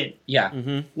 I'm in. Yeah.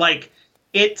 Mm-hmm. Like,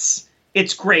 it's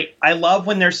it's great. I love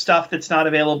when there's stuff that's not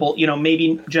available,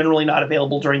 maybe generally not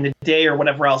available during the day or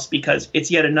whatever else, because it's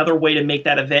yet another way to make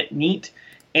that event neat.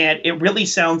 And it really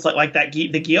sounds like that. The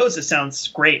gyoza sounds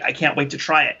great. I can't wait to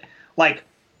try it. Like,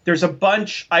 there's a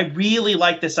bunch. I really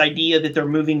like this idea that they're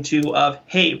moving to of,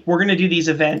 hey, we're going to do these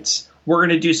events. We're going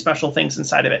to do special things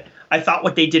inside of it. I thought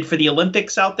what they did for the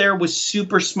Olympics out there was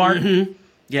super smart and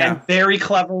very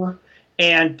clever.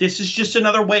 And this is just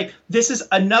another way. This is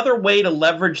another way to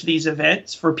leverage these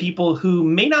events for people who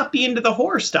may not be into the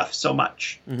horror stuff so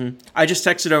much. Mm-hmm. I just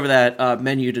texted over that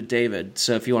menu to David,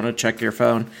 so if you want to check your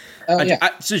phone, so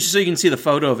just so you can see the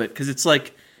photo of it, because it's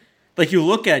like you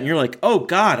look at it and you're like, oh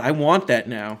God, I want that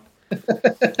now.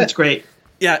 That's great.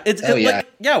 Yeah,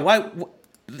 why?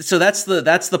 So that's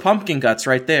the pumpkin guts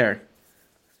right there.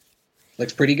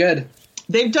 Looks pretty good.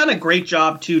 They've done a great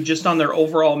job, too, just on their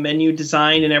overall menu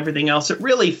design and everything else. It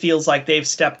really feels like they've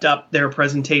stepped up their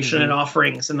presentation and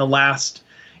offerings in the last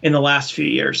few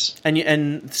years.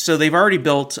 And so they've already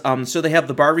built. So they have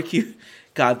the barbecue.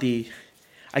 God,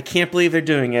 I can't believe they're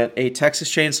doing it. A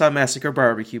Texas Chainsaw Massacre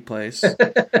barbecue place.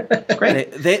 Great.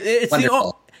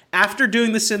 It's after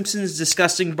doing the Simpsons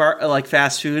disgusting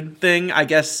fast food thing. I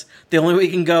guess the only way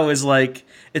you can go is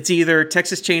it's either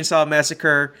Texas Chainsaw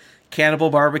Massacre, Cannibal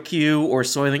Barbecue, or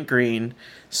Soylent Green.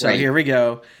 So Here we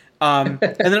go. And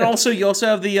then you also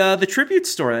have the Tribute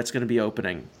store that's going to be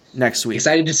opening next week.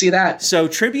 Excited to see that. So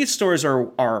Tribute stores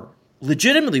are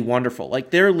legitimately wonderful.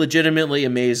 They're legitimately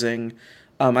amazing.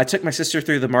 I took my sister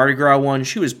through the Mardi Gras one.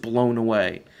 She was blown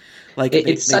away.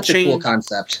 It's such a cool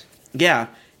concept. Yeah,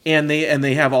 and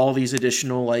they have all these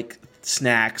additional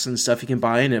snacks and stuff you can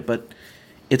buy in it, but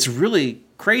it's really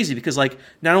crazy because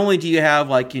not only do you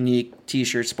have unique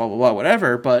t-shirts, blah blah blah,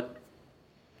 whatever, but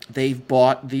they've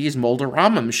bought these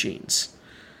Mold-A-Rama machines,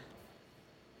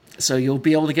 so you'll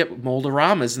be able to get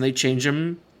Mold-A-Ramas, and they change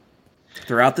them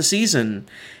throughout the season,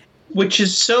 which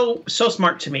is so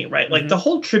smart to me, right? The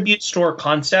whole Tribute store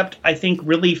concept, I think,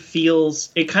 really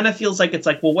feels like it's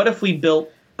well, what if we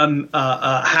built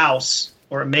a house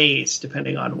or a maze,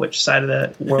 depending on which side of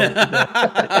the world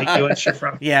the US you're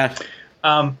from. Yeah.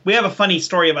 We have a funny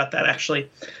story about that, actually.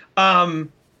 And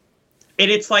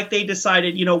it's like they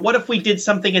decided, what if we did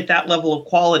something at that level of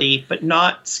quality, but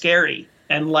not scary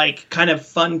and kind of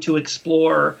fun to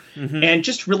explore and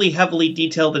just really heavily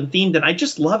detailed and themed. And I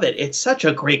just love it. It's such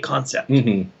a great concept.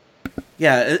 Mm-hmm.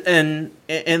 Yeah. And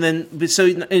then, so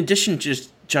in addition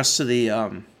just to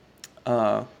the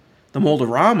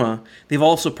Mold-A-Rama, they've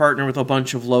also partnered with a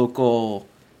bunch of local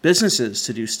businesses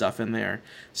to do stuff in there.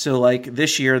 So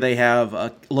this year they have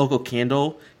a local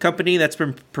candle company that's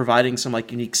been providing some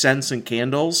unique scents and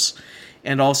candles,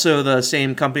 and also the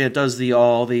same company that does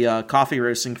all the coffee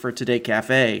roasting for Today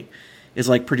Cafe is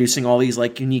producing all these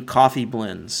unique coffee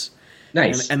blends.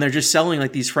 Nice. And they're just selling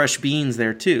these fresh beans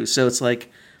there too. So it's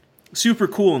super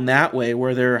cool in that way,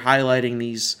 where they're highlighting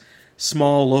these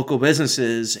small local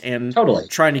businesses and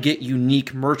trying to get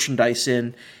unique merchandise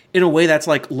in a way that's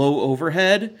low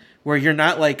overhead, where you're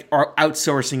not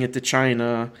outsourcing it to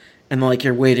China and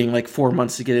you're waiting 4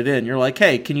 months to get it in. You're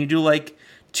hey, can you do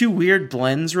 2 weird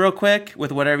blends real quick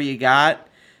with whatever you got,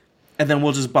 and then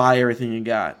we'll just buy everything you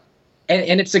got.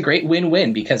 And it's a great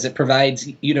win-win because it provides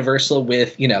Universal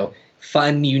with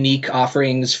fun, unique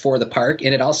offerings for the park,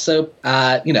 and it also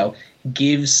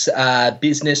gives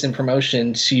business and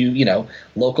promotion to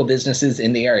local businesses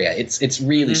in the area. It's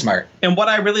really smart. And what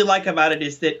I really like about it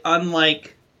is that,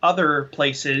 unlike other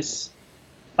places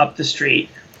up the street,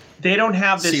 they don't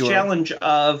have this challenge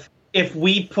of, if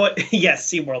we put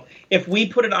SeaWorld, if we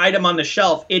put an item on the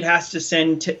shelf, it has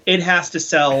to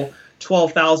sell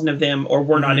 12,000 of them, or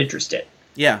we're not interested.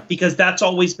 Yeah, because that's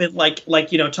always been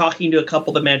talking to a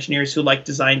couple of Imagineers who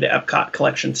designed the Epcot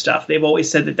collection stuff. They've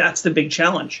always said that that's the big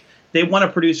challenge. They want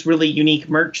to produce really unique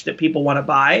merch that people want to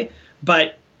buy,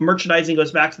 but merchandising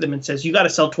goes back to them and says, you got to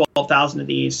sell 12,000 of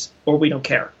these or we don't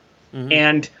care. Mm-hmm.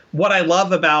 And what I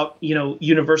love about,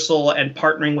 Universal and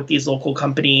partnering with these local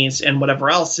companies and whatever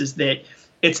else is that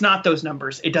it's not those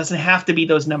numbers. It doesn't have to be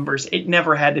those numbers. It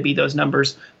never had to be those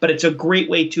numbers, but it's a great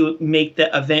way to make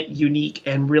the event unique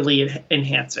and really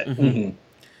enhance it. Mm-hmm.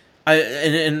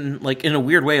 In a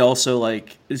weird way also,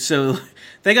 so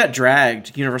they got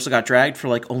dragged. Universal got dragged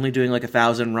for only doing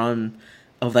 1,000 run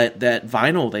of that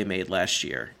vinyl they made last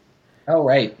year. Oh,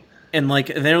 right. And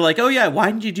they're oh yeah,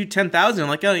 why didn't you do 10,000?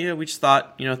 I'm oh yeah, we just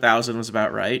thought 1,000 was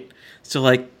about right.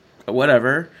 So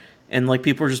whatever. And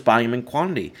people are just buying them in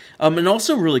quantity. And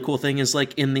also a really cool thing is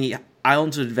in the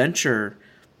Islands of Adventure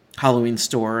Halloween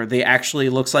store, they actually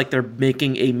looks like they're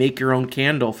making a make your own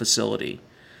candle facility.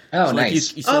 Oh, so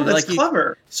nice. That's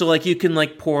clever. So like you can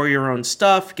like pour your own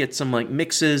stuff, get some like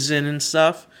mixes in and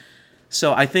stuff.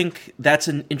 So I think that's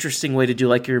an interesting way to do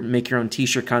like make your own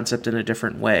t-shirt concept in a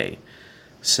different way.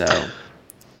 So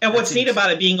and what's neat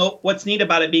about it being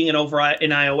an over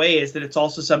in IOA is that it's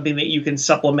also something that you can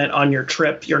supplement on your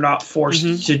trip. You're not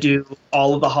forced to do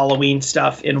all of the Halloween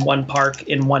stuff in one park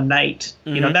in one night.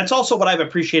 You know, that's also what I've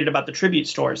appreciated about the tribute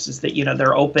stores is that, you know,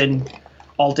 they're open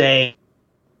all day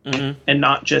and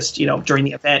not just, you know, during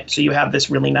the event. So you have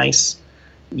this really nice,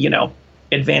 you know,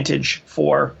 advantage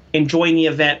for enjoying the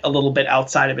event a little bit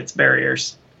outside of its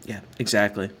barriers. Yeah,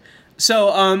 exactly. So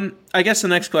I guess the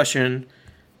next question,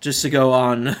 just to go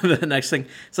on the next thing,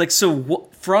 it's like, so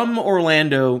from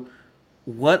Orlando,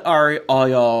 what are all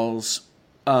y'all's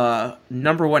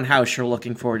number one house you're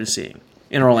looking forward to seeing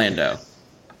in Orlando?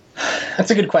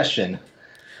 That's a good question.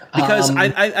 Because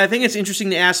I think it's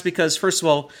interesting to ask because, first of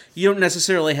all, you don't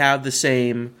necessarily have the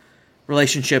same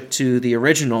relationship to the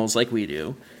originals like we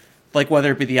do. Like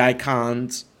whether it be the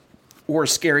Icons or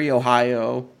Scary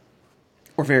Ohio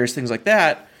or various things like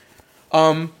that.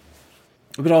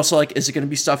 But also, like, is it going to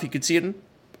be stuff you could see in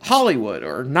Hollywood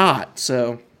or not?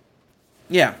 So,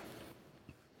 yeah.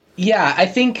 Yeah, I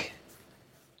think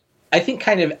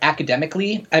kind of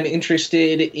academically, I'm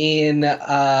interested in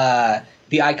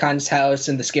the Icons house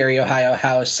and the Scary Ohio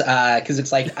house because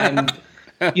it's like I'm,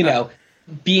 you know,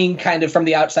 being kind of from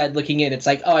the outside looking in, it's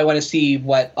like, oh, I want to see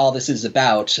what all this is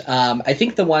about. I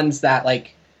think the ones that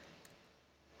like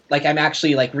I'm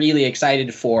actually like really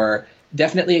excited for.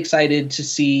 Definitely excited to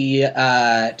see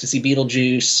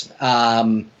Beetlejuice.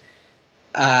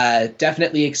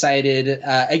 Definitely excited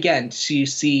again to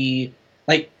see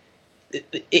like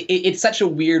it's such a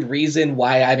weird reason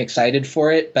why I'm excited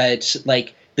for it, but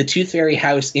like the Tooth Fairy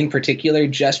house in particular,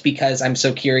 just because I'm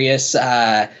so curious.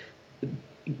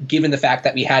 Given the fact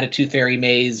that we had a Tooth Fairy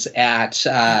maze at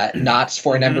Knott's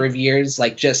for a number of years,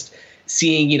 like just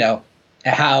seeing, you know,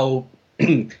 how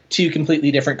two completely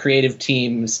different creative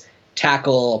teams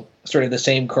tackle sort of the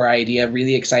same core idea.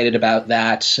 Really excited about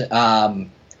that.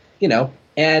 You know,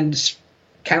 and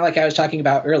kind of like I was talking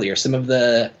about earlier, some of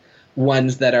the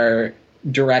ones that are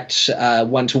direct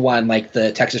one-to-one, like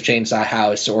the Texas Chainsaw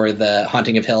House or the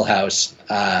Haunting of Hill House,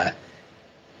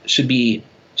 should be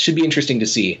interesting to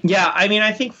see. Yeah, I mean,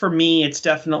 I think for me, it's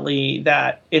definitely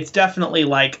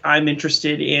like I'm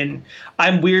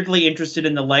weirdly interested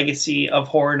in the legacy of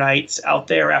Horror Nights out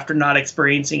there after not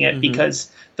experiencing it,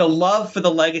 because the love for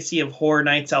the legacy of Horror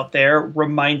Nights out there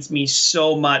reminds me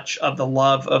so much of the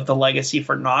love of the legacy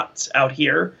for Knott's out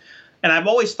here. And I've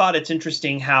always thought it's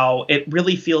interesting how it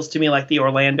really feels to me like the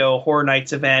Orlando Horror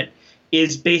Nights event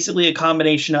is basically a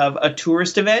combination of a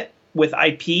tourist event with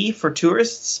IP for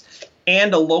tourists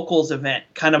and a locals event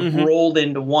kind of rolled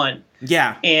into one.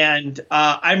 Yeah. And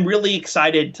I'm really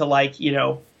excited to like, you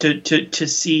know, to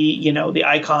see, you know, the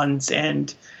Icons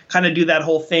and kind of do that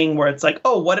whole thing where it's like,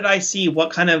 oh, what did I see?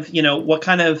 What kind of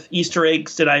Easter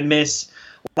eggs did I miss?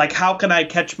 Like, how can I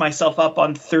catch myself up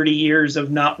on 30 years of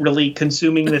not really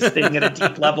consuming this thing at a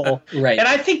deep level? Right. And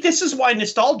I think this is why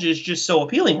nostalgia is just so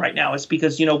appealing right now, is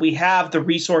because, you know, we have the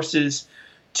resources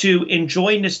to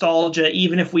enjoy nostalgia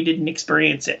even if we didn't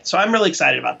experience it. So I'm really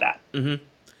excited about that.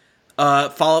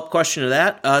 Follow-up question to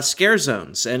that, scare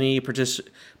zones. Any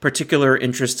particular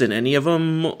interest in any of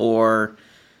them or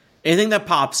anything that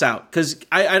pops out? Because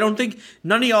I don't think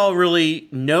none of y'all really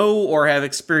know or have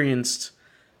experienced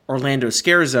Orlando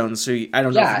scare zones, so I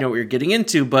don't know if you know what you're getting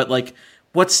into, but like,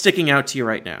 what's sticking out to you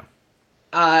right now?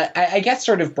 I guess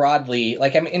sort of broadly,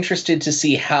 like I'm interested to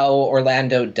see how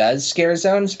Orlando does scare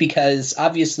zones, because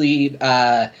obviously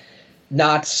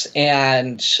Knott's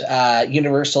and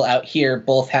Universal out here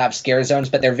both have scare zones,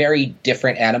 but they're very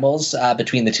different animals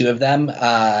between the two of them.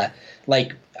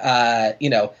 You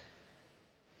know,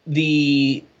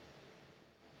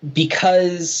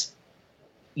 because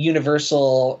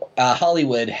Universal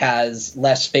Hollywood has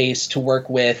less space to work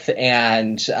with,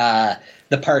 and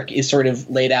the park is sort of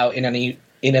laid out in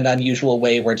an unusual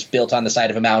way where it's built on the side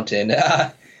of a mountain,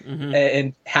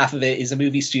 and half of it is a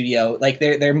movie studio. Like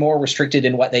they're more restricted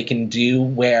in what they can do,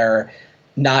 where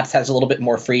Knott's has a little bit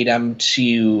more freedom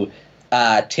to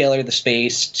tailor the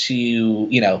space to,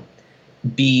 you know,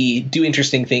 do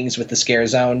interesting things with the scare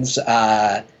zones.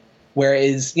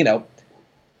 Whereas, you know,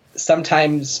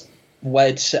 sometimes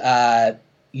what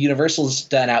Universal's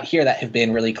done out here that have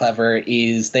been really clever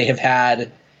is they have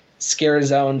had scare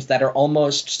zones that are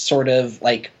almost sort of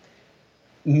like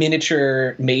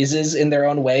miniature mazes in their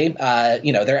own way.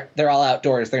 You know, they're all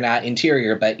outdoors, they're not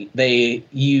interior, but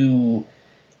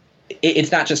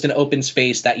it's not just an open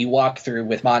space that you walk through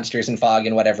with monsters and fog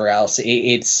and whatever else.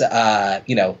 It's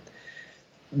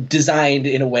designed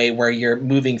in a way where you're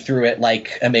moving through it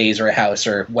like a maze or a house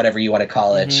or whatever you want to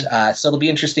call it. So it'll be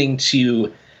interesting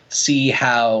to see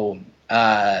how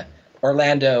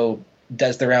Orlando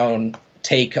does their own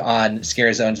take on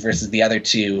scare zones versus the other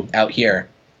two out here.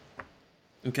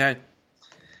 Okay.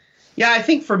 Yeah, I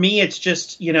think for me, it's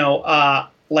just,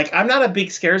 like, I'm not a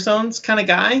big scare zones kind of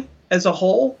guy as a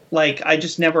whole. Like, I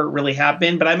just never really have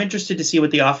been, but I'm interested to see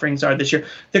what the offerings are this year.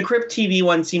 The Crypt TV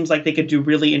one seems like they could do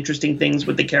really interesting things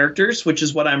with the characters, which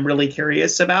is what I'm really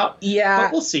curious about. Yeah.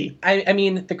 But we'll see. I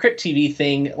mean, the Crypt TV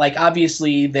thing, like,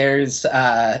 obviously there's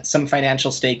some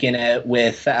financial stake in it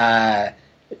with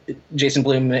Jason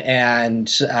Blum and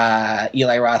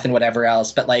Eli Roth and whatever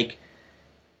else, but, like,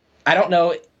 I don't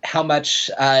know how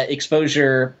much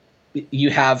exposure you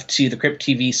have to the Crypt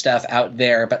TV stuff out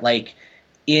there, but, like,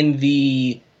 in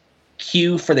the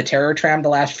queue for the Terror Tram the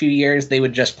last few years, they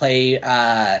would just play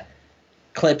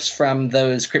clips from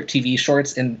those Crypt TV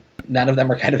shorts, and none of them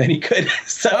were kind of any good.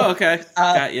 So, okay.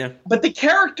 Got you. But the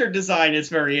character design is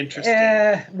very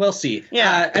interesting. We'll see.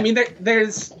 Yeah. I mean,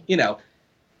 there's,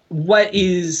 what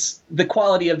is the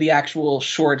quality of the actual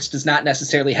shorts does not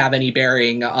necessarily have any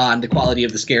bearing on the quality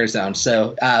of the scare zone.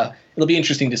 So it'll be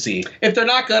interesting to see. If they're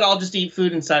not good, I'll just eat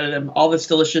food inside of them. All this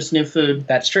delicious new food.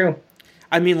 That's true.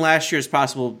 I mean, last year's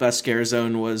possible best scare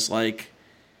zone was, like,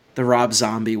 the Rob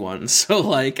Zombie one. So,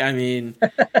 like, I mean,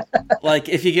 like,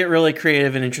 if you get really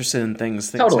creative and interested in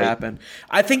things Totally. happen.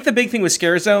 I think the big thing with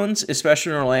scare zones,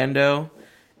 especially in Orlando,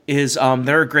 is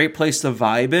they're a great place to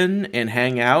vibe in and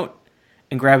hang out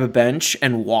and grab a bench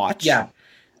and watch. Yeah.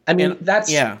 I mean, And-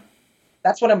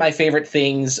 that's one of my favorite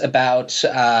things about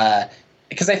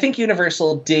because I think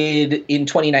Universal did in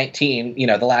 2019,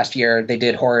 the last year they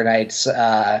did Horror Nights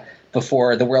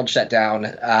before the world shut down.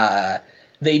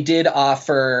 They did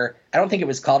offer, I don't think it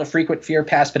was called a frequent fear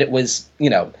pass, but it was,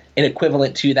 an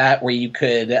equivalent to that where you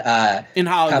could In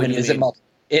Hollywood, come and you visit mean.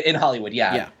 in Hollywood,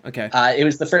 yeah. Yeah, okay. It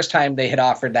was the first time they had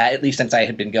offered that, at least since I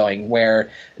had been going, where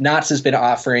Knott's has been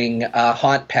offering a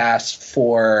Haunt Pass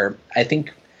for, I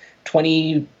think,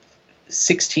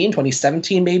 2016,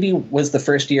 2017 maybe, was the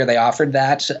first year they offered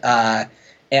that.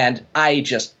 And I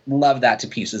just love that to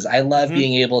pieces. I love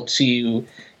being able to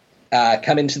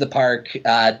come into the park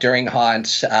during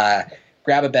Haunt,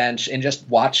 grab a bench, and just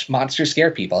watch monsters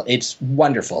scare people. It's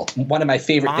wonderful. One of my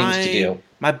favorite things to do.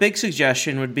 My big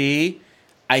suggestion would be,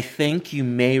 I think you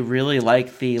may really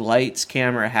like the lights,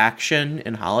 camera, action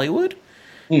in Hollywood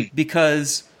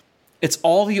because it's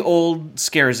all the old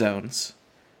scare zones.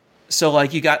 So,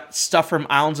 like, you got stuff from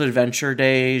Islands of Adventure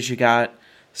days, you got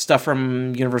stuff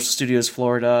from Universal Studios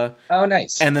Florida. Oh,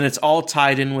 nice. And then it's all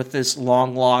tied in with this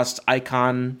long-lost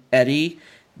icon, Eddie,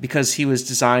 because he was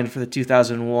designed for the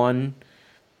 2001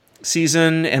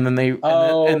 season, and then they...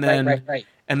 Right.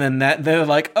 And then they're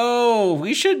like, oh,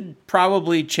 we should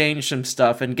probably change some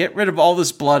stuff and get rid of all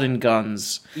this blood and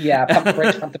guns. Yeah, pump the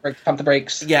brakes, pump the brakes, pump the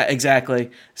brakes. Yeah,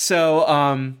 exactly.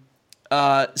 So,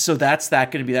 so that's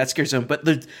going to be that scare zone. But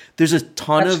there's a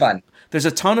ton That's of fun. There's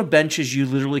a ton of benches you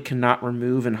literally cannot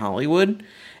remove in Hollywood,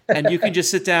 and you can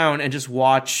just sit down and just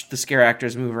watch the scare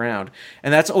actors move around.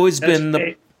 And that's always been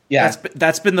great.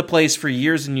 that's been the place for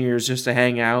years and years, just to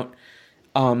hang out.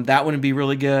 That would be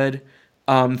really good.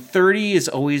 30 is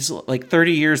always, like,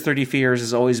 30 years, 30 fears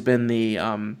has always been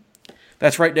the,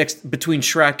 that's right next between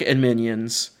Shrek and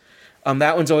Minions.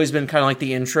 That one's always been kind of like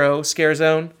the intro scare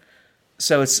zone.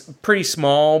 So it's pretty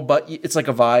small, but it's like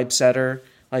a vibe setter.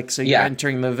 Like, so you're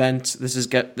entering the event. This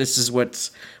is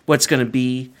what's going to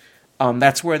be.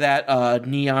 That's where that,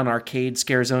 Neon Arcade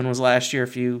scare zone was last year,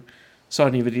 if you saw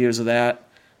any videos of that.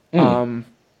 The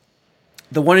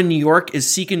one in New York is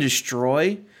Seek and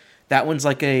Destroy. That one's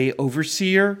like a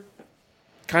overseer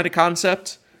kind of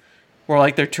concept, where,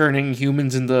 like, they're turning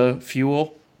humans into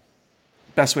fuel.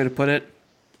 Best way to put it.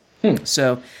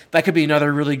 So that could be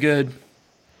another really good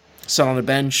sit on a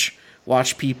bench,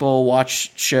 watch people,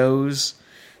 watch shows.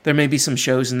 There may be some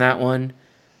shows in that one.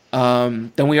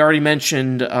 Then we already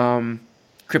mentioned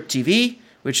Crypt TV,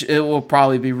 which it will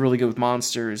probably be really good with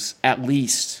monsters, at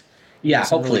least. Yeah,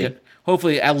 Some hopefully. really good,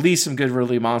 hopefully at least some good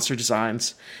really monster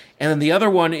designs. And then the other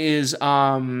one is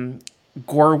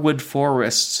Gorewood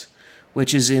Forest,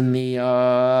 which is in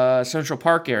the Central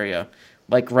Park area,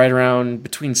 like right around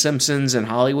between Simpsons and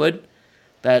Hollywood,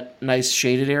 that nice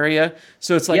shaded area.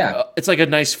 So it's like it's like a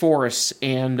nice forest,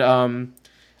 and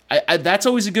I that's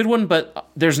always a good one. But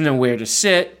there's nowhere to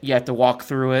sit; you have to walk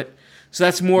through it. So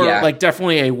that's more like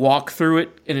definitely a walk through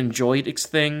it and enjoy it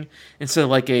thing instead of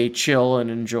like a chill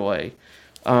and enjoy.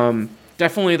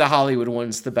 definitely the Hollywood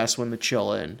one's the best one to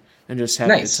chill in and just have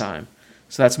Nice. a good time.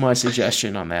 So that's my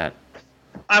suggestion on that.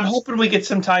 I'm hoping we get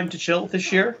some time to chill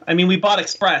this year. I mean, we bought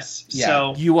Express, Yeah.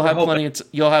 so You will have we're plenty.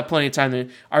 You'll have plenty of time.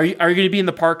 Are you going to be in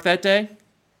the park that day?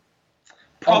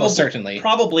 Almost certainly.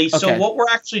 Probably. So Okay. what we're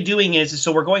actually doing is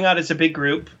we're going out as a big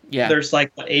group. Yeah. There's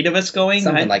like 8 of us going,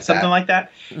 Something like that.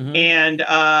 Mhm. And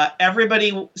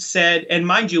everybody said, and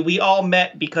mind you, we all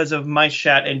met because of Mice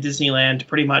Chat and Disneyland,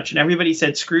 pretty much. And everybody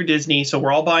said, "Screw Disney!" So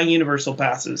we're all buying Universal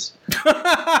passes.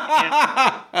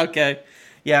 Okay.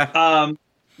 Yeah.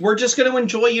 We're just going to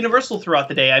enjoy Universal throughout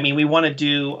the day. I mean, we want to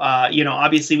do,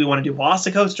 obviously we want to do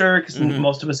Velocicoaster because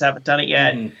most of us haven't done it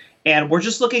yet. Mhm. And we're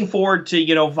just looking forward to,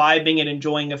 vibing and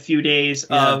enjoying a few days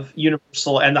of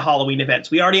Universal and the Halloween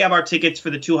events. We already have our tickets for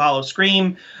the 2 Hollow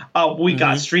Scream. We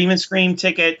got Stream and Scream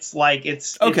tickets. Like,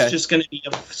 it's just going to be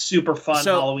a super fun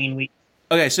Halloween week.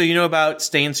 Okay, so you know about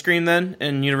Stay and Scream then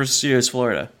in Universal Studios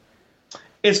Florida?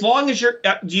 As long as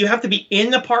do you have to be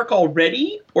in the park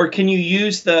already, or can you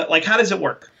use how does it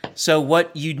work? So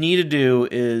what you need to do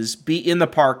is be in the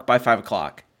park by 5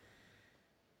 o'clock.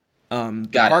 The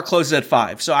park closes at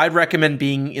 5, so I'd recommend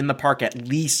being in the park at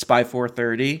least by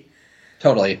 4:30.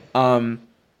 Totally.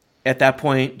 At that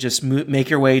point, just make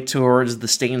your way towards the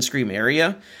Stay and Scream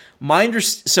area.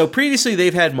 So previously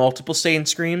they've had multiple Stay and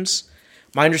Screams.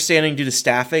 My understanding, due to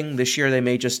staffing, this year they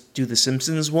may just do the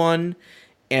Simpsons one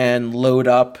and load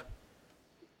up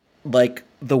like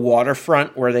the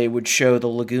waterfront where they would show the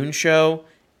Lagoon show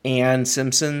and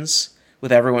Simpsons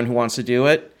with everyone who wants to do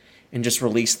it and just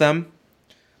release them.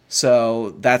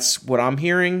 So that's what I'm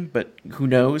hearing, but who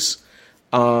knows?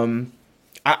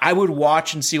 I would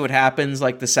watch and see what happens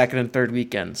like the second and third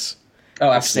weekends.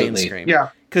 Oh, of Stay and absolutely. Scream. Yeah.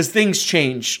 Because things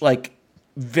change like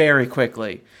very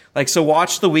quickly. Like, so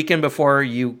watch the weekend before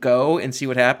you go and see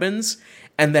what happens.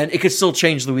 And then it could still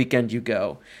change the weekend you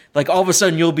go. Like, all of a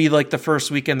sudden you'll be like the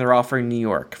first weekend they're offering New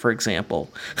York, for example.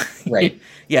 Right.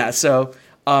 Yeah. So,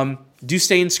 do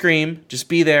Stay and Scream. Just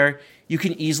be there. You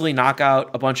can easily knock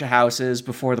out a bunch of houses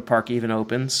before the park even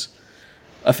opens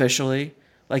officially.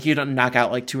 Like, you don't knock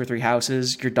out like 2 or 3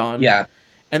 houses. You're done. Yeah.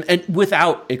 And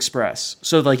without Express.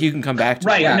 So, like, you can come back to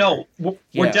Right. it. Yeah. No, we're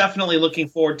Yeah. definitely looking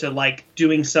forward to like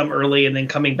doing some early and then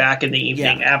coming back in the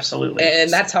evening. Yeah. Absolutely.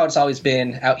 And that's how it's always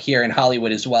been out here in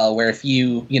Hollywood as well, where if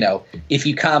you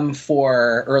come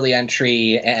for early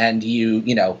entry and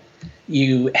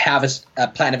you have a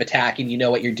plan of attack and you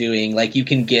know what you're doing, like you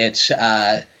can get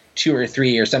 2 or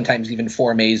 3 or sometimes even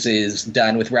 4 mazes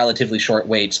done with relatively short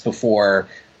waits before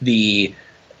the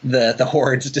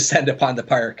hordes descend upon the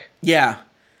park. Yeah.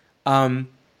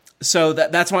 So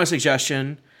that's my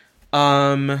suggestion.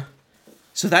 So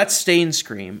that's Stay and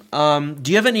Scream.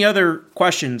 Do you have any other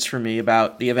questions for me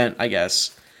about the event, I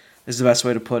guess, is the best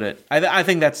way to put it. I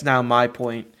think that's now my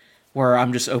point where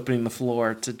I'm just opening the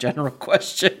floor to general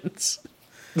questions.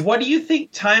 What do you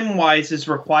think time-wise is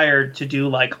required to do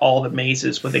like all the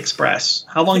mazes with Express?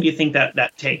 How long do you think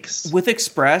that takes? With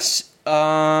Express, what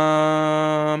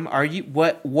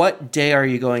day are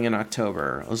you going in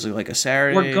October? Was it like a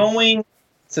Saturday? We're going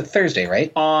It's a Thursday,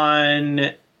 right?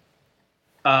 on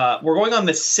we're going on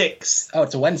the 6th. Oh,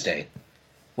 it's a Wednesday.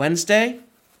 Wednesday?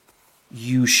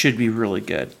 You should be really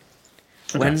good.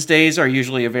 Okay. Wednesdays are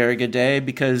usually a very good day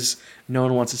because no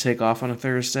one wants to take off on a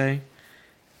Thursday.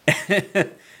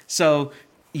 So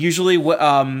usually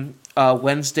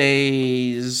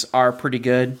Wednesdays are pretty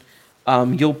good.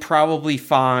 You'll probably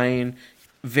find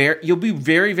you'll be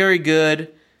very, very good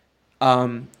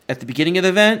at the beginning of the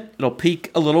event. It'll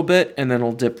peak a little bit and then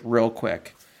it'll dip real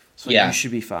quick. So you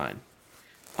should be fine.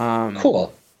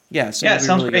 Cool. Yeah, so yeah, it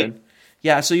sounds really great. Good.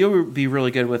 Yeah, so you'll be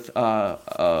really good with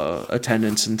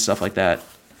attendance and stuff like that.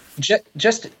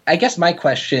 Just, I guess my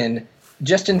question,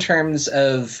 just in terms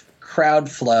of crowd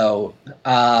flow,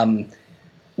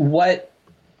 what,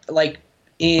 like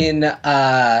in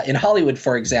Hollywood,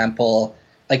 for example,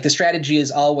 like the strategy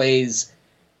is always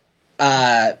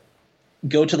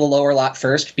go to the lower lot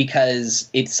first because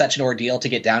it's such an ordeal to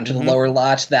get down to the lower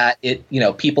lot that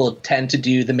people tend to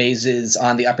do the mazes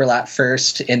on the upper lot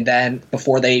first, and then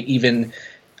before they even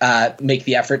make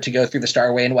the effort to go through the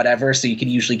Starway and whatever, so you can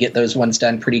usually get those ones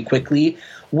done pretty quickly.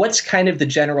 What's kind of the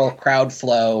general crowd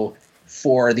flow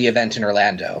for the event in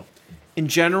Orlando? In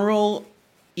general,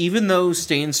 even though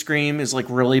Stay and Scream is like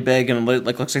really big and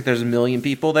like looks like there's 1 million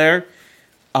people there,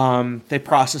 they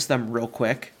process them real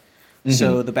quick. Mm-hmm.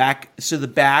 So the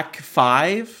back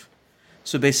 5,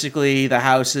 so basically the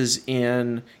houses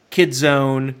in Kid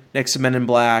Zone next to Men in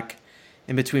Black,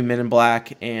 in between Men in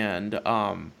Black and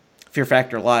Fear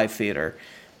Factor Live Theater,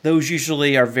 those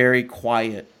usually are very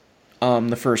quiet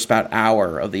the first about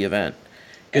hour of the event.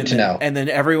 Good to know. And then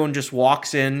everyone just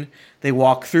walks in. They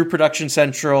walk through Production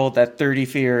Central, that 30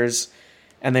 Fears,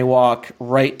 and they walk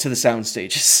right to the sound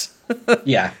stages.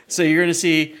 Yeah. So you're going to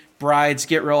see Brides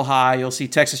get real high. You'll see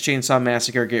Texas Chainsaw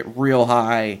Massacre get real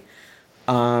high.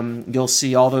 You'll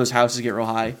see all those houses get real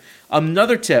high.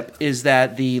 Another tip is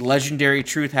that the legendary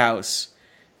Truth House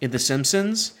in The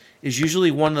Simpsons is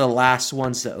usually one of the last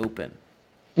ones to open.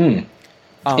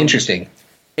 Interesting.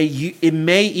 It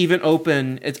may even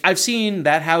open. I've seen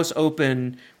that house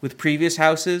open with previous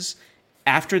houses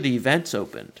after the event's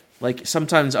opened, like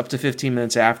sometimes up to 15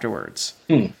 minutes afterwards.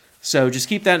 So just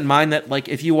keep that in mind. That like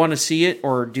if you want to see it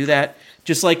or do that,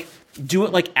 just like do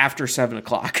it like after 7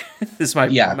 o'clock. Is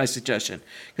my suggestion,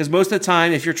 because most of the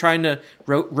time, if you're trying to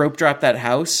rope drop that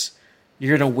house,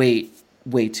 you're gonna wait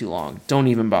way too long. Don't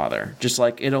even bother. Just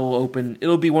like it'll open.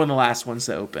 It'll be one of the last ones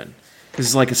to open because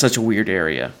it's like such a weird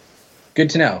area.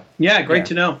 Good to know. Yeah, great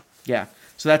to know. Yeah,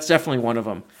 so that's definitely one of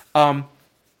them.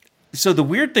 So the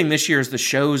weird thing this year is the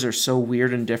shows are so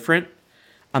weird and different.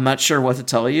 I'm not sure what to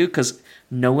tell you because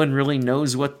no one really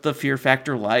knows what the Fear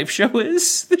Factor live show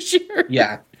is this year.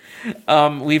 Yeah.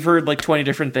 We've heard like 20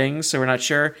 different things, so we're not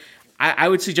sure. I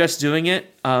would suggest doing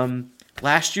it.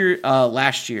 Last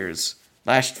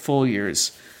full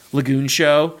year's Lagoon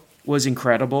show was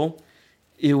incredible.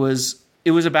 It was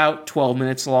about 12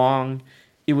 minutes long.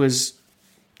 It was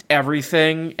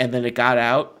everything, and then it got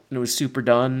out, and it was super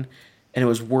done, and it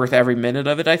was worth every minute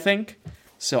of it, I think.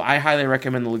 So I highly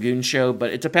recommend the Lagoon show,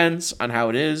 but it depends on how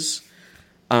it is.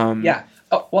 Yeah.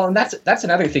 Oh, well, and that's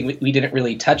another thing we didn't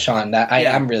really touch on that I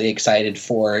am really excited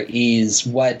for is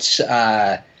what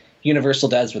Universal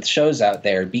does with shows out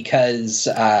there, because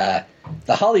the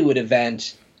Hollywood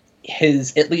event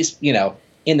has, at least,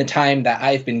 in the time that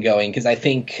I've been going, because I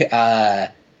think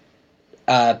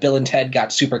Bill and Ted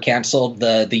got super canceled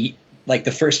the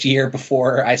first year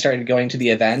before I started going to the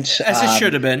event. As it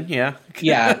should have been, yeah.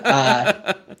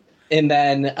 Yeah. And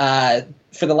then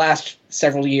for the last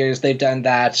several years, they've done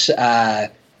that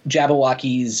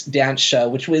Jabberwocky's dance show,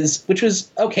 which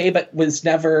was okay, but was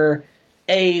never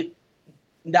A,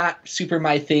 not super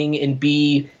my thing, and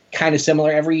B, kind of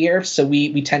similar every year. So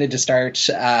we tended to start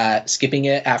skipping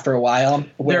it after a while.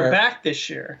 They're back this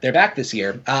year. They're back this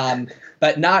year.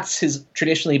 But Knott's has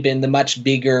traditionally been the much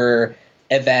bigger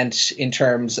event in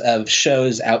terms of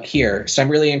shows out here. So I'm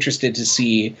really interested to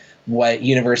see what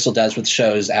Universal does with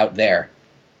shows out there.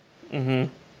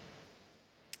 Mm-hmm.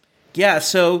 Yeah,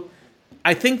 so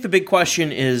I think the big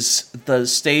question is the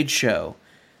stage show,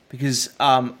 because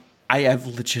I have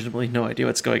legitimately no idea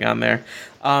what's going on there.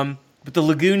 But the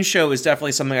Lagoon show is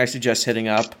definitely something I suggest hitting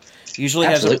up.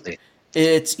 Absolutely.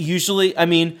 It's usually, I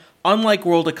mean, unlike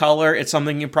World of Color, it's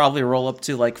something you probably roll up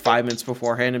to like 5 minutes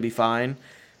beforehand and be fine.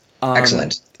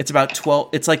 Excellent. It's about 12.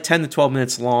 It's like 10 to 12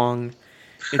 minutes long.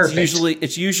 Perfect.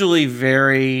 It's usually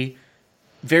very,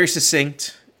 very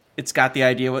succinct. It's got the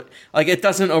idea it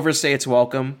doesn't overstay its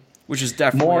welcome, which is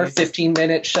definitely more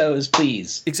 15-minute shows,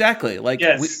 please. Exactly.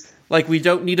 Yes. We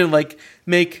don't need to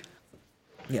make.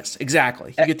 Yes,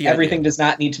 exactly. You get the Everything idea. does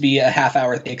not need to be a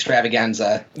half-hour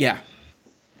extravaganza. Yeah.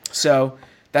 So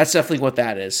that's definitely what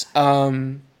that is.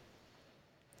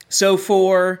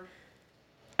 So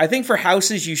I think for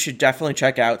houses, you should definitely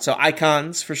check out. So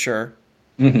Icons, for sure.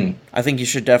 Mm-hmm. I think you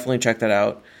should definitely check that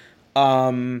out.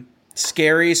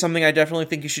 Scary is something I definitely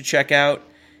think you should check out.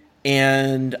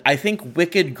 And I think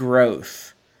Wicked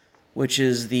Growth, which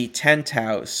is the tent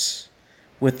house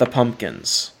with the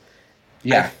pumpkins.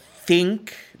 Yeah. I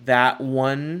think that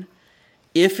one,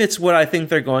 if it's what I think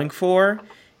they're going for,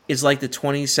 is like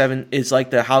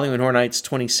the Halloween Horror Nights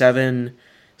 27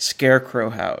 Scarecrow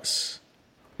house.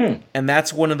 And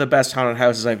that's one of the best haunted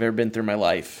houses I've ever been through in my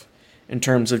life, in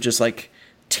terms of just like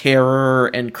terror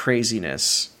and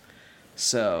craziness.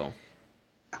 So,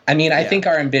 I mean, I think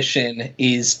our ambition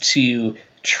is to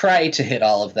try to hit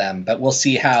all of them, but we'll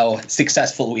see how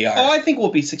successful we are. Oh, I think we'll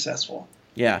be successful.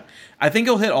 Yeah. I think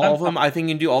you'll hit all of them. I think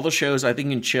you can do all the shows. I think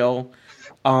you can chill.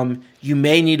 You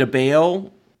may need a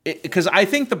bail, because I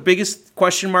think the biggest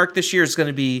question mark this year is going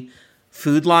to be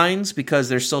food lines, because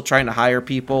they're still trying to hire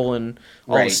people and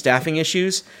all the staffing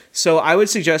issues. So I would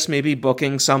suggest maybe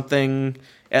booking something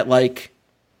at 8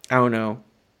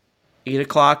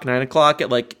 o'clock, 9 o'clock at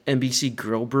NBC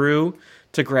Grill Brew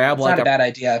to grab It's not a bad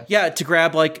idea. Yeah, to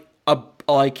grab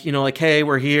hey,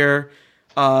 we're here.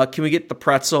 Can we get the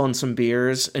pretzel and some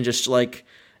beers and just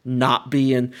not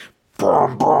be in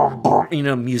boom, boom,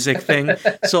 boom, music thing.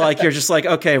 So like you're just like,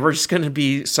 okay, we're just going to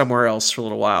be somewhere else for a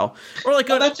little while, or like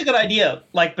that's a good idea.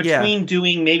 Like between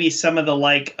doing maybe some of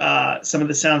the some of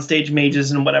the soundstage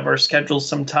mages and whatever, schedule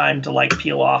some time to like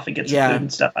peel off and get some food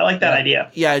and stuff. I like that idea.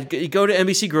 Yeah, go to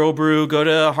NBC Girl Brew, go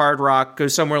to Hard Rock, go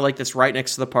somewhere like this right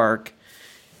next to the park,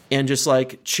 and just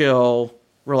like chill,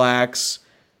 relax,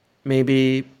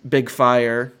 maybe Big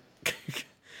Fire.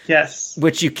 Yes,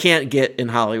 which you can't get in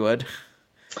Hollywood.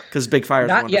 Because Big Fire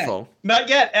is wonderful. Not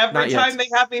yet. Every time they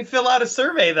have me fill out a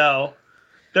survey, though,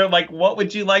 they're like, "What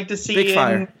would you like to see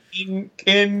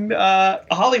in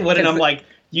Hollywood?" And I'm like,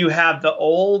 "You have the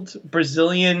old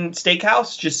Brazilian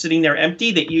steakhouse just sitting there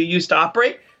empty that you used to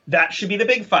operate. That should be the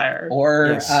Big Fire."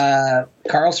 Or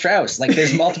Carl Strauss. Like,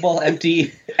 there's multiple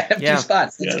empty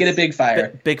spots. Let's get a Big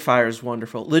Fire. Big Fire is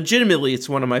wonderful. Legitimately, it's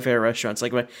one of my favorite restaurants.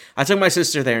 Like, I took my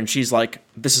sister there, and she's like,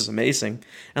 "This is amazing."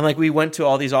 And like, we went to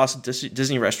all these awesome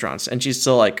Disney restaurants, and she's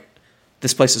still like,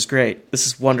 "This place is great. This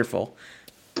is wonderful."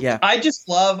 Yeah.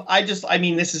 I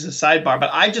mean, this is a sidebar, but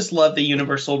I just love the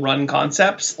Universal Run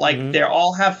concepts. Like, they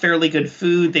all have fairly good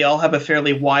food. They all have a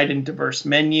fairly wide and diverse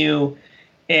menu.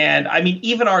 And I mean,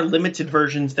 even our limited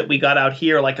versions that we got out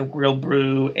here, like a Grill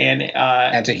Brew and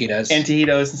Antojitos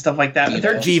and stuff like that.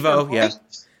 Vivo,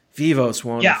 Vivo's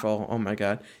wonderful. Yeah. Oh my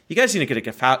god, you guys need to get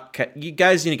a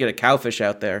cowfish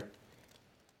out there.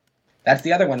 That's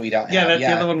the other one we don't have. Yeah, that's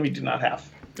the other one we do not have.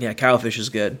 Yeah, cowfish is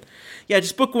good. Yeah,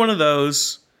 just book one of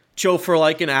those. Chill for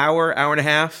like an hour and a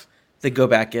half, then go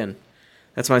back in.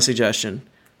 That's my suggestion.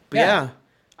 But yeah.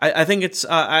 I think it's.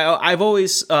 I've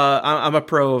always. I'm a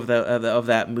pro of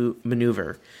that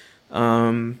maneuver.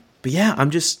 But yeah,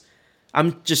 I'm just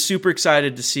super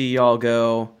excited to see y'all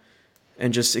go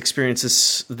and just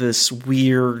experience this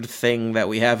weird thing that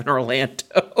we have in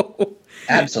Orlando.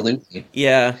 Absolutely.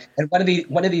 Yeah. And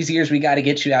one of these years we got to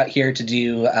get you out here to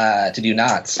do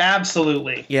Knott's.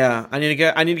 Absolutely. Yeah, I need to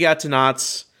get out to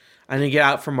Knott's. I need to get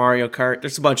out for Mario Kart.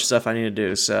 There's a bunch of stuff I need to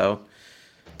do. So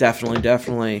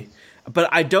definitely. But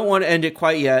I don't want to end it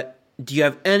quite yet. Do you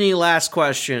have any last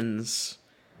questions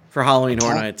for Halloween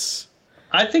Horror Nights?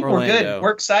 I think Orlando? We're good.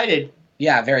 We're excited.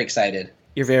 Yeah, very excited.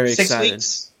 You're very excited. 6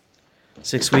 weeks.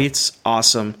 6 weeks?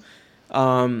 Awesome.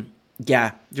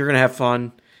 Yeah, you're going to have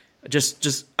fun.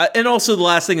 Just and also the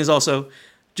last thing is also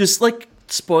just like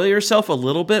spoil yourself a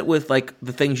little bit with like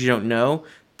the things you don't know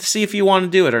to see if you want to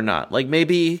do it or not. Like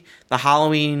maybe the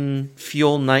Halloween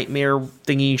Fuel Nightmare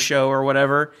thingy show or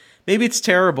whatever. Maybe it's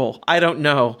terrible. I don't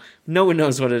know. No one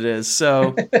knows what it is.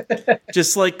 So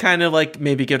just like kind of like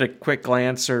maybe give it a quick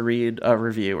glance or read a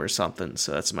review or something.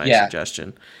 So that's my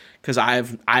suggestion. Because I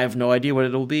have no idea what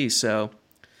it'll be. So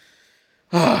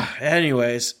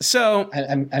anyways, so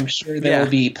I'm sure there will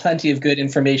be plenty of good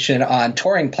information on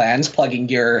touring plans, plugging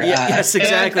your yes,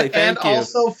 exactly. and Thank you.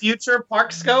 Also future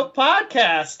Parkscope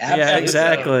podcast. Yeah,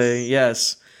 exactly.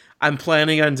 Yes. I'm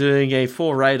planning on doing a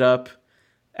full write-up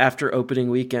after opening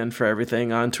weekend for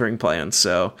everything on touring plans.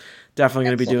 So definitely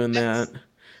going to be doing that.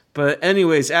 But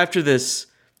anyways, after this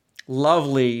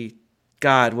lovely,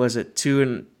 God, was it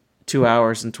 2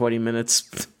 hours and 20 minutes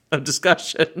of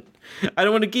discussion? I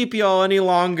don't want to keep you all any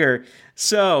longer.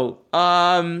 So,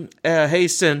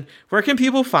 Hasten, where can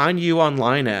people find you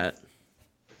online at?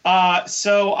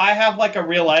 So I have like a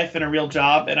real life and a real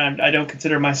job, and I don't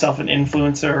consider myself an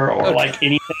influencer or like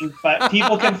anything. But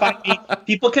people can find me.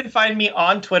 People can find me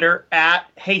on Twitter at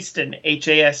Hastin,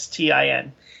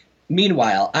 Hastin.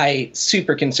 Meanwhile, I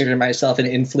super consider myself an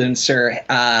influencer.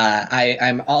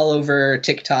 I'm all over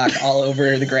TikTok, all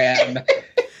over the gram.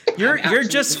 You're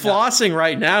just flossing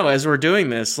right now as we're doing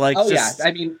this. Like, yeah.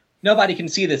 I mean, nobody can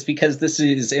see this because this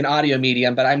is an audio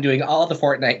medium, but I'm doing all the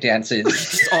Fortnite dances.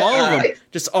 Just all of them.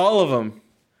 Just all of them.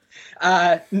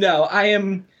 No, I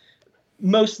am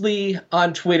mostly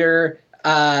on Twitter,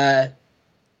 tenuously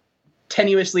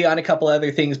on a couple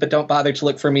other things, but don't bother to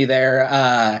look for me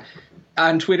there.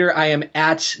 On Twitter, I am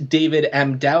at David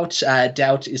M. Doubt.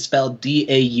 Doubt is spelled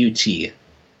D-A-U-T.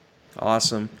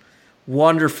 Awesome.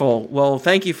 Wonderful. Well,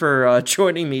 thank you for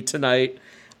joining me tonight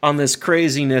on this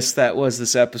craziness that was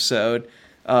this episode.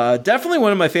 Definitely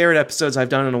one of my favorite episodes I've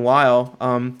done in a while.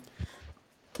 A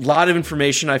lot of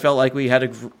information. I felt like we had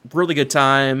a really good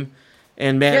time.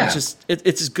 And man,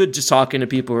 it's just good just talking to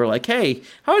people who are like, hey,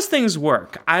 how does things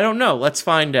work? I don't know. Let's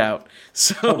find out.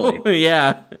 So, totally.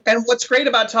 Yeah. And what's great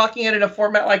about talking it in a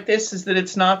format like this is that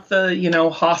it's not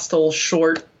the, hostile,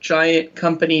 short, giant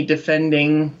company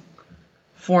defending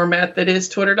format that is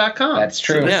Twitter.com. That's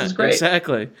true. So this is great.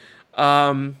 Exactly.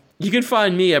 You can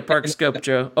find me at Parkscope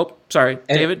Joe. Oh, sorry,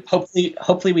 David.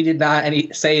 Hopefully we did not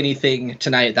say anything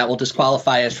tonight that will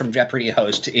disqualify us from Jeopardy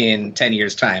host in 10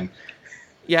 years' time.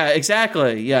 Yeah,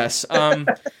 exactly. Yes.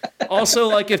 Also,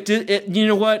 like, if you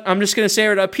know what, I'm just gonna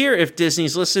say it up here. If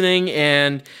Disney's listening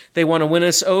and they want to win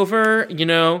us over,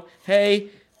 hey,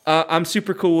 I'm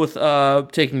super cool with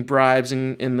taking bribes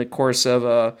in the course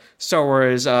of Star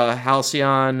Wars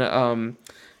Halcyon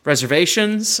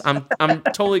reservations. I'm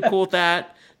totally cool with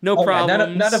that. No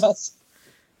problem. None of us.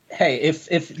 Hey,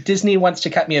 if Disney wants to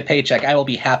cut me a paycheck, I will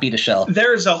be happy to shill.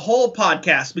 There's a whole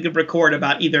podcast we could record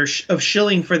about either of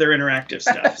shilling for their interactive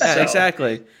stuff. Yeah,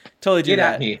 exactly. Totally do Get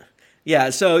that. at me. Yeah,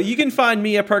 so you can find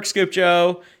me at Parkscope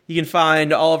Joe. You can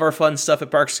find all of our fun stuff at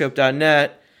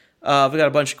parkscope.net. We got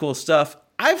a bunch of cool stuff.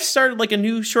 I've started like a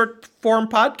new short form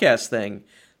podcast thing.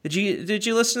 Did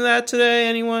you listen to that today?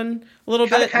 Anyone? A little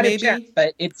bit, maybe. Chance,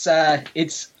 but it's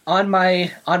on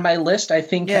my list. I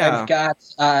think I've got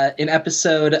an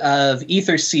episode of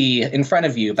Ethersea in front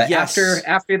of you. But yes.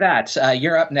 after that,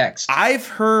 you're up next. I've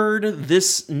heard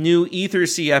this new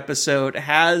Ethersea episode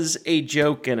has a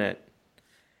joke in it.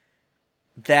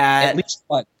 That at least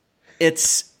one.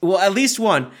 At least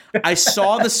one. I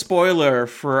saw the spoiler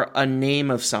for a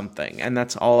name of something, and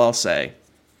that's all I'll say.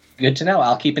 Good to know.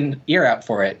 I'll keep an ear out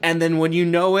for it. And then when you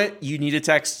know it, you need to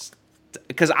text,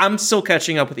 because I'm still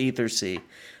catching up with Ethersea.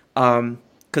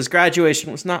 Because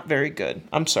graduation was not very good.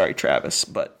 I'm sorry, Travis,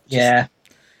 but yeah,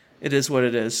 it is what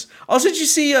it is. Also, did you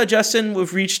see Justin?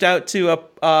 We've reached out to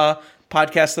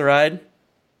Podcast The Ride.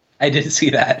 I did see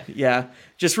that. Yeah,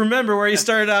 just remember where you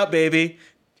started out, baby.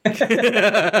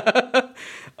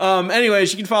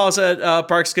 Anyways, you can follow us at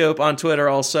Parkscope on Twitter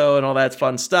also, and all that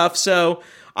fun stuff. So,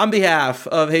 on behalf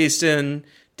of Hasten,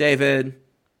 David,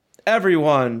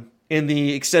 everyone in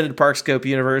the extended Parkscope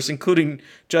universe, including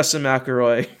Justin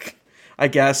McElroy, I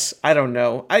guess, I don't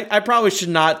know. I probably should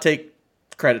not take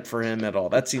credit for him at all.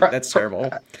 That's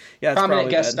terrible. Yeah, prominent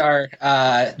guest star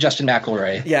Justin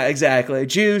McElroy. Yeah, exactly.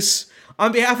 Juice.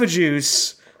 On behalf of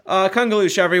Juice,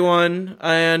 Kungaloosh, everyone,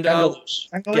 and Kungaloosh.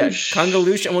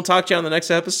 Kungaloosh, and we'll talk to you on the next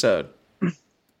episode.